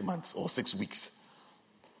for 6 months or 6 weeks.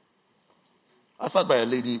 I sat by a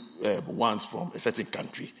lady once from a certain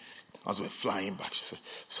country. As we were flying back, she said,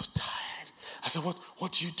 so tired. I said,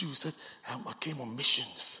 what do you do? She said, I came on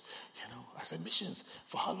missions. I said, missions?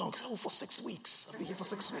 For how long? She said, for 6 weeks. I've been here for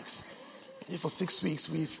 6 weeks. Here for 6 weeks,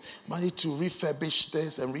 we've managed to refurbish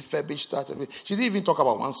this and refurbish that. She didn't even talk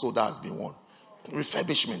about one soul that has been won.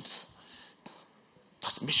 Refurbishments.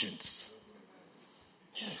 That's missions.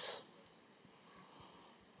 Yes.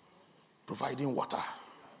 Providing water.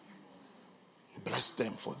 Bless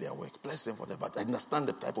them for their work. Bless them for their... But I understand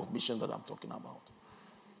the type of mission that I'm talking about.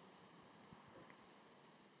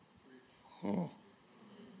 Your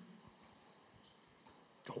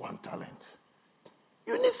one talent.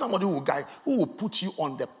 You need somebody who will put you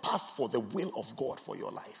on the path for the will of God for your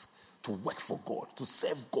life. To work for God. To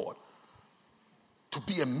serve God. To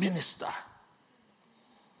be a minister.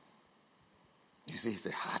 You say he's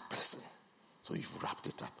a hard person. So you've wrapped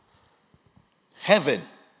it up. Heaven.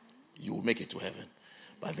 You will make it to heaven.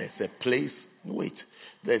 But there's a place,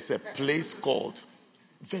 there's a place called,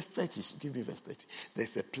 verse 30, give me verse 30.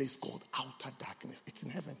 There's a place called outer darkness. It's in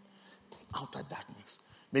heaven. Outer darkness.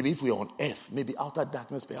 Maybe if we are on earth, maybe outer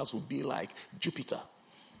darkness perhaps would be like Jupiter.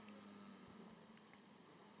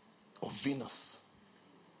 Or Venus.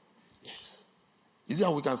 Yes. You see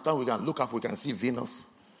how we can stand, we can look up, we can see Venus.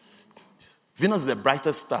 Venus is the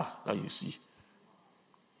brightest star that you see.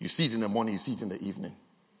 You see it in the morning, you see it in the evening.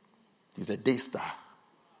 It's a day star.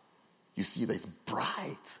 You see that it's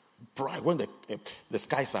bright. When the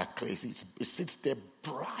skies are crazy, it sits there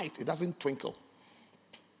bright. It doesn't twinkle.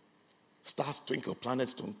 Stars twinkle,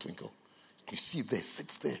 planets don't twinkle. You see there, it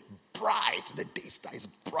sits there bright. The day star is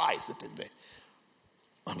bright sitting there.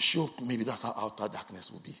 I'm sure maybe that's how outer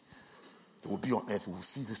darkness will be. It will be on earth. We will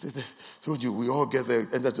see this. Told you, we all get there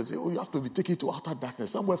and then say, you have to be taken to outer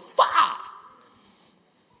darkness, somewhere far.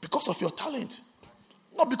 Because of your talent.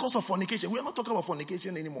 Not because of fornication. We are not talking about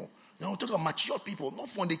fornication anymore. We are talking about mature people, not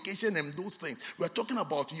fornication and those things. We are talking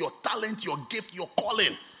about your talent, your gift, your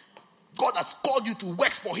calling. God has called you to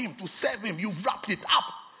work for him, to serve him. You've wrapped it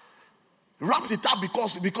up. Wrapped it up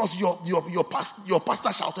because your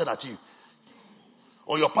pastor shouted at you.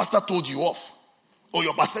 Or your pastor told you off. Or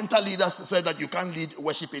your center leader said that you can't lead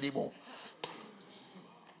worship anymore.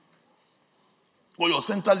 Or your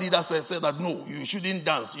center leader said that no, you shouldn't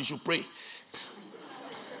dance, you should pray.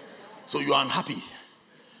 So you are unhappy.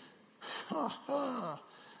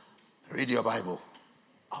 Read your Bible.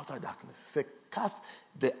 Outer darkness. Say, cast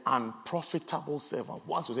the unprofitable servant.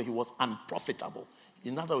 Once we say he was unprofitable.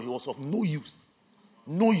 In other words, he was of no use.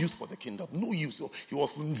 No use for the kingdom. No use. He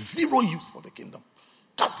was zero use for the kingdom.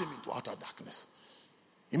 Cast him into outer darkness.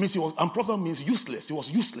 It means he was unprofitable means useless. He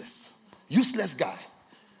was useless. Useless guy.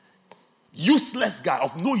 Useless guy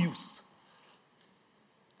of no use.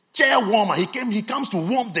 Chair warmer. He comes to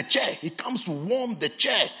warm the chair. He comes to warm the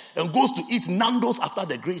chair and goes to eat Nando's after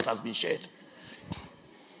the grace has been shared.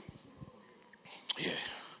 Yeah.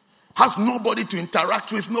 Has nobody to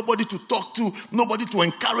interact with, nobody to talk to, nobody to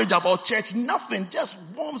encourage about church, nothing. Just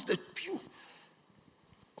warms the pew.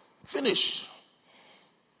 Finished.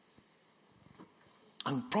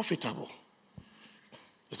 Unprofitable.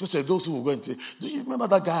 Especially those who went to, do you remember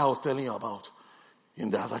that guy I was telling you about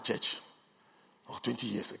in the other church? 20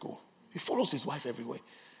 years ago. He follows his wife everywhere.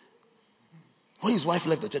 When his wife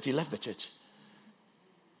left the church, he left the church.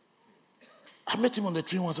 I met him on the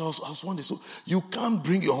train once. I was wondering, so you can't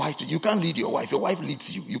bring your wife you can't lead your wife. Your wife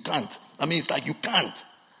leads you. You can't. I mean, it's like you can't.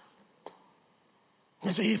 I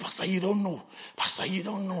say, hey, Pastor, you don't know. Pastor, you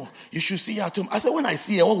don't know. You should see her at home. I said, when I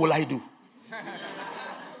see her, what will I do?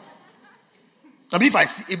 I mean,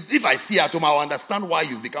 if I see her at home, I'll understand why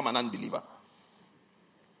you've become an unbeliever.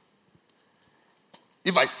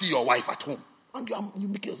 If I see your wife at home, and you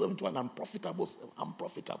make yourself into an unprofitable.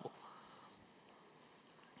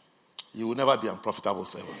 You will never be unprofitable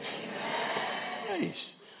servants.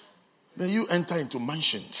 Yes. Then you enter into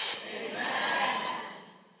mansions.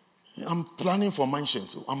 I'm planning for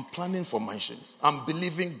mansions. I'm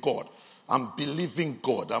believing God. And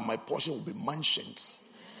my portion will be mansions.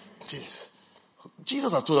 Yes.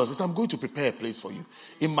 Jesus has told us, I'm going to prepare a place for you.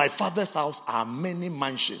 In my Father's house are many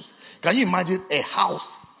mansions. Can you imagine a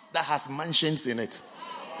house that has mansions in it?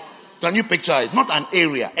 Can you picture it? Not an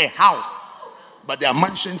area, a house. But there are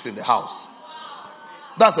mansions in the house.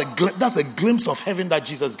 That's a glimpse of heaven that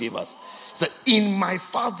Jesus gave us. So in my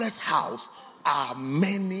Father's house are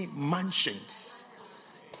many mansions.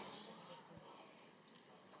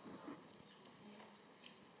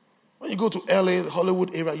 When you go to LA, the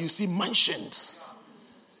Hollywood area, you see mansions.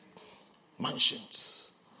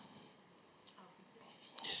 Mansions.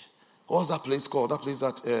 What's that place called? That place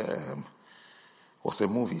that what's a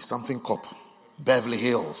movie? Something cop. Beverly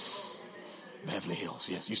Hills. Beverly Hills,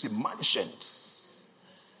 yes. You see mansions.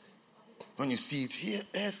 When you see it here,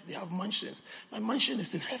 earth, they have mansions. My mansion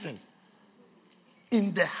is in heaven.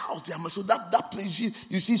 In the house, they are. So that place,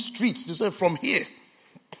 you see streets. They say from here.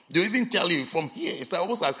 They even tell you from here. It's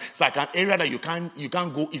almost like, it's like an area that you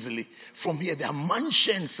can't go easily. From here, there are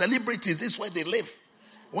mansions, celebrities. This is where they live.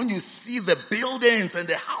 When you see the buildings and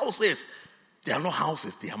the houses, they are not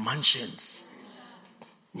houses, they are mansions.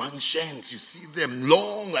 Mansions, you see them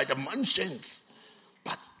long like the mansions.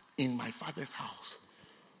 But in my Father's house,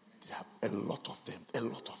 there are a lot of them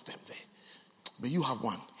there. May you have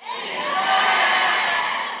one.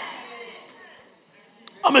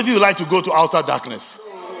 How many of you would like to go to outer darkness?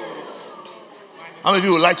 How many of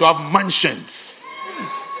you would like to have mansions?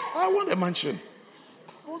 Yes, I want a mansion.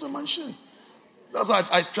 That's why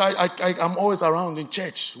I try. I'm always around in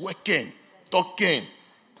church, working, talking,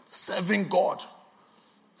 serving God.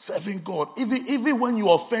 Even when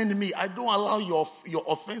you offend me, I don't allow your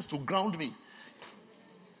offense to ground me,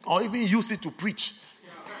 or even use it to preach,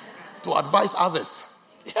 to advise others.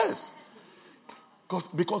 Yes,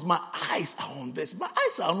 because my eyes are on this. My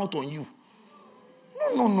eyes are not on you.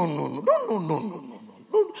 No.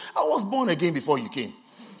 I was born again before you came.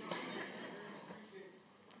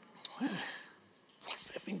 We're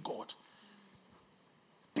serving God.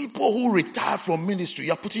 People who retire from ministry,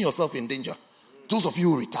 you're putting yourself in danger. Those of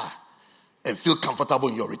you who retire and feel comfortable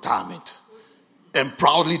in your retirement and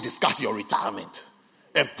proudly discuss your retirement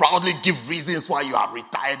and proudly give reasons why you are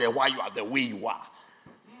retired and why you are the way you are.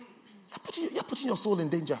 You're putting your soul in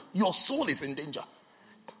danger. Your soul is in danger.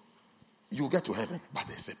 You'll get to heaven, but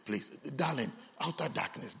there's a place. Darling, outer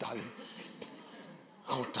darkness, darling.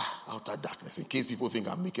 Outer darkness. In case people think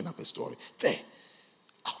I'm making up a story. There,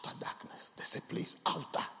 outer darkness. There's a place,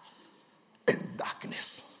 outer and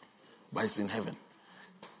darkness. But it's in heaven.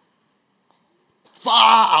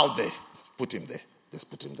 Far out there. Put him there. Just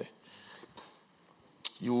put him there.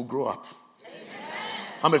 You will grow up. Amen.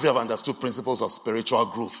 How many of you have understood principles of spiritual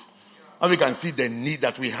growth? How many can see the need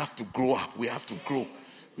that we have to grow up? We have to grow.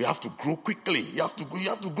 We have to grow quickly. You have to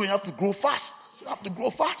grow fast. You have to grow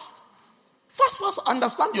fast. Fast.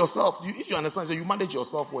 Understand yourself. If you understand, you manage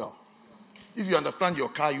yourself well. If you understand your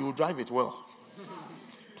car, you will drive it well.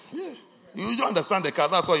 Yeah. You don't understand the car.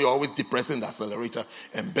 That's why you're always depressing the accelerator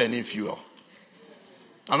and burning fuel.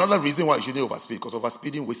 Another reason why you shouldn't overspeed, because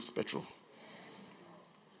overspeeding wastes petrol.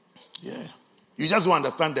 Yeah. You just don't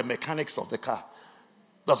understand the mechanics of the car.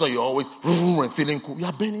 That's why you're always and feeling cool. You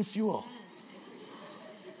are burning fuel.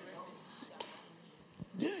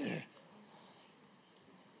 Yeah.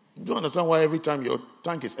 You don't understand why every time your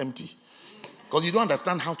tank is empty. Because you don't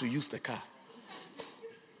understand how to use the car.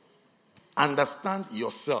 Understand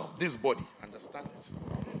yourself. This body. Understand it.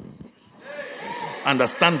 Listen.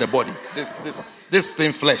 Understand the body. This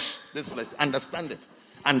thing flesh. This flesh. Understand it.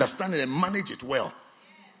 Understand it and manage it well.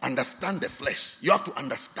 Understand the flesh. You have to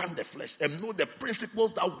understand the flesh and know the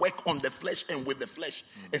principles that work on the flesh and with the flesh.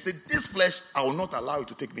 And say, this flesh, I will not allow you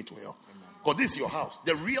to take me to hell. Because this is your house.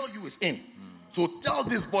 The real you is in. So tell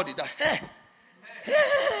this body that, hey,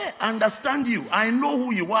 understand you. I know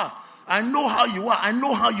who you are. I know how you are. I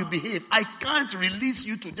know how you behave. I can't release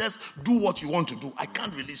you to just do what you want to do. I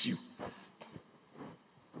can't release you.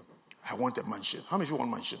 I want a mansion. How many of you want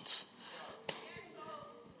mansions?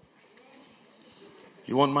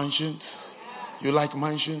 You want mansions? You like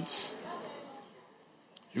mansions?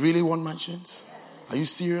 You really want mansions? Are you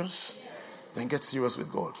serious? Then get serious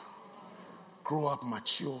with God. Grow up,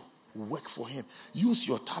 mature, work for him. Use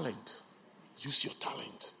your talent. Use your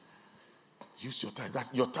talent. Use your talent.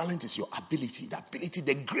 Your talent is your ability. The ability,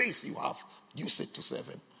 the grace you have. Use it to serve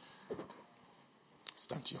him.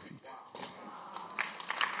 Stand to your feet.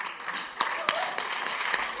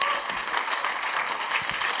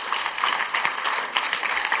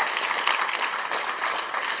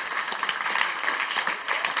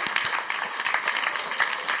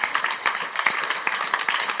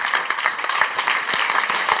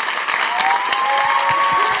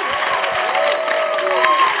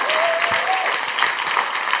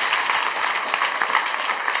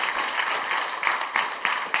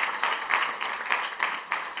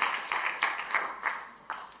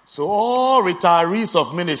 So all retirees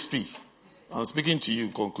of ministry, I'm speaking to you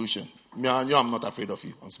in conclusion. I'm not afraid of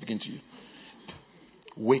you. I'm speaking to you.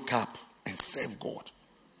 Wake up and serve God.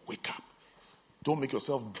 Wake up. Don't make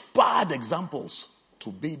yourself bad examples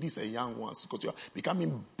to babies and young ones, because you're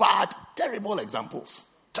becoming bad, terrible examples.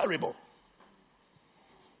 Terrible.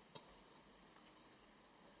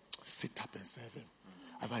 sit up and serve him.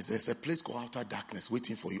 Otherwise, there's a place called Outer Darkness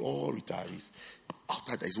waiting for you. All retirees.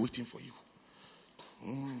 Outer Darkness is waiting for you.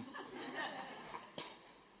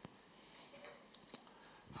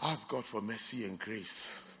 Ask God for mercy and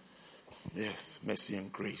grace. Yes, mercy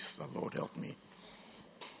and grace. The Lord help me.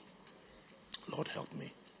 Lord help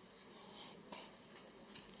me.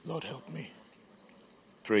 Lord help me.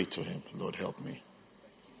 Pray to him. Lord help me.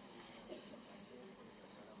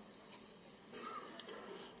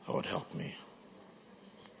 Lord help me.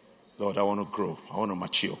 Lord, I want to grow. I want to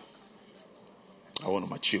mature. I want to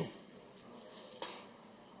mature.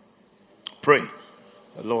 Pray.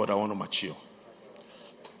 Lord, I want to mature.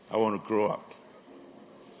 I want to grow up.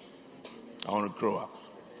 I want to grow up.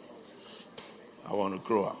 I want to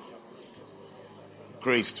grow up.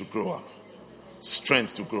 Grace to grow up.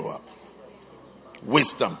 Strength to grow up.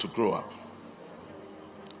 Wisdom to grow up.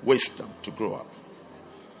 Wisdom to grow up.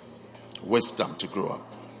 Wisdom to grow up.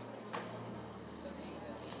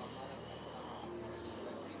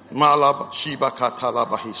 Malab Shiba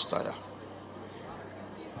Katalaba Histaya.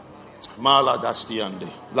 Mala Dastiande.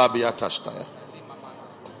 Labiatashtaya.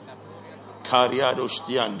 Kariado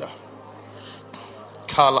Stianda.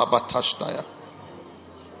 Kalabatashtaya.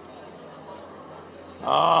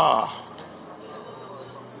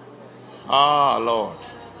 Lord.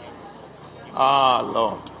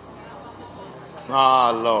 Lord.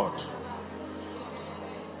 Lord.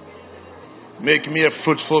 Make me a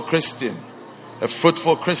fruitful Christian. A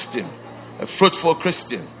fruitful Christian. A fruitful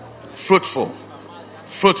Christian. Fruitful.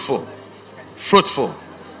 Fruitful. Fruitful.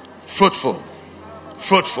 Fruitful.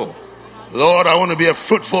 Fruitful. Lord, I want to be a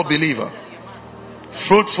fruitful believer.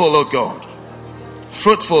 Fruitful, oh God.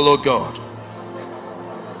 Fruitful, oh God.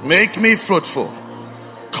 Make me fruitful.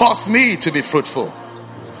 Cause me to be fruitful.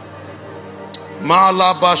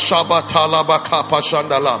 Malaba shabatalaba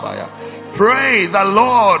kapashandalabaya. Pray the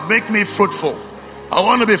Lord make me fruitful. I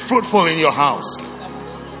want to be fruitful in your house.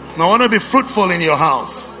 I want to be fruitful in your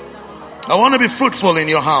house. I want to be fruitful in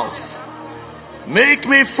your house. Make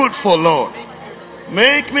me fruitful, Lord.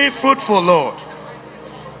 Make me fruitful, Lord.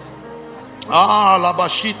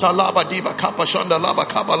 Labashita labadiba kapashanda laba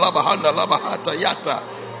kaba laba handa laba hata yata.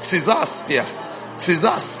 Sizastia.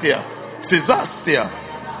 Sizastia. Sizastia.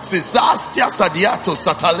 Sizastia sadiato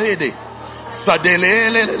satalede.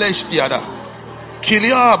 Sadelele leshtiada.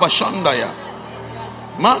 Kilia bashandaya.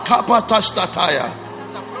 Makapa tashtataya.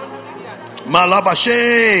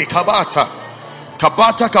 Malabashe kabata.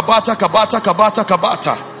 Kabata kabata kabata kabata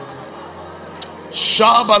kabata.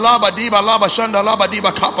 Shaba laba diba laba shanda laba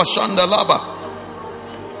diba kapa shanda laba.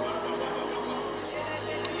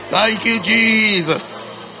 Thank you,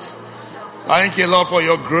 Jesus. Thank you, Lord, for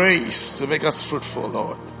your grace to make us fruitful,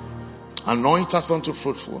 Lord. Anoint us unto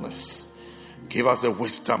fruitfulness. Give us the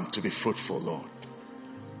wisdom to be fruitful, Lord.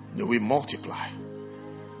 May we multiply.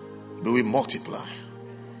 May we multiply.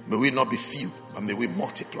 May we not be few, but may we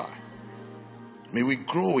multiply. May we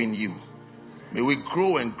grow in you. May we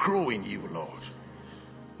grow and grow in you, Lord.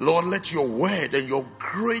 Lord, let your word and your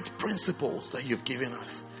great principles that you've given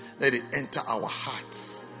us, let it enter our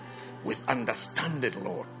hearts with understanding,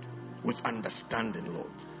 Lord. With understanding, Lord.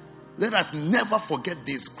 Let us never forget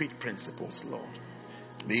these great principles, Lord.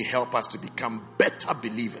 May you help us to become better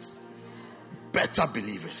believers. Better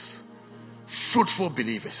believers. Fruitful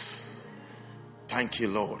believers. Thank you,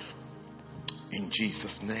 Lord. In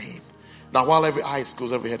Jesus' name. Now, while every eye is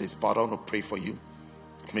closed, every head is bowed, I want to pray for you.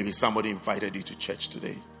 Maybe somebody invited you to church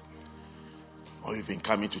today. Or you've been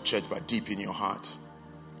coming to church, but deep in your heart,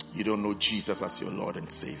 you don't know Jesus as your Lord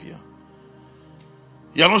and Savior.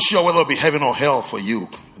 You're not sure whether it'll be heaven or hell for you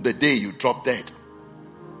the day you drop dead.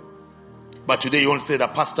 But today you want to say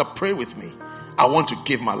that, Pastor, pray with me. I want to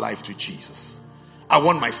give my life to Jesus. I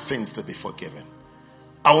want my sins to be forgiven.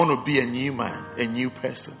 I want to be a new man, a new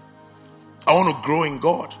person. I want to grow in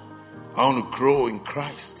God. I want to grow in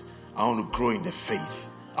Christ. I want to grow in the faith.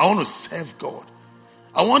 I want to serve God.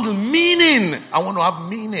 I want meaning. I want to have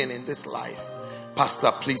meaning in this life.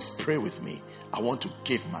 Pastor, please pray with me. I want to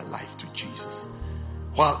give my life to Jesus.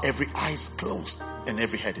 While every eye is closed and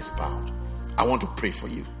every head is bowed, I want to pray for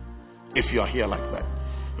you. If you are here like that,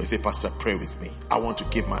 you say, Pastor, pray with me. I want to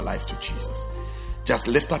give my life to Jesus. Just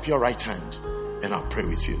lift up your right hand and I'll pray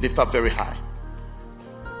with you. Lift up very high.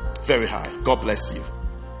 Very high. God bless you.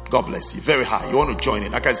 God bless you. Very high. You want to join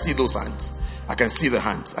in. I can see those hands. I can see the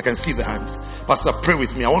hands. I can see the hands. Pastor, pray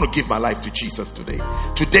with me. I want to give my life to Jesus today.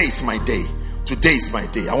 Today is my day. Today is my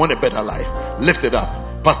day. I want a better life. Lift it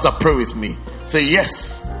up. Pastor, pray with me. Say,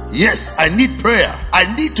 yes. Yes, I need prayer.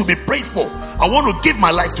 I need to be prayed for. I want to give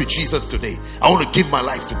my life to Jesus today. I want to give my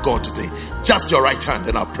life to God today. Just your right hand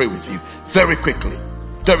and I'll pray with you. Very quickly.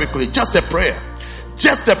 Very quickly. Just a prayer.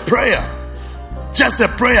 Just a prayer. Just a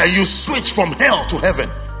prayer. You switch from hell to heaven.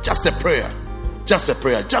 Just a prayer. Just a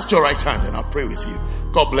prayer. Just your right hand and I'll pray with you.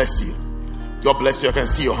 God bless you. God bless you. I can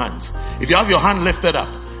see your hands. If you have your hand lifted up,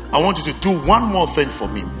 I want you to do one more thing for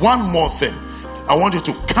me. One more thing. I want you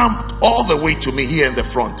to come all the way to me here in the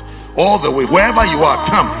front. All the way. Wherever you are,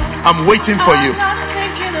 come. I'm waiting for you.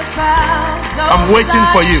 I'm waiting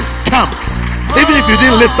for you. Come. Even if you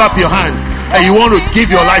didn't lift up your hand and you want to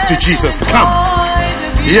give your life to Jesus, come.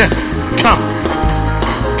 Yes, come.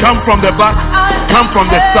 Come from the back. Come from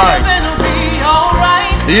the side.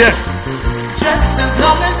 Yes. Just as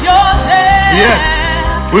long as you're there. Yes.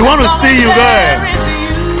 We want to see you there.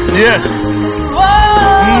 Yes.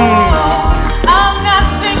 I'm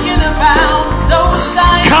not thinking about those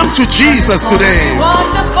signs. Come to Jesus today.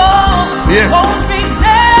 Wonderful. Yes. Won't be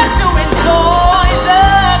there to enjoy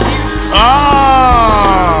the view.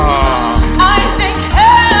 I think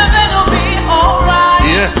heaven will be alright.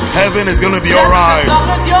 Yes, heaven is going to be alright. As long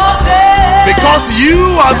as you're there. Because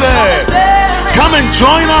you are there. Come and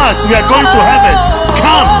join us. We are going to heaven.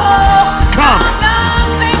 Come. Come.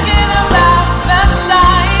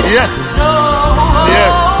 Yes.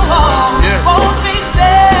 Yes. Yes.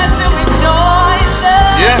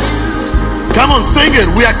 Yes. Come on, sing it.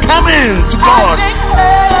 We are coming to God.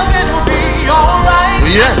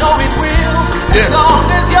 Yes. Yes.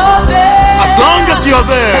 As long as you're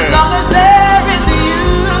there.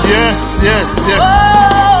 Yes, yes, yes.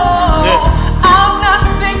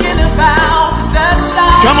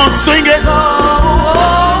 Come on, sing it.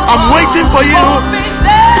 I'm waiting for you.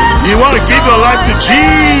 You want to give your life to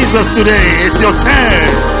Jesus today. It's your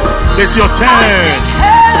turn. It's your turn.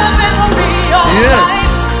 Yes.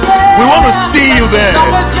 We want to see you there.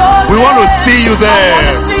 We want to see you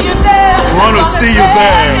there. We want to see you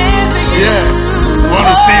there. Yes. We want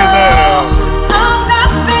to see you there. I'm not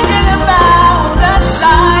thinking about that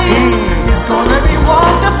sight. It's gonna be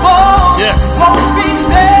wonderful. Yes. Won't be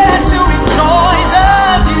there to enjoy the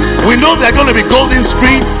view. We know there are going to be golden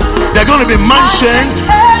streets. There are going to be mansions.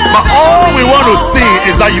 But all we want to see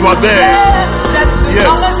is that you are there. Just as Yes.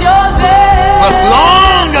 long as you're there. As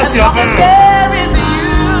long as you're there. There is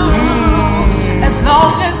you. As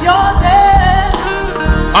long as you're there.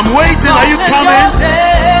 I'm waiting. Are you coming?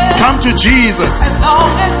 Come to Jesus. As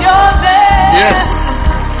long as you're there. Yes.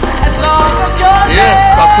 As long as you're there.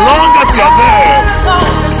 Yes. As long as you're there. As long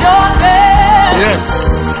as you're there. Yes.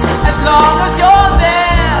 As long as you're there.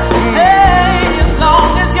 Hey, as long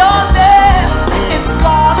as you're there. It's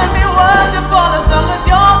gonna be wonderful as long as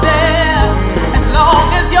you're there. As long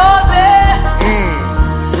as you're there.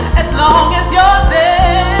 As long as you're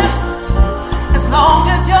there. As long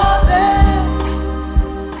as you're there.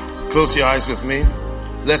 Close your eyes with me.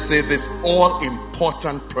 Let's say this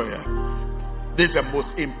all-important prayer. This is the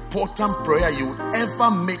most important prayer you will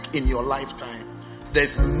ever make in your lifetime.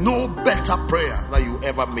 There's no better prayer that you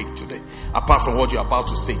ever make today, apart from what you're about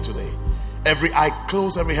to say today. Every eye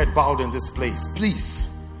closed, every head bowed in this place. Please,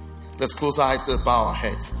 let's close our eyes, let's bow our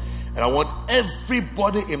heads. And I want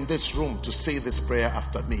everybody in this room to say this prayer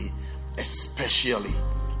after me, especially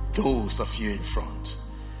those of you in front.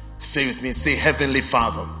 Say with me, say, Heavenly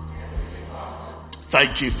Father,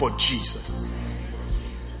 thank you for Jesus,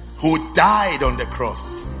 who died on the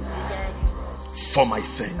cross for my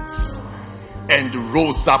sins and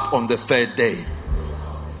rose up on the third day.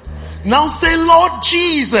 Now say, Lord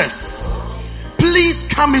Jesus, please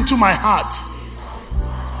come into my heart.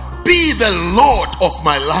 Be the Lord of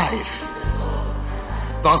my life.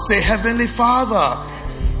 Now say, Heavenly Father,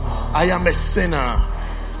 I am a sinner.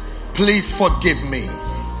 Please forgive me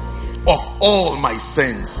of all my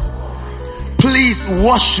sins. Please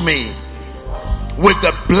wash me with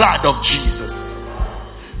the blood of Jesus.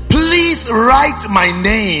 Please write my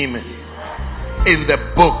name in the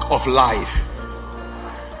book of life.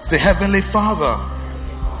 Say, Heavenly Father,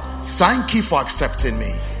 thank you for accepting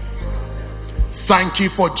me. Thank you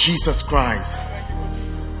for Jesus Christ.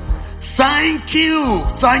 Thank you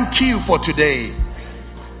for today.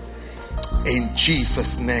 In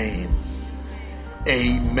Jesus' name,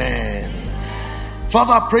 amen.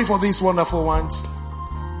 Father, I pray for these wonderful ones.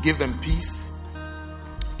 Give them peace.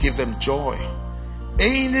 Give them joy.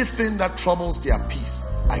 Anything that troubles their peace,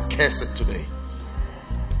 I curse it today.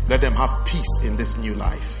 Let them have peace in this new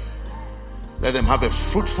life. Let them have a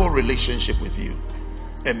fruitful relationship with you,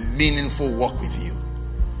 a meaningful walk with you.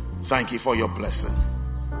 Thank you for your blessing.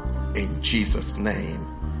 In Jesus' name,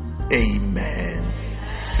 amen.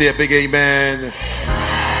 Say a big amen.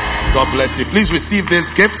 God bless you. Please receive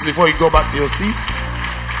these gifts before you go back to your seat.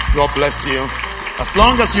 God bless you. As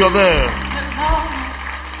long as you're there.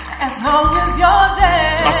 As long as you're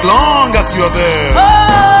there. As long as you're there.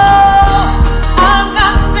 I'm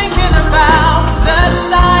not thinking about the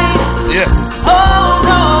sights. Yes. Oh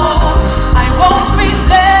no, I won't be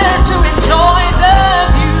there to enjoy the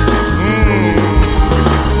view.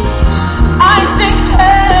 I think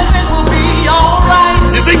heaven will be alright.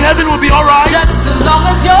 You think heaven will be alright? Just as long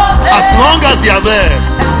as you're there. As long as you're there.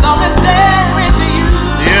 As long as there is you.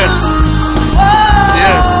 Yes. Oh,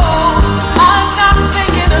 Yes. I'm not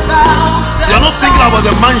thinking about the You're not thinking about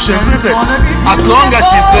the mansion, is it? As long as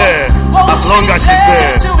she's there. As long as she's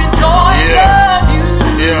there.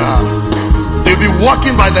 Yeah. They'll be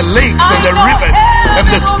walking by the lakes and the rivers and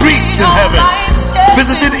the streets in heaven,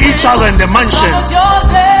 visiting each other in the mansions.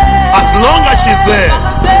 As long as she's there,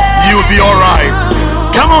 you'll be alright.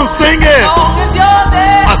 Come on, sing it.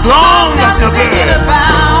 As long as you're there.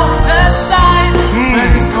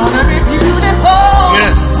 It's gonna be beautiful.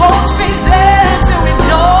 Yes. Won't be there to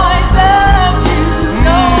enjoy the view.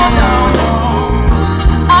 No.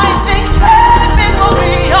 I think heaven will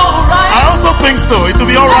be alright. I also think so. It will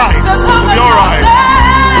be alright. It will be alright.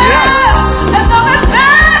 Yes. As long as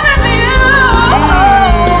there is you.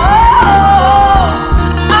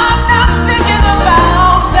 I'm not thinking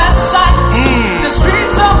about the sights, the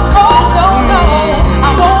streets of gold. No.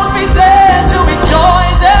 I won't be there to enjoy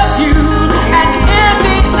the view and hear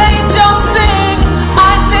the angels sing.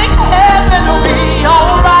 I think heaven will be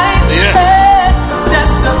alright. Yes.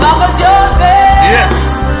 Just as long as you're there. Yes.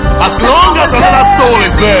 As long as another soul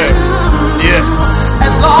is there. Yes.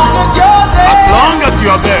 As long as you're there. As long as you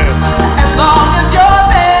are there. As long as you're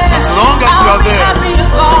there. As long as you are there.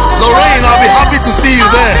 Lorraine, I'll be happy to see you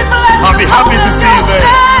there. I'll be happy to see you there.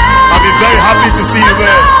 I'll be very happy to see you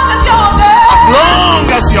there. As long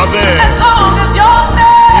as you are there. As long as you're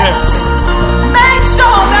there. Yes. Make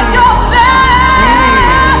sure that you're there.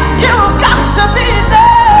 You've got to be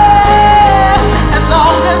there. As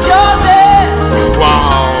long as you're there.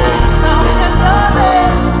 Wow. As long as you're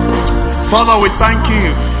there. Father, we thank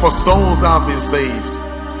you for souls that have been saved.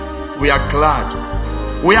 We are glad.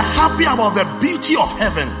 We are happy about the beauty of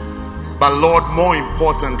heaven. But Lord, more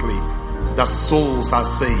importantly, the souls are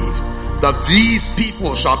saved. That these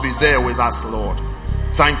people shall be there with us, Lord.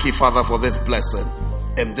 Thank you, Father, for this blessing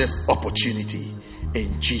and this opportunity.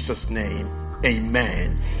 In Jesus' name,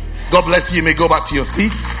 amen. God bless you. You may go back to your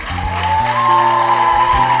seats.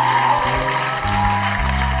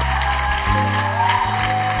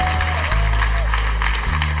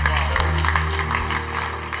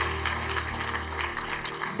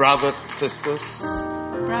 Brothers, sisters.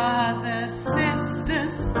 Brothers,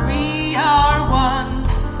 sisters, we are one,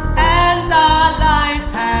 and our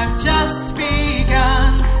lives have just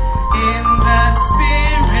begun. In the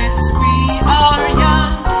Spirit we are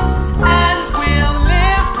young, and we'll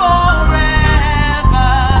live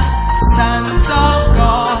forever. Sons of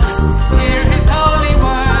God, hear His holy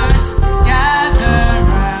word. Gather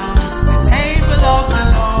round the table of the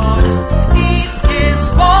Lord. Eat His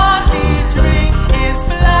body, drink His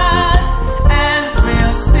blood, and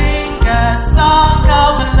we'll sing a song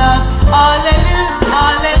of love. Hallelujah,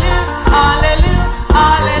 hallelujah, hallelujah,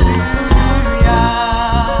 hallelujah.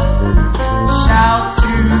 Shout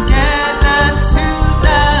together to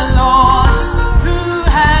the Lord, who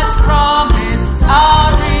has promised our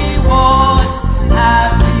reward.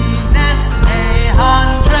 Happiness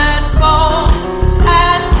 100-fold,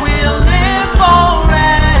 and we'll live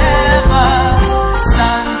forever.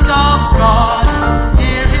 Sons of God,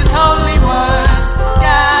 hear His holy word.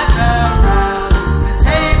 Gather round the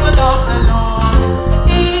table of the Lord.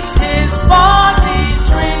 Eat His body,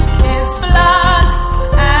 drink His blood,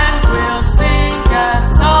 and we'll sing a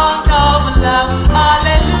song of love.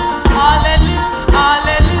 Hallelujah, hallelujah,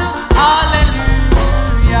 hallelujah,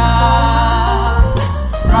 hallelujah.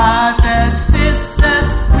 Brothers, sisters,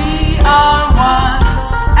 we are one,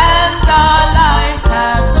 and our lives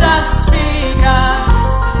have just begun.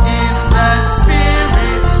 In the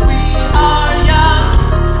Spirit we are young,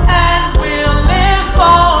 and we'll live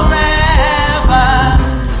forever.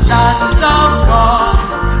 Sons of God,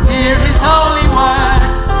 hear His holy word.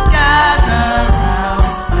 Gather round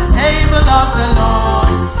the table of the Lord.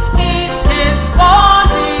 Eat His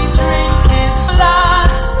body, drink His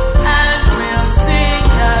blood, and we'll sing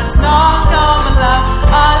a song of love.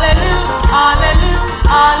 Hallelujah, hallelujah,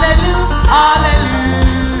 hallelujah,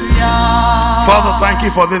 hallelujah. Father, thank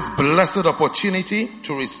you for this blessed opportunity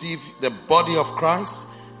to receive the body of Christ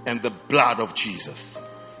and the blood of Jesus.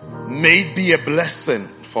 May it be a blessing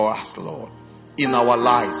for us, Lord, in our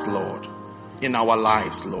lives, Lord. In our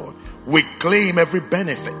lives, Lord. We claim every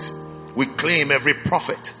benefit. We claim every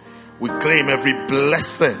profit. We claim every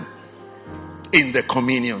blessing in the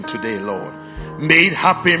communion today, Lord. May it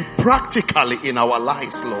happen practically in our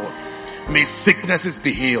lives, Lord. May sicknesses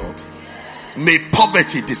be healed. May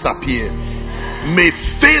poverty disappear. May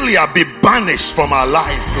failure be banished from our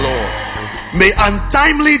lives, Lord. May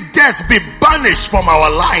untimely death be banished from our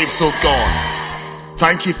lives, oh God.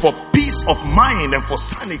 Thank you for peace of mind and for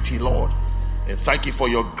sanity, Lord. And thank you for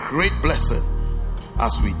your great blessing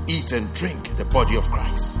as we eat and drink the body of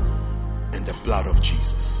Christ and the blood of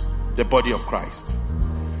Jesus. The body of Christ.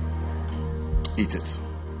 Eat it.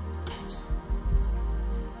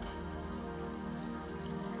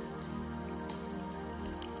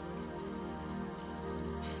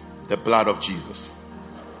 The blood of Jesus.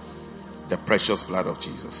 The precious blood of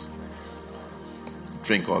Jesus.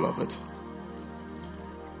 Drink all of it.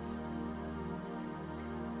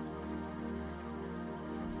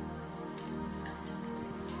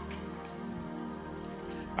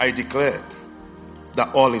 I declare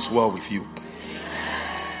that all is well with you.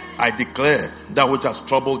 I declare that which has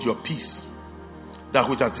troubled your peace, that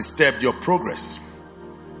which has disturbed your progress,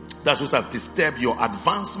 that which has disturbed your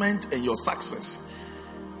advancement and your success,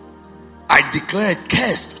 I declare it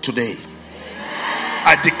cursed today.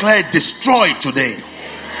 I declare it destroyed today.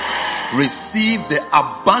 Receive the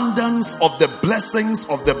abundance of the blessings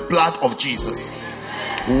of the blood of Jesus.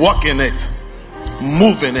 Walk in it,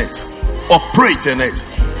 move in it, operate in it,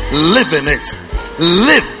 live in it,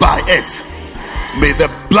 live by it. May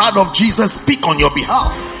the blood of Jesus speak on your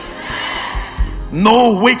behalf.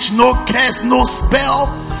 No witch, no curse, no spell,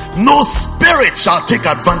 no spirit shall take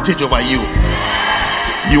advantage over you.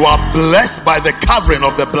 You are blessed by the covering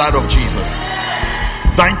of the blood of Jesus.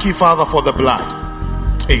 Thank you, Father, for the blood.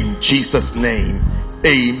 In Jesus' name,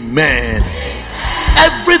 amen.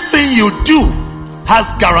 Everything you do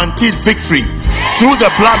has guaranteed victory through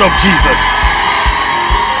the blood of Jesus.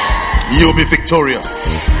 You'll be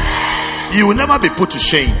victorious. You will never be put to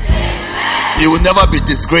shame. You will never be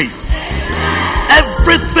disgraced.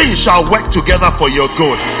 Everything shall work together for your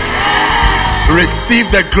good. Receive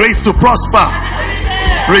the grace to prosper.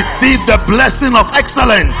 Receive the blessing of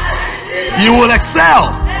excellence. You will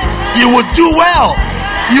excel. You will do well.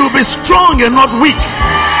 You will be strong and not weak.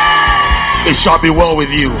 It shall be well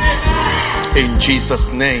with you. In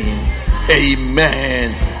Jesus' name,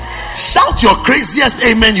 amen. Shout your craziest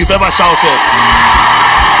amen you've ever shouted.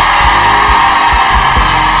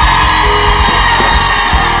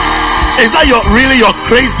 Is that really your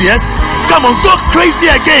craziest? Come on, go crazy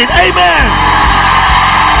again. Amen.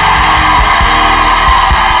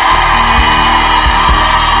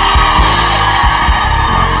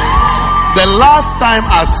 The last time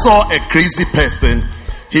I saw a crazy person,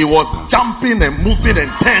 he was jumping and moving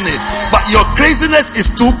and turning. But your craziness is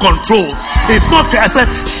too controlled. It's not crazy. I said,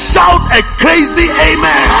 shout a crazy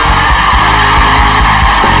amen.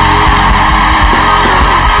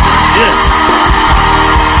 Yes.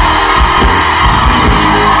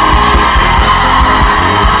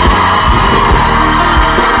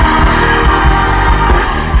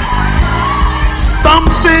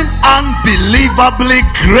 Something unbelievably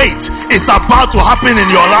great is about to happen in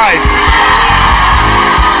your life.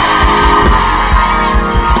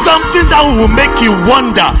 Something that will make you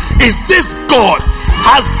wonder, is this God?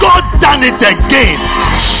 Has God done it again?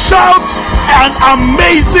 Shout an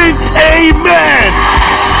amazing amen.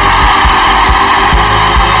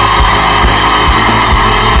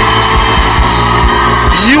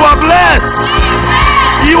 You are blessed.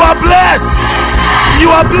 You are blessed. You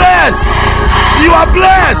are blessed. You are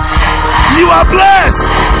blessed. You are blessed.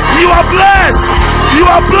 You are blessed. You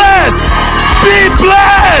are blessed. Be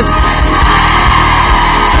blessed.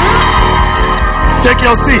 Take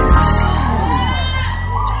your seats.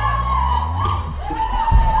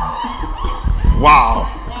 Wow.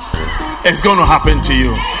 It's going to happen to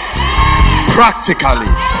you. Practically.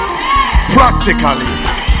 Practically.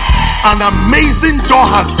 An amazing door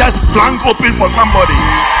has just flung open for somebody.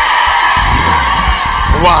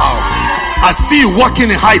 Wow. I see you walking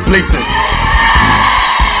in high places.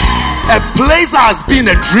 A place that has been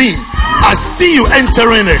a dream. I see you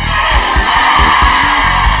entering it.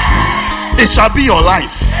 It shall be your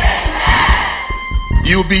life.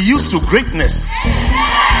 You'll be used to greatness.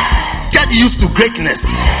 Get used to greatness.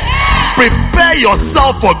 Prepare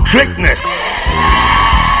yourself for greatness.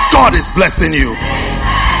 God is blessing you.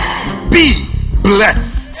 Be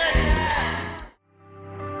blessed.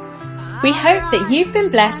 We hope that you've been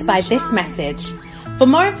blessed by this message. For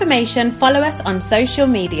more information, follow us on social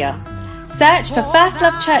media. Search for First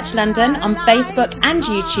Love Church London on Facebook and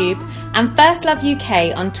YouTube, and First Love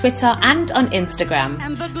UK on Twitter and on Instagram.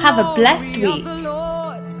 Have a blessed week.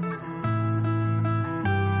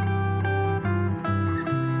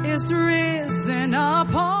 Is risen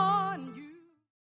upon